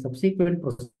judicata in a subsequent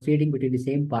proceeding between the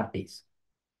same parties.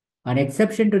 An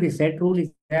exception to the said rule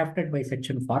is drafted by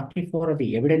Section 44 of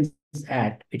the Evidence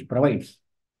Act, which provides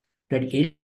that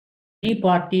any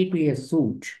party to a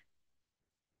suit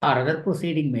or other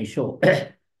proceeding may show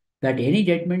that any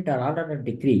judgment or order or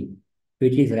decree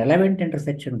which is relevant under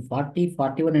Section 40,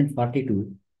 41, and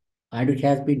 42, and which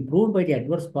has been proved by the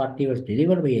adverse party was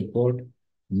delivered by a court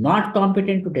not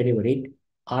competent to deliver it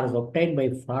or is obtained by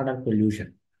fraud or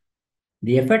collusion.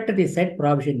 The effect of the said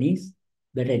provision is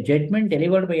that a judgment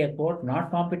delivered by a court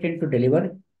not competent to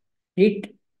deliver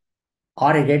it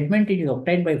or a judgment it is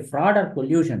obtained by fraud or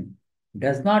collusion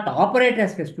does not operate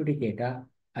as res judicata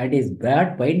and is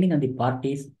binding on the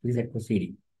parties to the said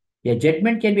proceeding. A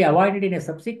judgment can be avoided in a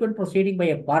subsequent proceeding by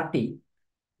a party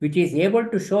which is able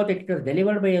to show that it was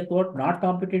delivered by a court not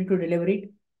competent to deliver it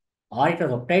or it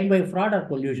was obtained by fraud or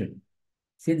collusion.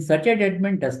 Since such a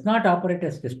judgment does not operate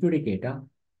as res judicata,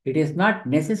 it is not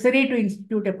necessary to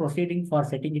institute a proceeding for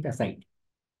setting it aside.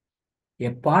 A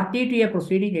party to a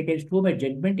proceeding against whom a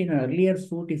judgment in an earlier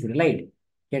suit is relied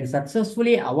can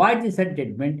successfully avoid the said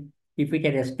judgment if it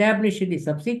can establish in the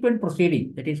subsequent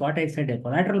proceeding, that is what I said, a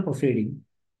collateral proceeding,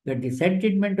 that the said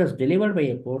judgment was delivered by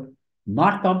a court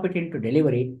not competent to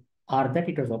deliver it or that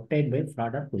it was obtained by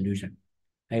fraud or collusion.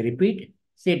 I repeat,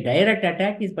 say direct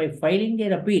attack is by filing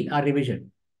an appeal or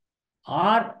revision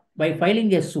or by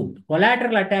filing a suit.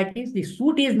 Collateral attack is the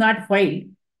suit is not filed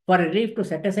for relief to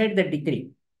set aside the decree.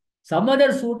 Some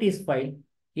other suit is filed.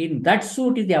 In that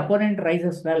suit, if the opponent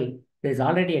rises, well, there is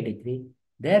already a decree.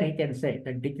 There he can say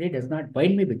that decree does not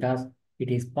bind me because it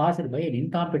is passed by an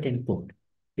incompetent court.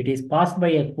 It is passed by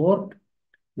a court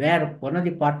where one of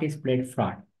the parties played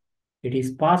fraud. It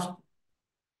is passed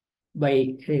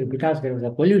by because there was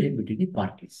a collusion between the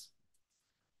parties.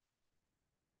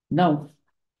 Now,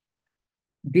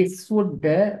 this would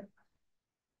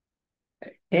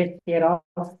take care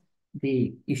of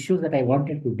the issues that I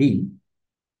wanted to deal.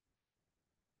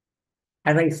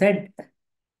 As I said,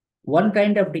 one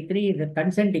kind of decree is a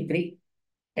consent decree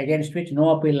against which no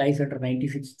appeal lies under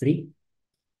 96(3).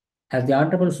 As the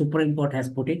Honorable Supreme Court has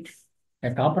put it, a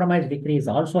compromise decree is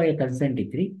also a consent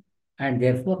decree and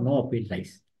therefore no appeal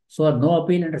lies. So no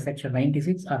appeal under Section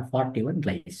 96 or 41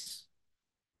 lies.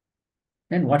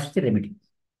 Then what's the remedy?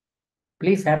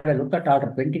 Please have a look at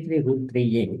Order 23, Rule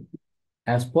 3A.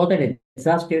 I have spoken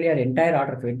exhaustively on entire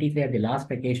Order 23 at the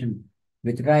last occasion,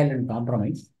 withdrawal and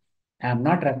compromise. I am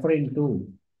not referring to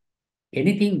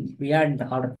anything beyond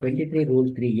Order 23,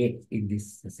 Rule 3A in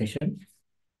this session.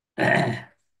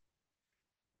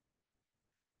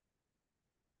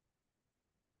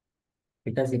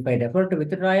 Because if I refer to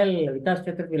withdrawal, Vikas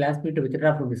Chatur will ask me to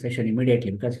withdraw from the session immediately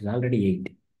because it's already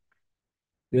 8.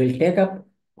 We will take up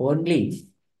only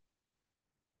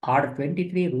Order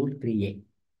 23, Rule 3A.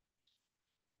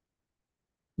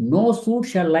 No suit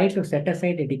shall lie to set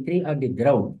aside a decree on the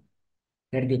ground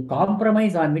that the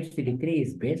compromise on which the decree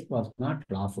is based was not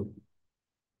lawful.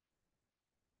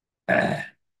 Now,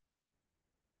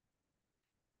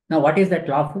 what is that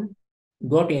lawful?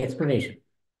 Go to explanation.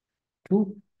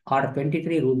 2. Order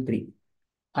 23, Rule 3.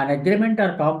 An agreement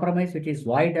or compromise which is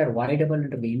void or voidable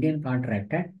under the Indian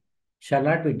Contract Act shall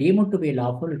not be deemed to be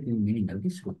lawful within the meaning of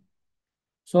this rule.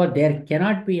 So, there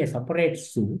cannot be a separate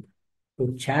suit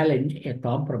to challenge a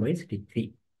compromise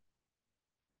decree.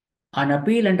 An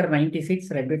appeal under 96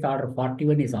 read with Order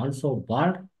 41 is also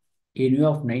barred in view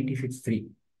of 96(3).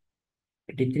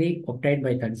 A decree obtained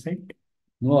by consent,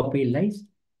 no appeal lies,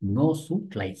 no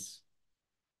suit lies.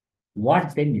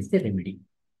 What then is the remedy?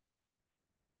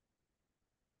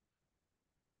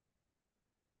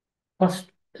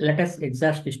 First, let us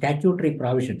exhaust the statutory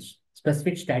provisions,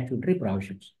 specific statutory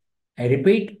provisions. I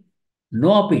repeat,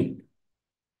 no appeal,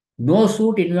 no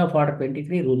suit in view of Order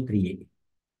 23, Rule 3A.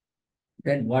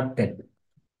 Then what then?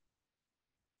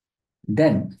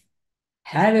 Then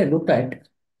have a look at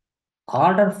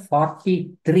Order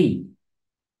 43,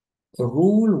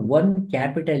 Rule 1,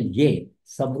 capital A,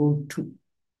 Subrule 2.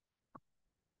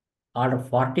 Order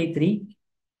 43,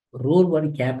 Rule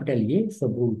 1, capital A,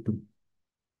 Subrule 2.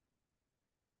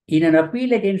 In an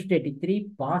appeal against a decree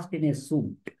passed in a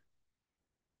suit,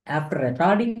 after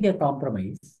retarding a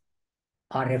compromise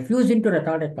or refusing to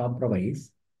retard a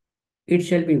compromise, it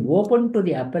shall be open to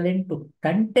the appellant to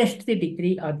contest the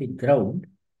decree on the ground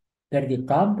that the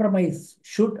compromise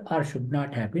should or should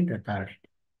not have been retarded.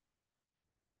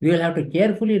 We will have to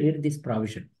carefully read this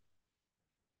provision.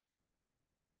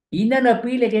 In an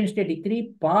appeal against a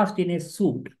decree passed in a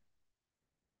suit,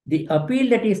 the appeal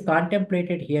that is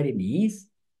contemplated herein is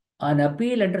on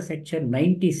appeal under section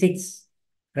 96,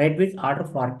 right, with order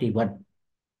 41.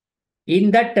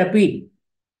 In that appeal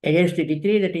against the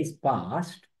decree that is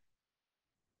passed,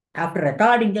 after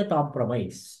recording the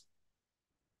compromise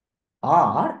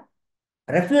or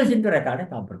refusing to record a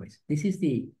compromise.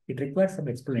 It requires some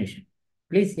explanation.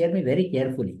 Please hear me very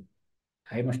carefully.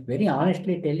 I must very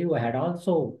honestly tell you, I had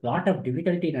also a lot of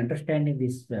difficulty in understanding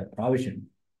this provision.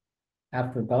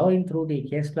 After going through the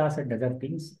case laws and other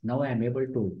things, now I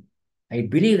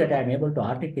believe that I am able to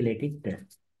articulate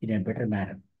it in a better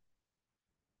manner.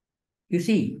 You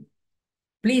see,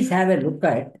 please have a look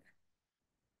at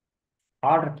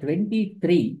Order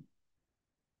 23,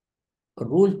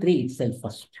 Rule 3 itself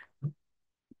first.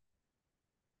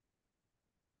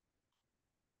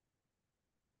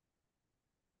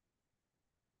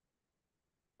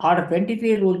 Order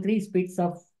 23, Rule 3 speaks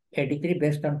of a decree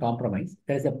based on compromise.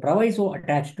 There is a proviso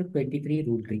attached to 23,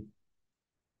 Rule 3.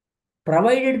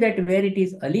 Provided that where it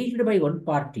is alleged by one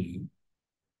party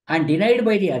and denied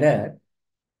by the other,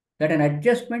 that an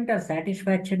adjustment or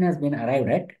satisfaction has been arrived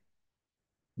at,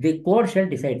 the court shall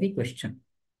decide the question.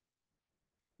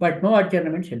 But no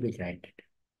adjournment shall be granted.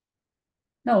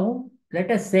 Now, let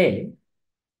us say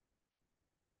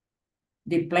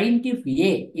the plaintiff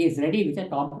A is ready with a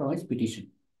compromise petition.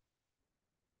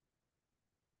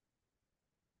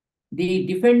 The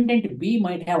defendant B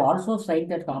might have also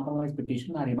signed that compromise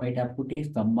petition, or he might have put his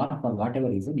thumb mark for whatever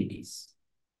reason it is.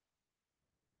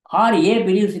 Or A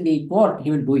believes in the court,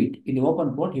 he will do it. In the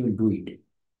open court, he will do it.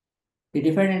 The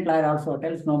defendant lawyer also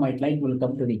tells, no, my client will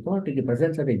come to the court in the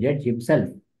presence of the judge himself.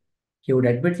 He would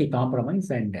admit the compromise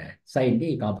and sign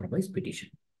the compromise petition.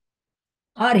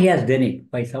 Or he has done it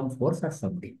by some force or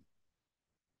something.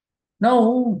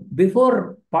 Now,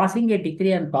 before passing a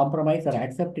decree on compromise or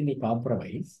accepting the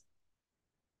compromise,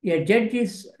 a judge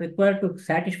is required to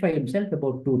satisfy himself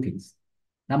about two things.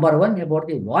 Number one, about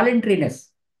the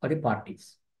voluntariness of the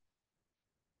parties.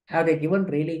 Have they given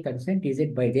really consent? Is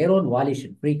it by their own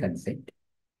volition, free consent?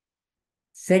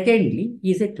 Secondly,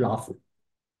 is it lawful?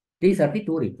 These are the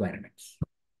two requirements.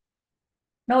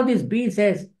 Now this B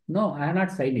says, no, I have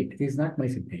not signed it. This is not my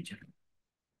signature.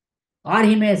 Or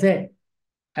he may say,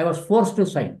 I was forced to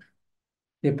sign.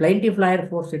 The plaintiff lawyer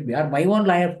forced me, or my own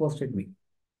lawyer forced me.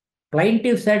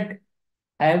 Plaintiff said,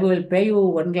 I will pay you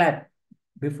 1 lakh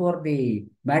before the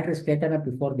matter is taken up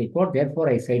before the court. Therefore,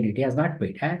 I signed it. He has not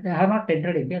paid. And I have not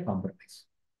entered into a compromise.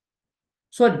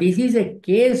 So this is a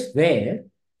case where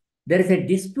there is a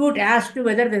dispute as to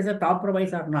whether there is a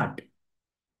compromise or not.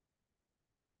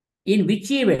 In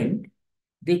which event,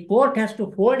 the court has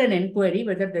to hold an inquiry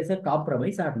whether there is a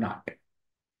compromise or not.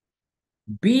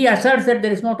 B asserts that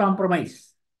there is no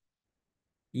compromise.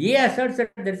 A asserts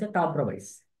that there is a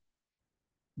compromise.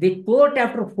 The court,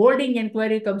 after holding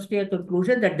inquiry, comes to a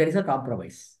conclusion that there is a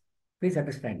compromise. Please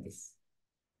understand this.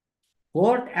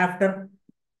 Court, after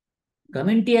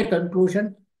coming to a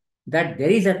conclusion that there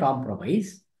is a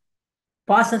compromise,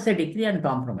 passes a decree on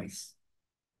compromise.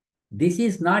 This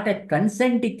is not a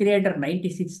consent decree under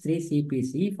 96(3)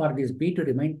 CPC for this B to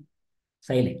remain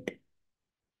silent.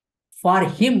 For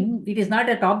him, it is not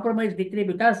a compromise decree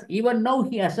because even now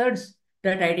he asserts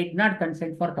that I did not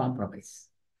consent for compromise.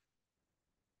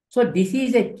 So this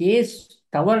is a case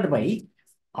covered by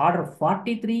Order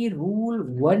 43, Rule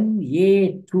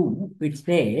 1A2, which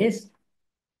says,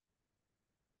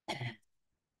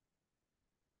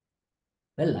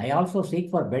 well, I also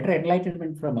seek for better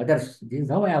enlightenment from others. This is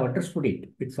how I have understood it,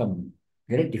 with some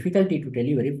very difficulty to tell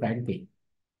you very frankly.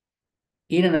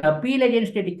 In an appeal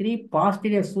against a decree passed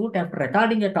in a suit after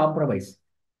recording a compromise,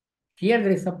 here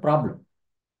there is a problem,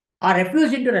 or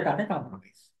refusing to record a compromise.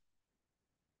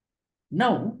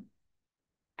 Now,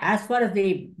 as far as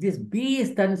this B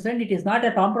is concerned, it is not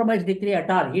a compromise decree at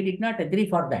all. He did not agree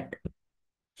for that.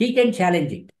 He can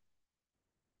challenge it.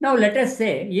 Now, let us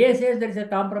say A says there is a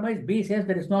compromise, B says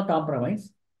there is no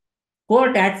compromise.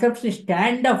 Court accepts the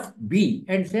stand of B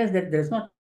and says that there is no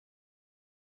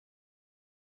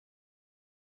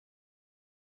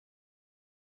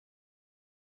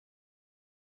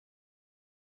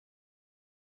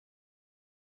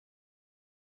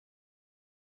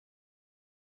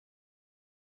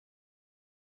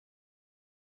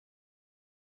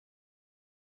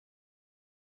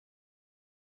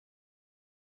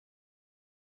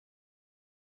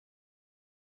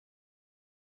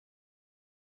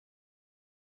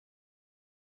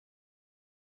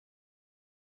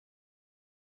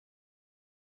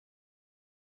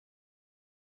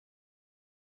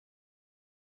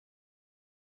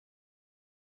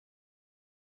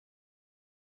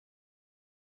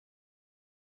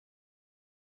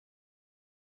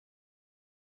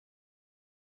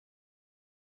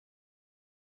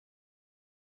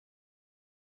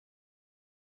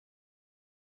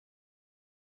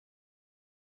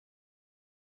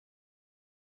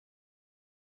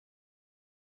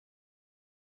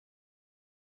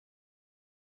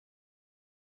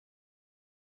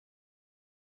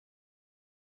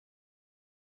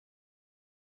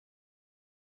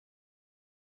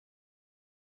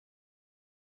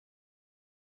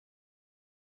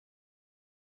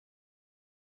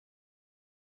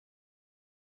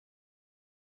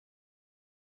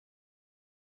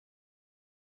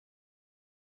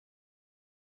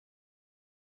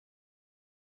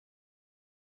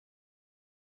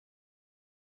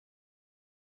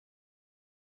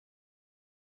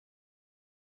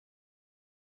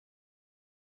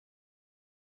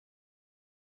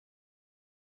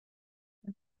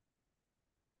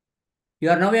You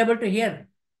are now able to hear.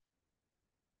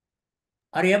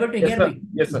 Are you able to hear me?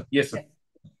 Yes, sir. Yes, sir.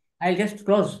 I'll just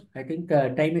close. I think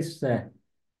time is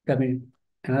coming.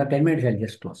 Another 10 minutes, I'll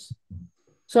just close.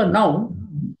 So now,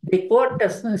 the court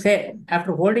does say,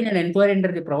 after holding an inquiry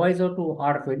under the proviso to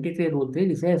Order 23 Rule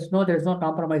 3, it says, no, there is no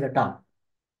compromise at all.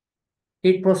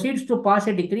 It proceeds to pass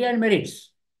a decree on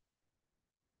merits.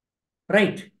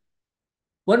 Right.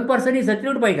 One person is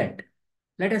accused by that.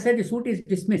 Let us say the suit is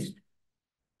dismissed.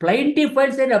 Plaintiff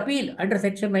files an appeal under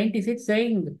Section 96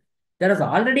 saying there is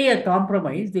already a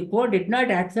compromise. The court did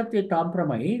not accept the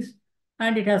compromise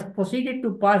and it has proceeded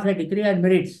to pass a decree on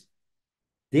merits.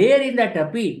 There in that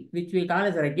appeal, which we call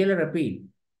as a regular appeal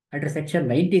under Section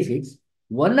 96,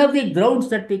 one of the grounds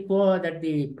that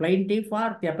the plaintiff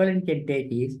or the appellant can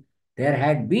take is there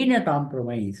had been a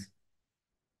compromise.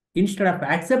 Instead of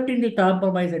accepting the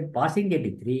compromise and passing a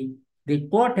decree, the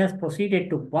court has proceeded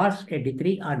to pass a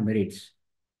decree on merits.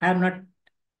 I am not.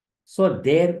 So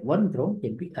there one ground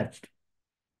can be urged.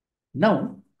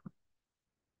 Now,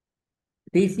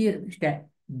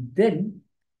 then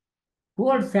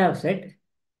courts have said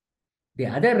the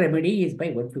other remedy is by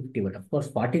 151. Of course,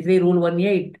 43 Rule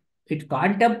 1A, it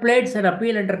contemplates an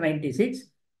appeal under 96,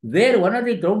 where one of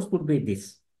the grounds could be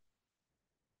this.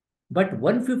 But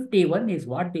 151 is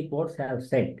what the courts have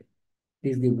said.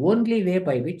 This is the only way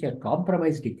by which a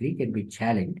compromise decree can be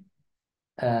challenged.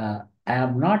 I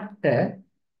am not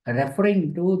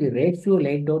referring to the ratio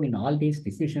laid down in all these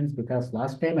decisions because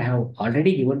last time I have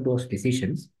already given those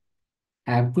decisions.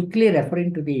 I am quickly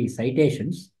referring to the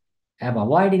citations. I am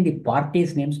avoiding the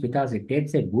parties' names because it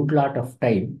takes a good lot of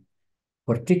time.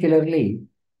 Particularly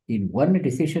in one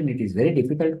decision, it is very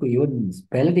difficult to even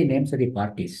spell the names of the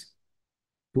parties.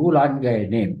 Too long a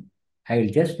name. I will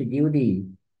just give the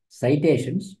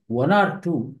citations, one or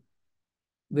two,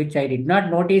 which I did not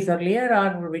notice earlier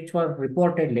or which were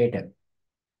reported later.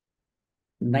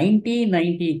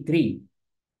 1993,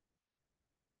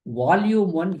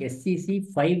 Volume 1, SCC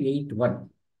 581.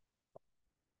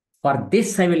 For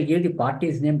this, I will give the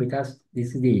party's name because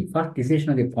this is the first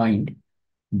decision of the point.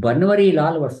 Banwari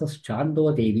Lal versus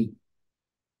Chando Devi.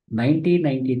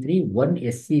 1993, 1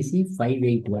 SCC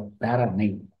 581, para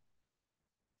 9.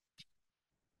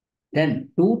 Then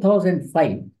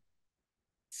 2005,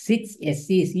 6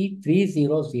 SCC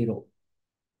 300.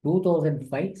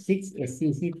 2005, 6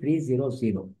 SCC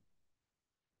 300.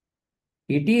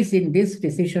 It is in this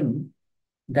decision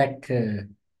that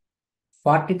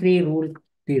 43 Rule,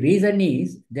 the reason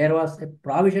is there was a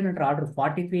provision under Order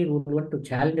 43 Rule 1 to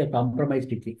challenge a compromise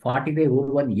decree. 43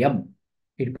 Rule 1M,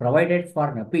 it provided for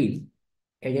an appeal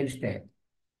against a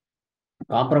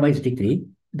compromise decree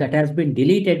that has been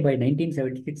deleted by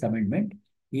 1976 amendment.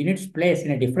 In its place,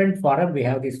 in a different forum, we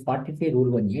have this 43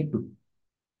 Rule 1A2.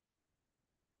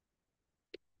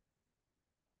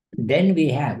 Then we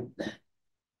have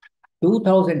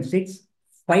 2006,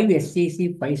 5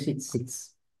 SCC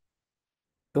 566.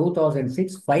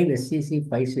 2006, 5 SCC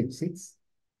 566.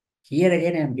 Here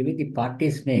again, I am giving the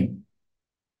party's name,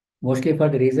 mostly for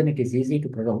the reason it is easy to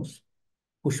pronounce.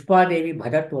 Pushpa Devi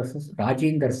Bhagat versus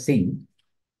Rajinder Singh.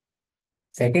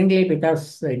 Secondly,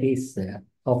 because it is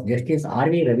of Justice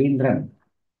R.V. Ravindran,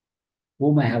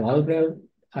 whom I have already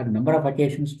on a number of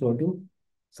occasions told you,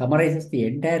 summarizes the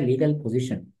entire legal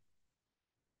position.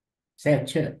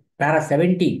 Para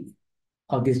 70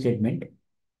 of this statement.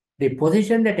 The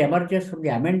position that emerges from the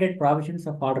amended provisions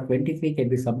of Order 23 can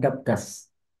be summed up thus.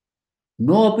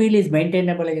 No appeal is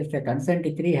maintainable against a consent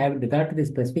decree having regard to the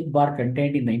specific bar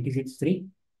contained in 96(3).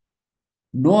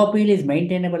 No appeal is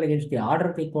maintainable against the order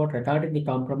of the court regarding the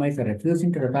compromise or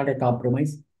refusing to regard a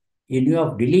compromise in view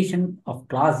of deletion of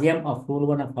Clause M of Rule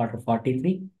 1 of Order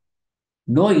 43.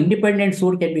 No independent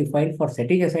suit can be filed for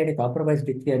setting aside a compromise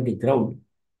decree on the ground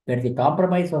that the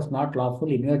compromise was not lawful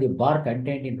in view of the bar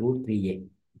contained in Rule 3A.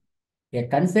 A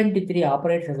consent decree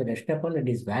operates as an estoppel and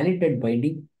is valid and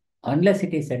binding unless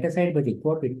it is set aside by the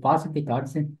court which passes the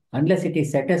consent, unless it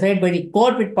is set aside by the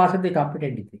court which passes the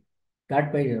competent decree,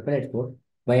 not by the appellate court,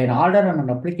 by an order on an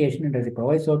application under the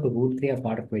proviso to Rule 3 of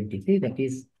Order 23, that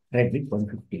is read with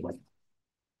 151.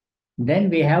 Then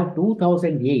we have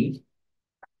 2008,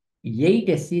 8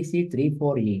 SCC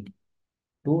 348.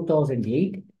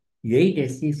 2008, 8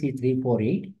 SCC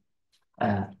 348.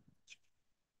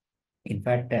 In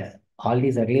fact, all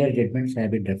these earlier judgments have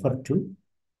been referred to.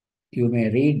 You may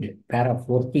read para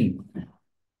 14.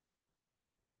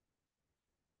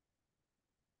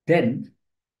 Then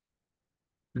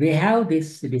we have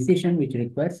this decision which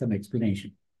requires some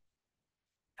explanation.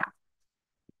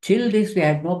 Till this, we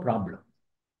had no problem.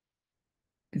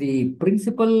 The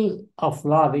principle of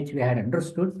law which we had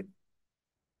understood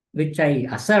which I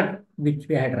assert, which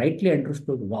we had rightly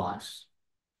understood, was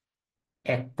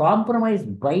a compromise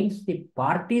binds the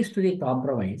parties to the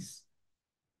compromise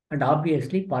and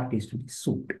obviously parties to the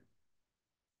suit.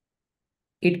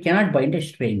 It cannot bind a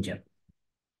stranger.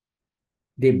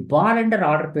 The bar under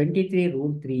Order 23,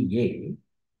 Rule 3A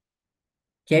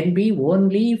can be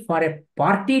only for a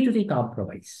party to the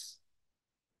compromise.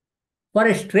 For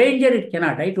a stranger, it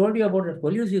cannot. I told you about the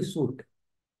collusive suit.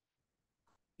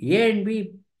 A and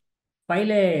B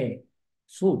file a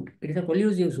suit. It is a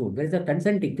collusive suit. There is a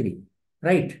consent decree,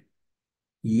 right?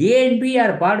 A and B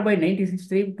are barred by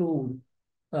 1963 to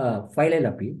file an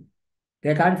appeal.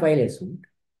 They can't file a suit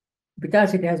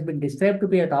because it has been described to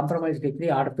be a compromise decree.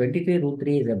 Order 23, Rule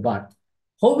 3 is a bar.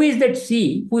 How is that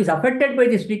C, who is affected by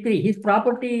this decree, his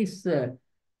property is,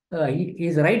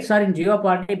 his rights are in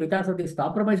jeopardy because of this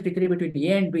compromise decree between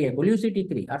A and B, a collusive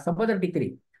decree or some other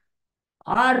decree,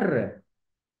 or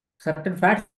certain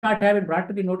facts not have been brought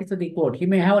to the notice of the court. He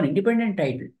may have an independent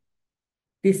title.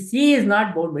 This C is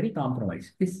not bound by the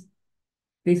compromise. This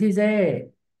is a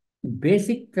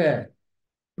basic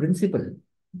principle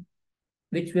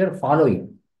which we are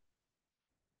following.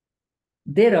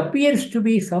 There appears to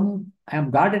be some, I am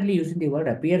guardedly using the word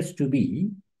appears to be,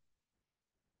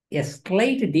 a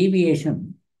slight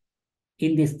deviation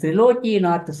in this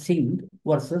Trilokinath Singh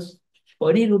versus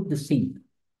Aniruddha Singh.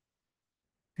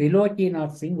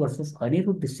 Trilokinath Singh versus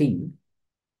Aniruddha Singh,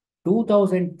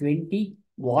 2020,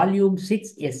 Volume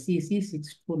 6, SCC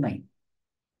 629.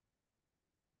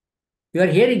 You are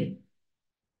hearing?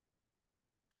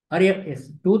 Yes,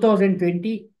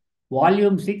 2020,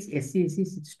 Volume 6, SCC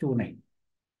 629.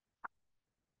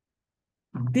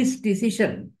 This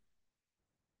decision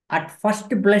at first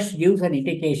blush gives an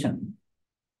indication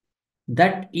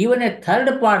that even a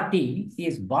third party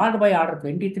is barred by Order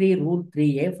 23, Rule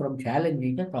 3A from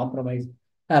challenging a compromise,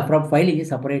 from filing a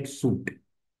separate suit.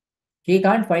 He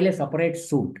can't file a separate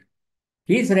suit.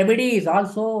 His remedy is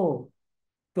also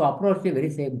to approach the very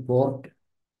same court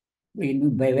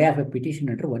by way of a petition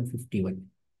under 151.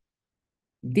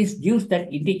 This gives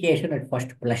that indication at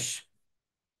first blush.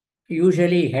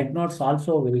 Usually, head notes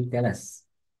also will tell us.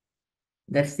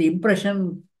 That's the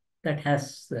impression that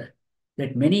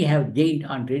that many have gained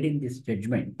on reading this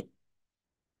judgment.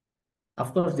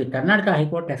 Of course, the Karnataka High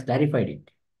Court has clarified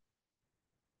it.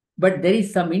 But there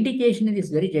is some indication in this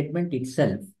very judgment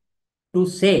itself to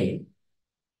say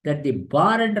that the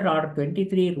bar under Order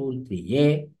 23, Rule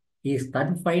 3A is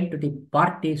confined to the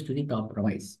parties to the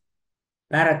compromise.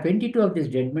 Para 22 of this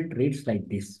judgment reads like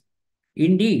this.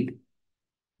 Indeed,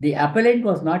 the appellant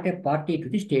was not a party to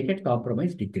the stated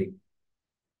compromise decree.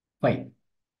 Fine.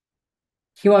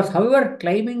 He was, however,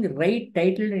 claiming the right,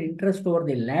 title, and interest over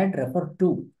the land referred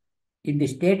to in the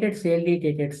stated sale deed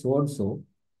dated so-and-so,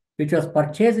 which was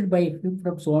purchased by him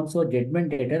from so-and-so judgment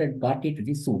debtor and party to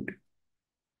the suit.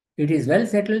 It is well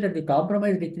settled that the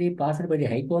compromise decree passed by the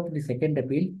High Court in the second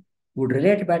appeal would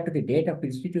relate back to the date of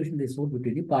institution of the suit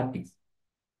between the parties.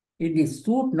 In the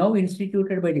suit now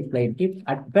instituted by the plaintiff,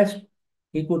 at best,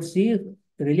 he could see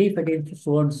relief against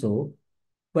so-and-so,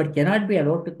 but cannot be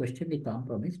allowed to question the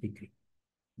compromise decree.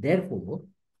 Therefore,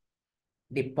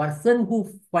 the person who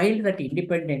filed that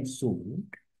independent suit,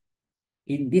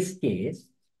 in this case,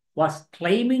 was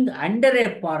claiming under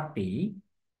a party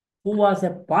who was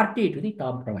a party to the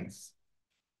compromise.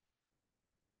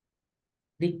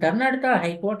 The Karnataka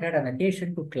High Court had an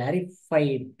occasion to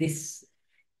clarify this.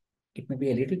 It may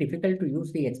be a little difficult to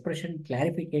use the expression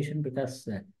clarification because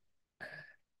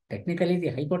technically the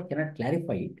High Court cannot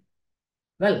clarify it.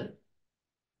 Well,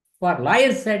 for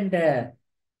lawyers and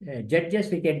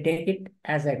judges, we can take it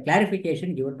as a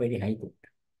clarification given by the High Court,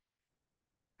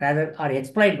 rather, or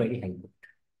explained by the High Court.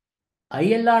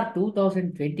 ILR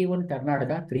 2021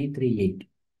 Karnataka 338.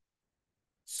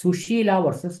 Sushila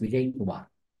versus Vijay Kumar.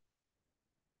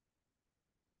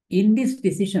 In this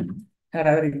decision, or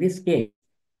rather in this case,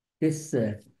 this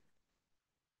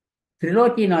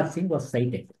Trilokinath Singh was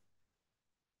cited.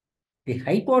 The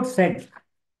High Court said,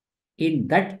 in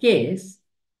that case,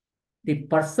 the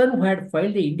person who had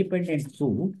filed the independent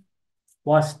suit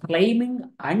was claiming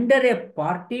under a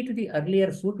party to the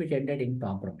earlier suit which ended in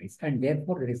compromise, and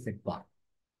therefore there is that bar.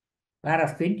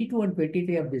 Whereas 22 and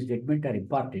 23 of this judgment are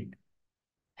important.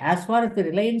 As far as the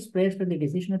reliance placed on the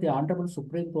decision of the Honorable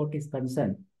Supreme Court is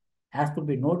concerned, has to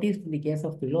be noticed in the case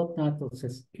of Trilokinath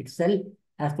itself,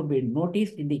 has to be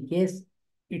noticed in the case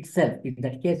itself, in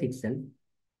that case itself.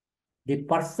 The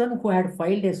person who had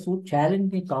filed a suit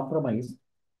challenging the compromise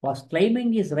was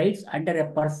claiming his rights under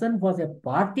a person who was a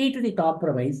party to the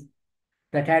compromise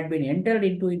that had been entered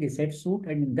into in the said suit,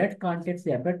 and in that context,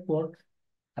 the appellate court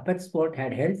Apex Court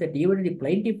had held that even if the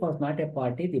plaintiff was not a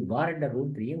party, the bar under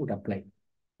Rule 3 would apply.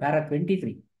 Para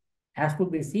 23. As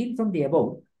could be seen from the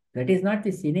above, that is not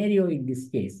the scenario in this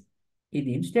case. In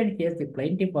the instant case, the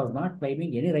plaintiff was not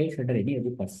claiming any rights under any of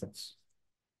the persons.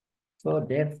 So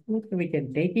therefore, we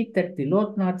can take it that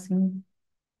Tiloknath Singh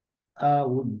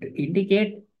would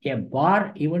indicate a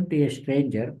bar even to a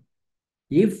stranger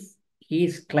if he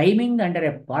is claiming under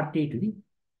a party to the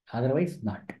otherwise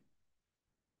not.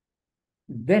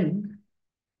 Then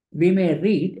we may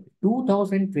read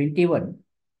 2021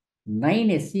 9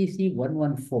 SCC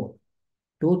 114.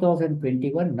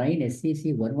 2021 9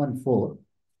 SCC 114.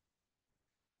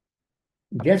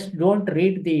 Just don't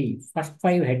read the first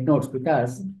 5 head notes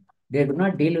because they do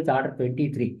not deal with Order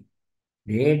 23.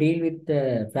 They deal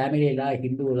with family law,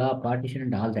 Hindu law, partition,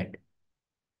 and all that.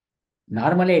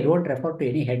 Normally, I don't refer to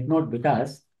any head note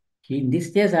because in this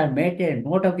case, I have made a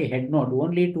note of the head note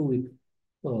only to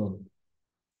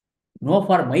know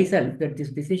for myself that this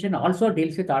decision also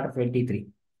deals with Order 23.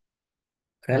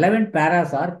 Relevant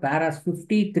paras are paras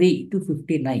 53 to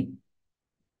 59.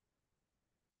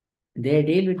 They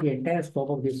deal with the entire scope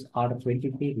of this Order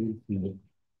 23.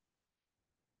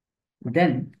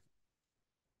 Then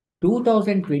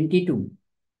 2022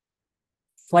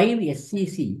 5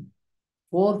 SCC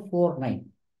 449.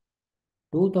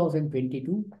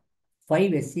 2022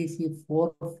 5 SCC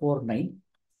 449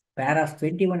 paras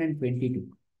 21 and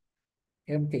 22.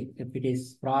 Same thing if it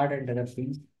is fraud and other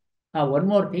things. One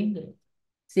more thing.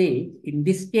 See, in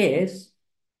this case,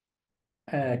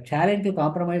 challenge to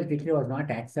compromise decree was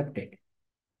not accepted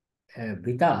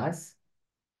because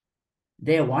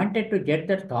they wanted to get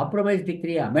that compromise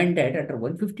decree amended under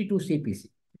 152 CPC.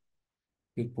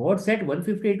 The court said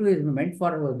 152 is meant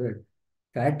for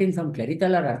correcting some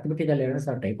clerical or arithmetical errors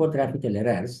or typographical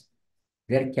errors.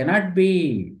 There cannot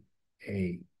be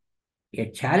a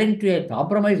challenge to a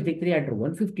compromise decree under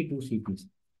 152 CPC.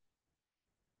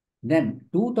 Then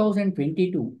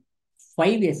 2022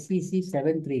 5 SCC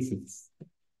 736.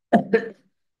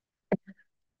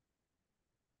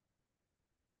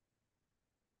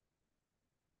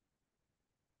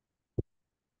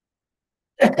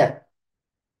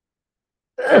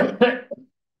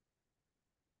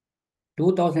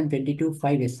 2022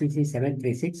 5 SCC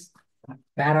 736,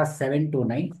 para 7 to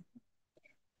 9.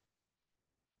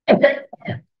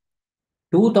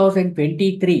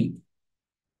 2023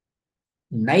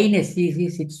 9 SCC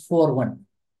 641.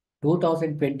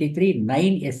 2023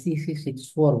 9 SCC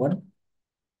 641,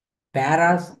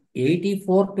 paras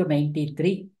 84 to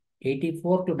 93,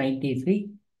 84 to 93,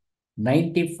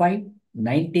 95,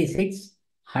 96,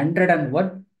 101,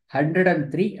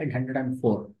 103, and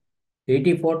 104.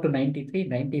 84 to 93,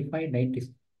 95,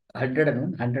 90,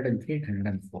 101, 103, and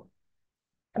 104.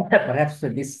 Perhaps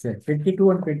this 22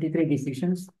 and 23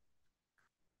 decisions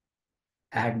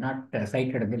I had not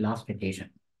cited on the last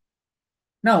occasion.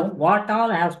 Now, what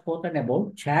all I have spoken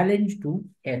about challenge to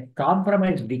a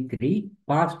compromise decree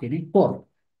passed in a court.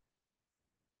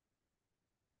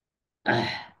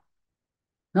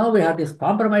 Now we have this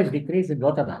compromise decrees in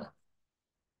Lok Adalat.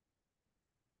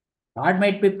 What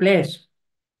might be placed,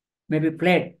 may be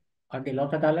played on the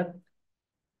Lok Adalat.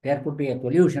 There could be a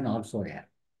collusion also there.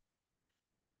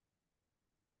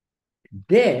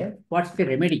 There, what's the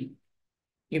remedy?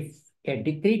 If a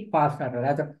decree passed, or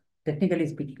rather, technically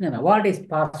speaking, an award is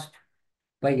passed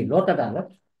by the Lok Adalat,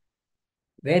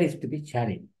 where is to be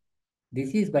challenged?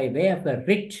 This is by way of a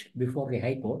writ before the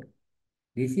High Court.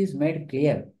 This is made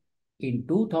clear in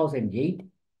 2008,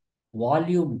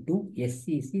 Volume 2,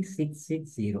 SCC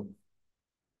 660.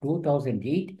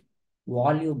 2008,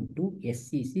 Volume 2,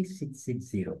 SCC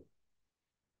 660.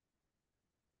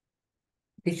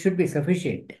 This should be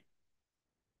sufficient.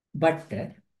 But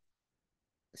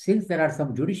since there are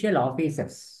some judicial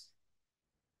officers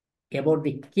about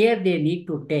the care they need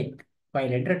to take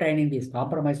while entertaining these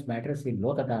compromise matters in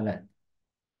Lok Adalat,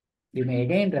 we may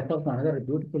again refer to another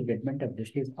beautiful judgment of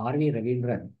Justice R.V.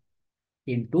 Ravindran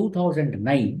in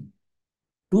 2009,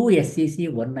 2 SCC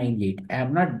 198. I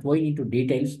am not going into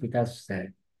details because I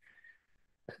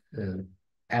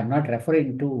am not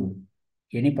referring to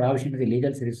any provision of the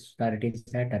Legal Services Authorities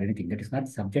Act or anything. That is not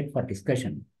subject for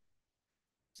discussion.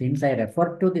 Since I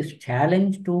referred to this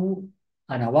challenge to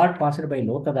an award passed by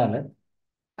Lok Adalat,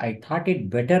 I thought it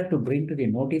better to bring to the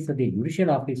notice of the judicial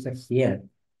officers here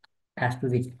as to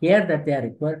the care that they are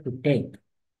required to take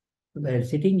while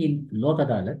sitting in Lok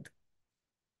Adalat.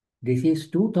 This is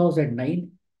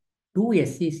 2009, 2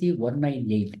 SCC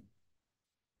 198,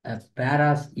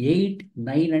 paras 8,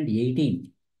 9, and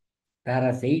 18.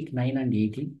 Paras 8, 9, and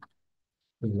 18.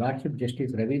 His Lordship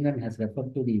Justice Ravindran has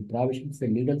referred to the provisions the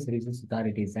Legal Services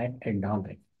Authorities Act and all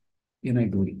that. You may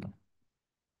do it.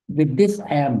 With this,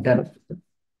 I am done.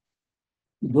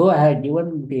 Though I had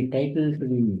given the title to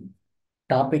the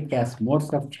topic as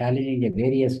modes of challenging a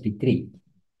various decree,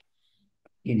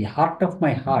 in the heart of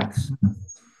my hearts,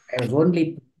 I was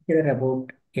only particular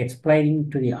about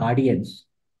explaining to the audience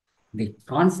the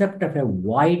concept of a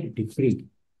void decree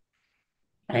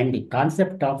and the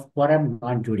concept of quorum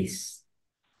non juris.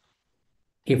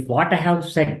 If what I have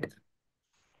said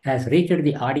has reached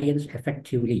the audience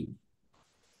effectively,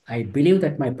 I believe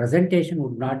that my presentation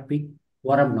would not be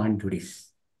quorum non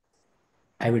juris.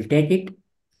 I will take it,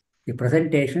 the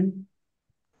presentation,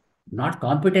 not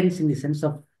competence in the sense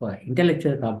of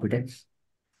intellectual competence.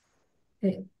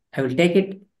 I will take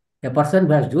it, a person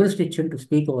who has jurisdiction to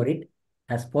speak over it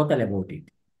has spoken about it.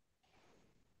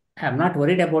 I am not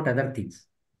worried about other things.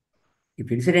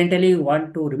 If incidentally you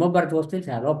want to remember those things,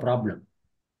 I have no problem.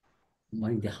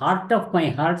 In the heart of my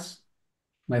hearts,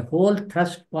 my whole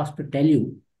thrust was to tell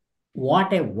you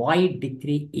what a void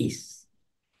decree is.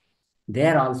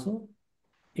 There also,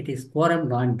 it is quorum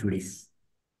non juris.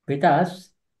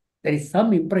 Because there is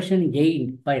some impression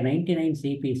gained by 99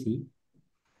 CPC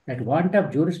that want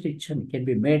of jurisdiction can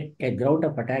be made a ground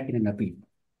of attack in an appeal.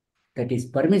 That is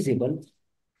permissible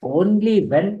only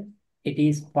when it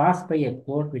is passed by a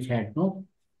court which had no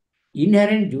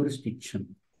inherent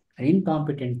jurisdiction, an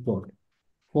incompetent court,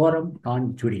 quorum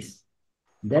non juris.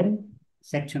 Then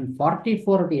section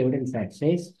 44 of the Evidence Act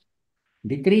says,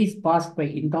 decrees passed by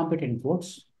incompetent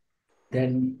courts,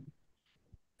 then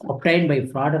obtained by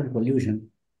fraud or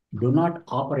collusion, do not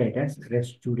operate as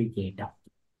res judicata.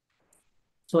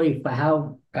 So if I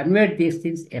have conveyed these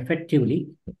things effectively,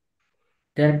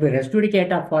 there will be res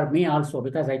judicata for me also,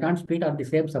 because I can't speak on the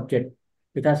same subject,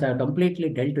 because I have completely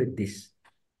dealt with this.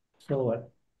 So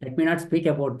let me not speak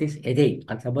about this again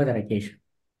on some other occasion.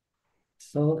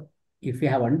 So if you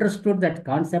have understood that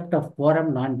concept of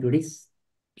quorum non juris,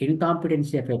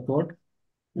 incompetency of a court,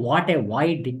 what a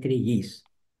void decree is,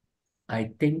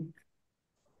 I think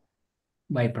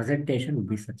my presentation will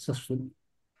be successful.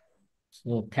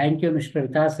 So thank you, Mr.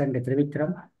 Vikas and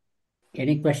Trivikram.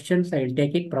 Any questions? I will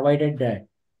take it, provided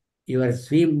your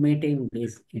Zoom meeting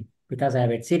is in, because I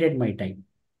have exceeded my time.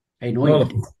 I know No,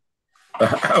 it.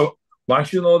 no.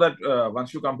 Once you know that,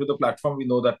 once you come to the platform, we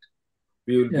know that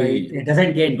we will be. It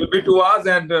doesn't gain. It will be 2 hours,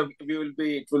 and we will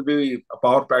be. It will be a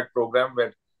power-packed program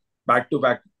where back to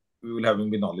back we will having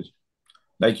the knowledge.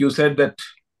 Like you said that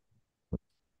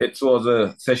it was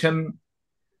a session.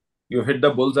 You hit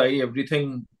the bullseye.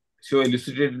 Everything so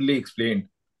elucidatedly explained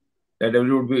that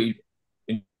everyone would be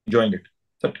enjoying it.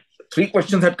 So 3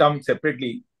 questions had come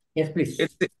separately. Yes, please.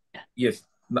 Yes,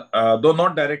 though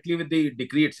not directly with the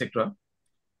decree, etc.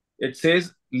 It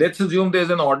says, let's assume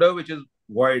there's an order which is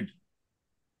void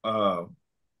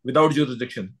without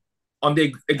jurisdiction on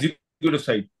the executive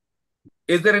side.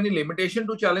 Is there any limitation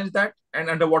to challenge that, and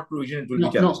under what provision it will be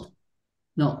challenged?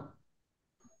 No.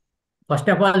 First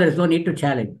of all, there is no need to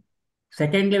challenge.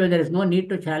 Secondly, when there is no need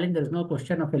to challenge, there is no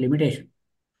question of a limitation.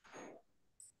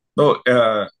 No,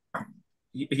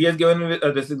 he has given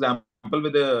this example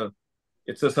with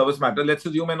it's a service matter. Let's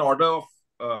assume an order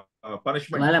of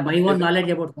punishment. Well, my own knowledge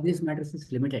about service matters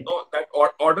is limited. No, that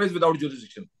order is without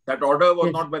jurisdiction. That order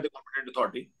was not by the competent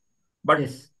authority, but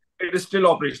it is still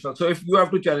operational. So if you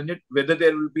have to challenge it, whether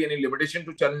there will be any limitation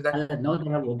to challenge that? No,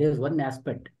 there is one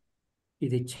aspect.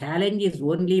 The challenge is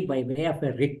only by way of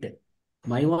a writ.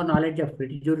 My own knowledge of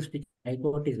writ jurisdiction, High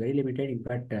Court, is very limited. In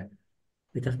fact,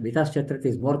 Vikas Chatrat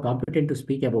is more competent to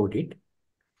speak about it.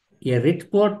 A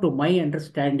writ court, to my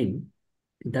understanding,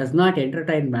 does not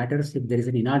entertain matters if there is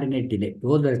an inordinate delay.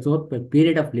 Though there is no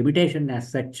period of limitation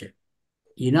as such,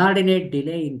 inordinate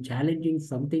delay in challenging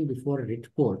something before a writ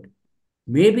court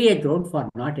may be a ground for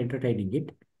not entertaining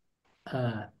it.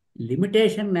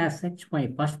 Limitation as such, my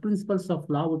first principles of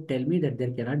law would tell me that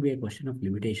there cannot be a question of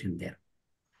limitation there.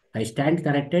 I stand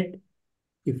corrected.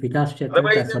 If Vikas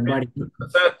Chatrat or somebody...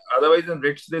 Otherwise, in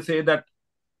writs, they say that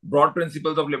broad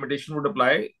principles of limitation would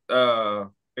apply.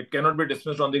 It cannot be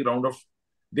dismissed on the ground of...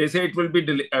 They say it will be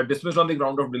dismissed on the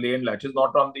ground of delay and latches,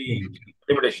 not on the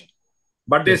limitation.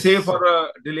 But they say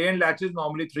for delay and latches,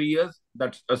 normally 3 years,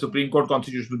 that's a Supreme Court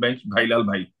Constitutional Bench, Bhai Lal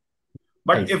Bhai.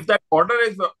 But if that order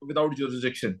is without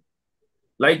jurisdiction,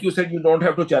 like you said, you don't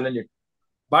have to challenge it.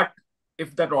 But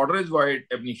if that order is void,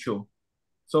 ab initio,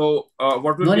 so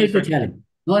what will no be need to challenge.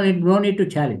 No need to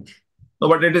challenge. No,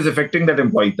 but it is affecting that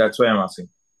employee. That's why I'm asking.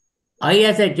 I,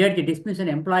 as a judge, dismiss an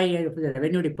employee of the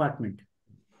revenue department.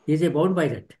 Is he bound by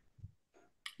that?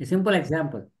 A simple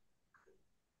example.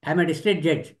 I'm a district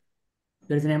judge.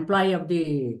 There is an employee of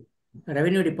the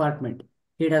revenue department.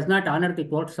 He does not honor the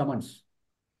court summons.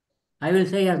 I will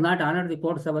say he has not honored the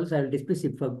court summons. I will dismiss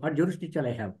him from what jurisdiction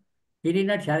I have. He did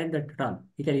not challenge that at all.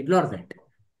 He can ignore that.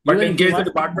 But Even in if he case the wants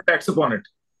department acts upon it,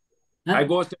 Huh? I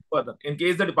go a step further. In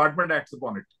case the department acts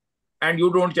upon it and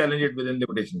you don't challenge it within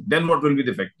limitation, then what will be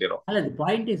the effect thereof? The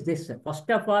point is this. First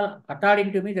of all,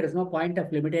 according to me, there is no point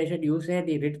of limitation. You say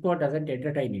the writ court doesn't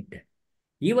entertain it.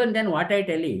 Even then, what I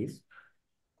tell is,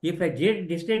 if a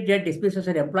district judge dismisses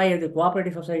an employee of the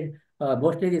cooperative society,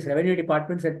 mostly these revenue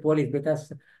departments and police,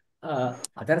 because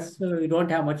others we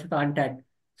don't have much contact.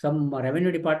 Some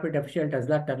revenue department official does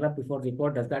not turn up before the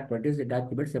court, does not produce the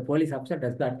documents. The police officer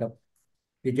does not come.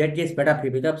 The judge is fed up. He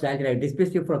becomes angry. I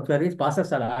dismiss you from service,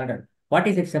 passes an order. What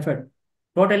is its effect?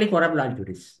 Totally corrupt law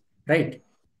juris, right?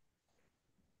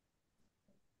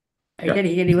 He can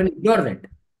even ignore that.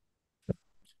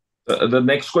 The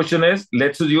next question is,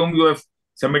 let's assume you have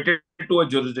submitted to a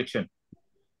jurisdiction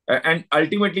and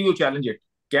ultimately you challenge it.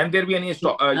 Can there be any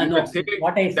stop? You No, can say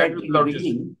what I said in the without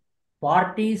beginning,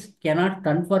 parties cannot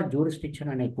confer jurisdiction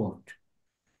on a court.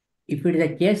 If it is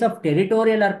a case of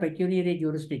territorial or pecuniary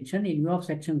jurisdiction in view of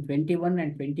section 21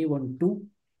 and 21(2),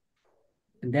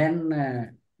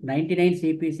 then 99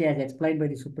 CPC as explained by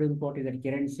the Supreme Court in the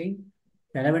Kiran Singh,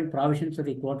 relevant provisions of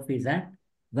the Court Fees Act,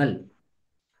 well,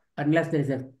 unless there is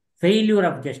a failure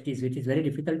of justice, which is very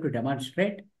difficult to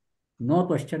demonstrate, no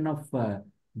question of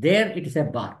there it is a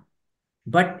bar.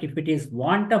 But if it is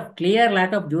want of clear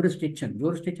lack of jurisdiction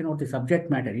of the subject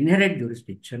matter, inherent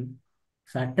jurisdiction,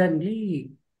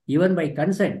 certainly even by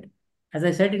consent, as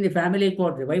I said in the family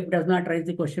court, the wife does not raise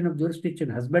the question of jurisdiction,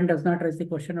 husband does not raise the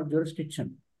question of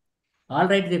jurisdiction. All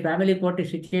right, the family court is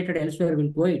situated elsewhere, will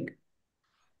go it.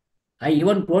 I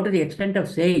even go to the extent of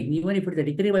saying, even if it is a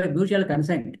decree by mutual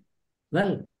consent,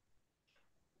 well,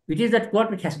 which is that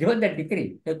court which has given that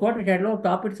decree, the court which had no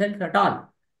top itself at all.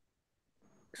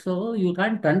 So you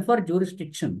can't confer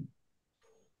jurisdiction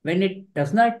when it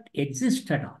does not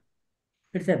exist at all.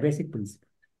 It's a basic principle.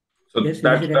 So Yes,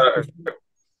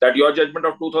 that your judgment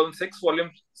of 2006, volume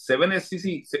 7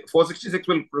 SCC 466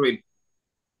 will prevail.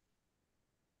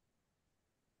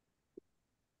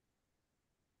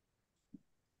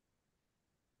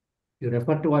 You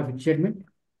refer to what judgment?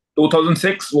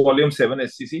 2006, volume 7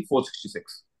 SCC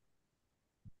 466.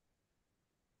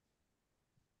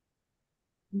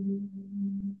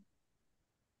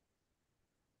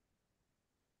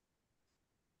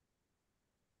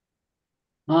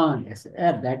 Yes.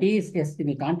 That is, yes, in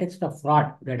the context of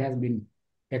fraud, that has been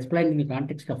explained in the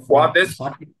context of fraud.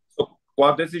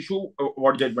 For this issue,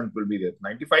 what judgment will be there?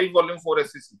 95, volume 4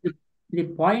 SCC. The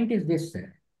point is this,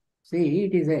 sir. See,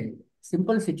 it is a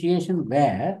simple situation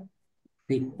where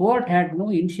the court had no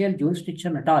initial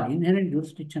jurisdiction at all, inherent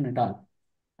jurisdiction at all.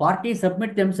 Parties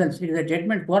submit themselves. It is a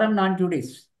judgment quorum non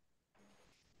judice.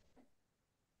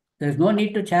 There is no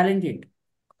need to challenge it.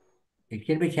 It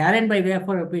can be challenged by way of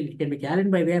appeal. It can be challenged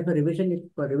by way of a revision if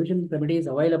revision remedy is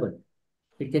available.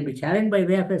 It can be challenged by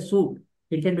way of a suit.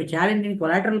 It can be challenged in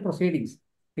collateral proceedings.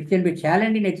 It can be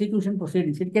challenged in execution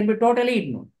proceedings. It can be totally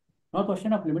ignored. No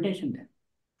question of limitation there.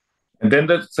 And then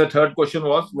the third question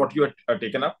was what you had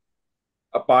taken up.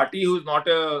 A party who is not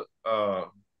a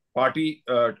party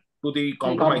to the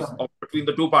compromise between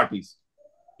the two parties.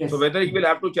 Yes. So whether he will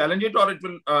have to challenge it or it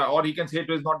will, or he can say it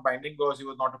is not binding because he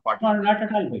was not a party. No, not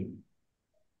at all binding.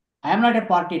 I am not a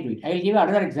party to it. I will give you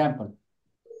another example.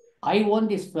 I own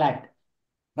this flat,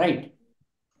 right?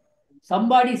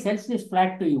 Somebody sells this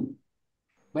flat to you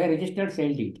by a registered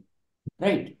sale deed,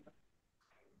 right?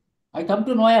 I come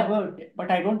to know about it,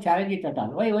 but I don't challenge it at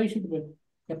all. Why should we?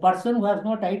 A person who has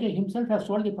no title himself has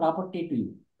sold the property to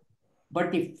you.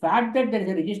 But the fact that there is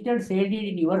a registered sale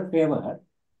deed in your favor,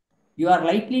 you are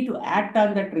likely to act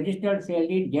on that registered sale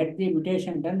deed, get the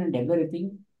mutation done and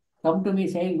everything, come to me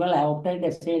saying, well, I have obtained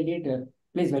a sale deed,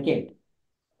 please vacate.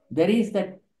 There is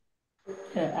that,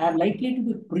 I am likely to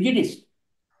be prejudiced.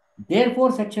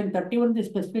 Therefore, section 31 the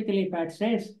specifically fact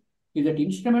says, if that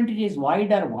instrument is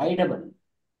void or voidable,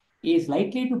 is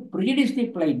likely to prejudice the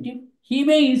plaintiff, he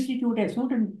may institute a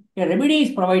suit and a remedy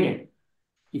is provided.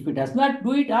 If he does not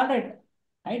do it, all right,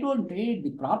 I don't trade.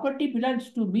 The property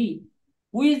belongs to me.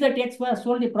 Who is that X who has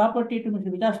sold the property to Mr.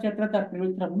 Vikas Chatrat or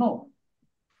Trivitram? No.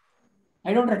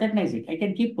 I don't recognize it. I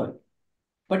can keep quiet.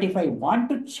 But if I want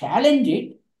to challenge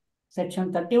it,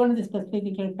 section 31 of the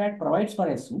specific fact provides for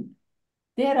a suit.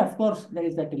 There, of course, there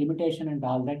is that limitation and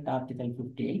all that, Article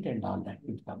 58 and all that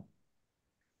will come.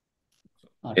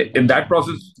 In that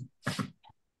process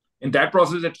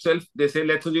itself, they say,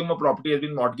 let's assume a property has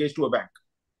been mortgaged to a bank.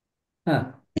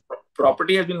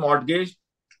 Property has been mortgaged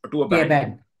to a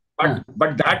bank.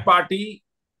 But that party,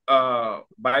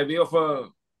 by way of a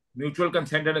mutual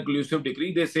consent and inclusive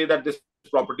decree, they say that this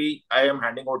property I am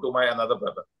handing over to my another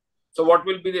brother. So what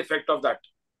will be the effect of that?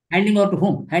 Handing over to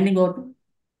whom? Handing over to?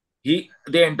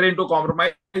 They enter into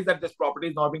compromise that this property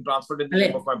is now being transferred in the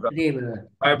name of my brother.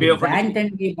 By way The of a bank decree.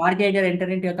 and the mortgager enter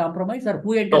into a compromise, or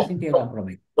who enters into a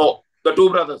compromise? No, the two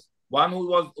brothers. One who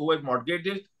was mortgaged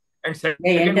it, and They second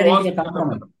enter was into a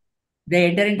compromise. They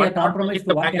enter into a but not compromise make to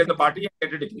the what bank as the effect? party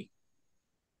and get a decree.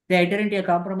 They enter into a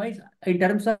compromise in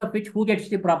terms of which who gets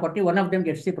the property. One of them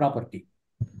gets the property.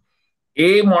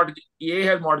 A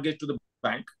has mortgage to the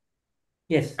bank.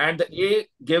 Yes. And the A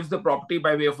gives the property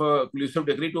by way of a collusive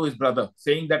decree to his brother,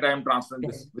 saying that I am transferring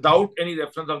this without any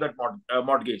reference of that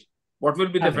mortgage. What will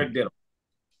be the effect there?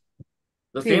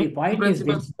 The See, same point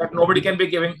principles is this, that nobody can be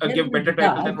give better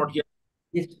title than what he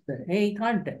has. He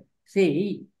can't.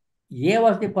 See, A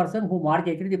was the person who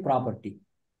mortgaged the property.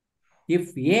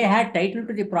 If A had title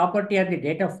to the property at the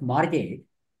date of mortgage,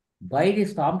 by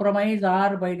this compromise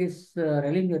or by this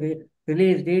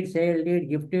release deed, sale deed,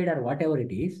 gift deed, or whatever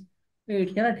it is,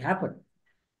 it cannot happen.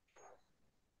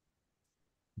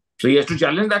 So he has to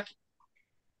challenge that.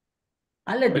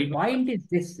 The point is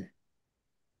this.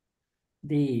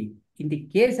 In the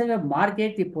case of a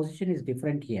mortgage, the position is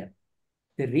different here.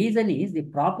 The reason is the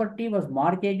property was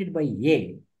mortgaged by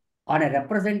A on a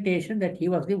representation that he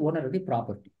was the owner of the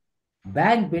property.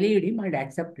 Bank believed him and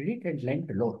accepted it and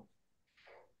lent loan.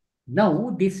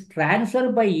 Now, this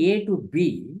transfer by A to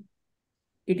B,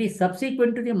 it is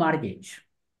subsequent to the mortgage.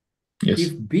 Yes.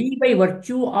 If B, by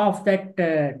virtue of that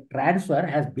transfer,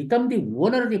 has become the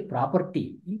owner of the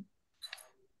property,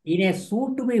 in a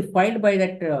suit to be filed by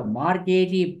that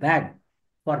mortgagee bank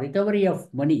for recovery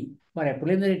of money for a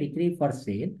preliminary decree for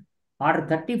sale, Order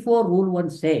 34 Rule 1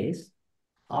 says,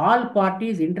 all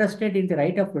parties interested in the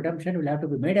right of redemption will have to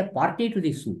be made a party to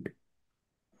the suit.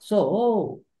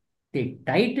 So, the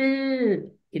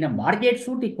title in a mortgage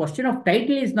suit, the question of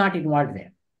title is not involved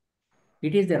there.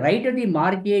 It is the right of the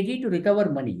mortgagee to recover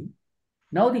money.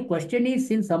 Now the question is,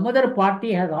 since some other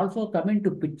party has also come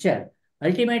into picture,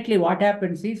 ultimately what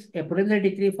happens is a preliminary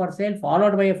decree for sale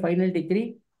followed by a final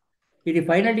decree. If the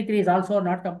final decree is also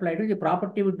not complied with, the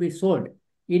property would be sold.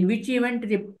 In which event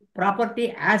the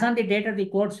property, as on the date of the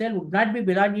court sale, would not be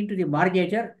belonging to the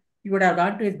mortgager. It would have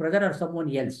gone to his brother or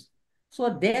someone else.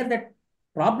 So there that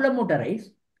problem would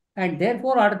arise, and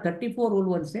therefore Order 34 Rule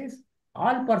 1 says,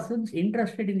 all persons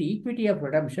interested in the equity of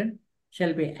redemption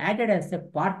shall be added as a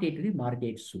party to the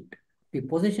mortgage suit. The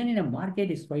position in a mortgage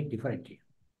is quite different here.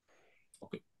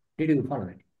 Okay. Did you follow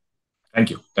that? Thank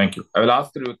you. Thank you. I will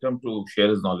ask Vikram to share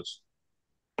his knowledge.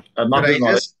 I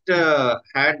just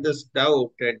had this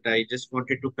doubt and I just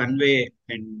wanted to convey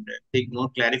and take more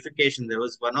clarification. There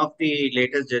was one of the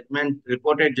latest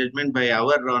reported judgment by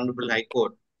our Honorable High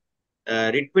Court.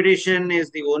 Writ petition is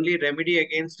the only remedy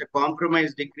against a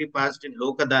compromise decree passed in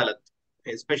Lok Adalat,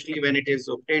 especially when it is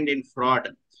obtained in fraud.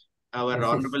 Our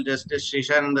Honorable Justice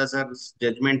Srishananda sir's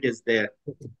judgment is there.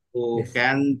 So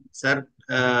can sir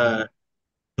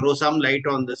throw some light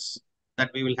on this,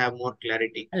 that we will have more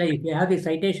clarity? If you have the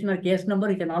citation or case number,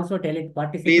 you can also tell it.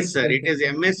 Please, sir. It is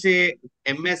MSA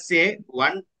 10010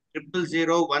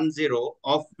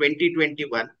 of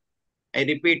 2021. I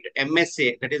repeat,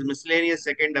 MSA, that is Miscellaneous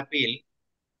Second Appeal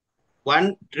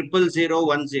 10010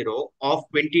 of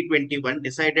 2021,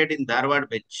 decided in Dharwad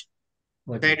bench.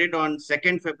 Decided on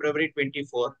 2nd February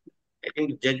 24. I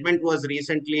think judgment was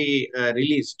recently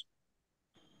released.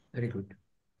 Very good.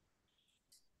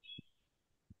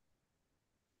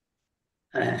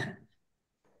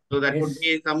 So that would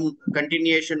be some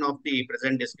continuation of the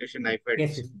present discussion, I felt.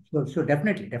 Yes. So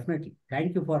definitely.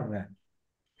 Thank you for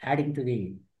adding to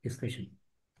the discussion.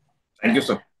 Thank you,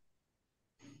 sir.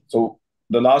 So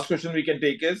the last question we can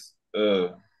take is,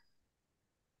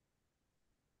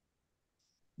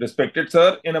 respected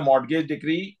sir, in a mortgage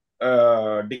decree,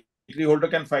 decree holder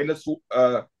can file a suit,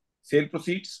 sale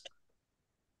proceeds.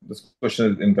 This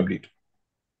question is incomplete.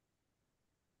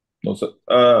 No, sir.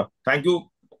 Thank you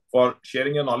for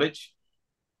sharing your knowledge,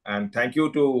 and thank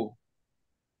you to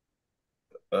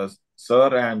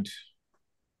sir and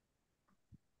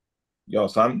your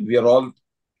son. We are all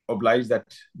obliged that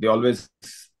they always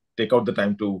take out the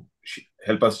time to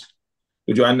help us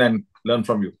to join and learn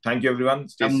from you. Thank you, everyone.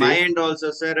 Stay safe. My end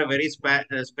also, sir, a very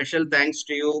special thanks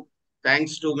to you.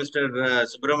 Thanks to Mr.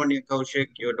 Subramania Kaushik,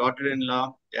 your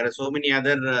daughter-in-law. There are so many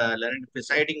other learned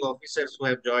presiding officers who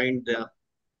have joined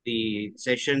the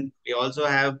session. We also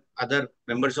have other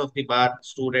members of the bar,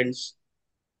 students.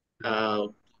 Our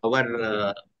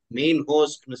main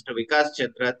host, Mr. Vikas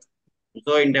Chetrat.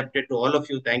 So indebted to all of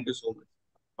you. Thank you so much.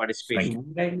 participation.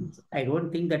 Sometimes I don't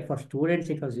think that for students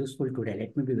it was useful today.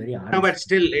 Let me be very honest. No, but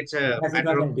still, it's a because it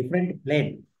matter was of. a different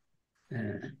plane.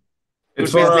 It would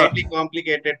be slightly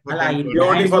complicated for them. In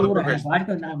Purely for the Bangalore,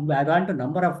 professional. I gone to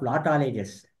number of law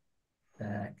colleges.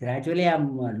 Gradually, I'm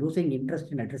losing interest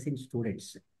in addressing students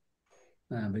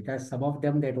because some of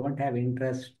them, they don't have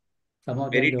interest. Some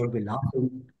of them, Very they will true. be laughing.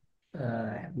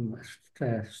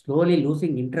 Slowly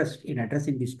losing interest in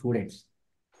addressing the students.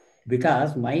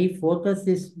 Because my focus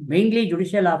is mainly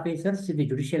judicial officers in the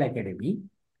Judicial Academy.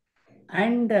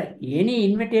 And any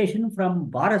invitation from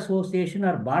Bar Association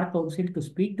or Bar Council to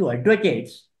speak to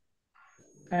advocates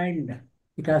and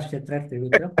because Kshetra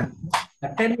Trivandrum,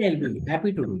 certainly I'll be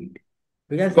happy to do it.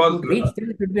 Because it would reach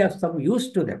them, it would be of some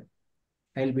use to them.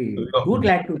 I'll be too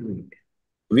glad to do it.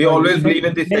 We So always you believe in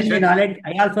said this sharing the session. knowledge.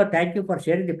 I also thank you for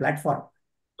sharing the platform.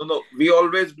 No, we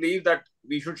always believe that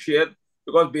we should share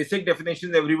because basic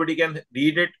definitions, everybody can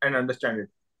read it and understand it.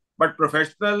 But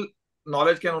professional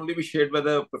knowledge can only be shared by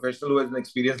the professional who has an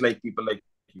experience like people like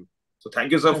you. So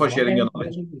thank you, sir, for sharing your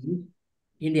knowledge.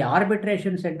 In the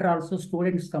arbitration center, also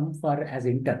students come for as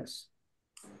interns.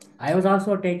 I was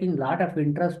also taking a lot of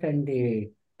interest, and the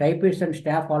typists and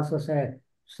staff also say,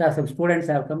 "Sir, some students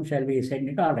have come, shall we send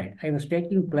it?" All right. I was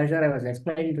taking pleasure. I was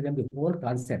explaining to them the whole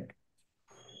concept.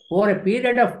 For a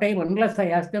period of time, unless I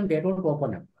ask them, they don't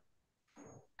open up.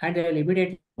 And they will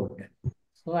immediately vote.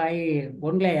 So I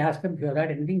asked them if you have got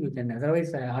anything, you can.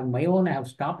 Otherwise, on my own, I have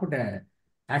stopped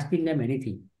asking them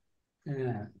anything.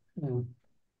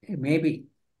 Maybe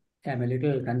I'm a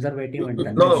little conservative and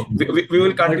conventional. We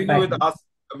will continue with us.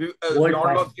 Beyond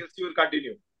law skills, you will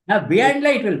continue. Now, beyond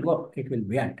it will go. It will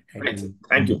beyond.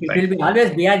 Thank you. It will be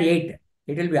always beyond 8.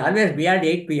 It will be always beyond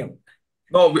 8 p.m.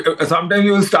 No, sometimes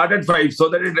we will start at 5 so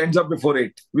that it ends up before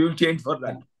 8. We will change for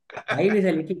that. 5 is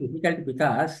a little difficult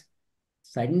because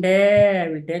Sunday I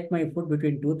will take my food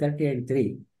between 2:30 and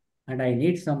 3, and I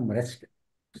need some rest.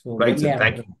 So right, sir.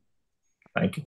 Thank you. Thank you.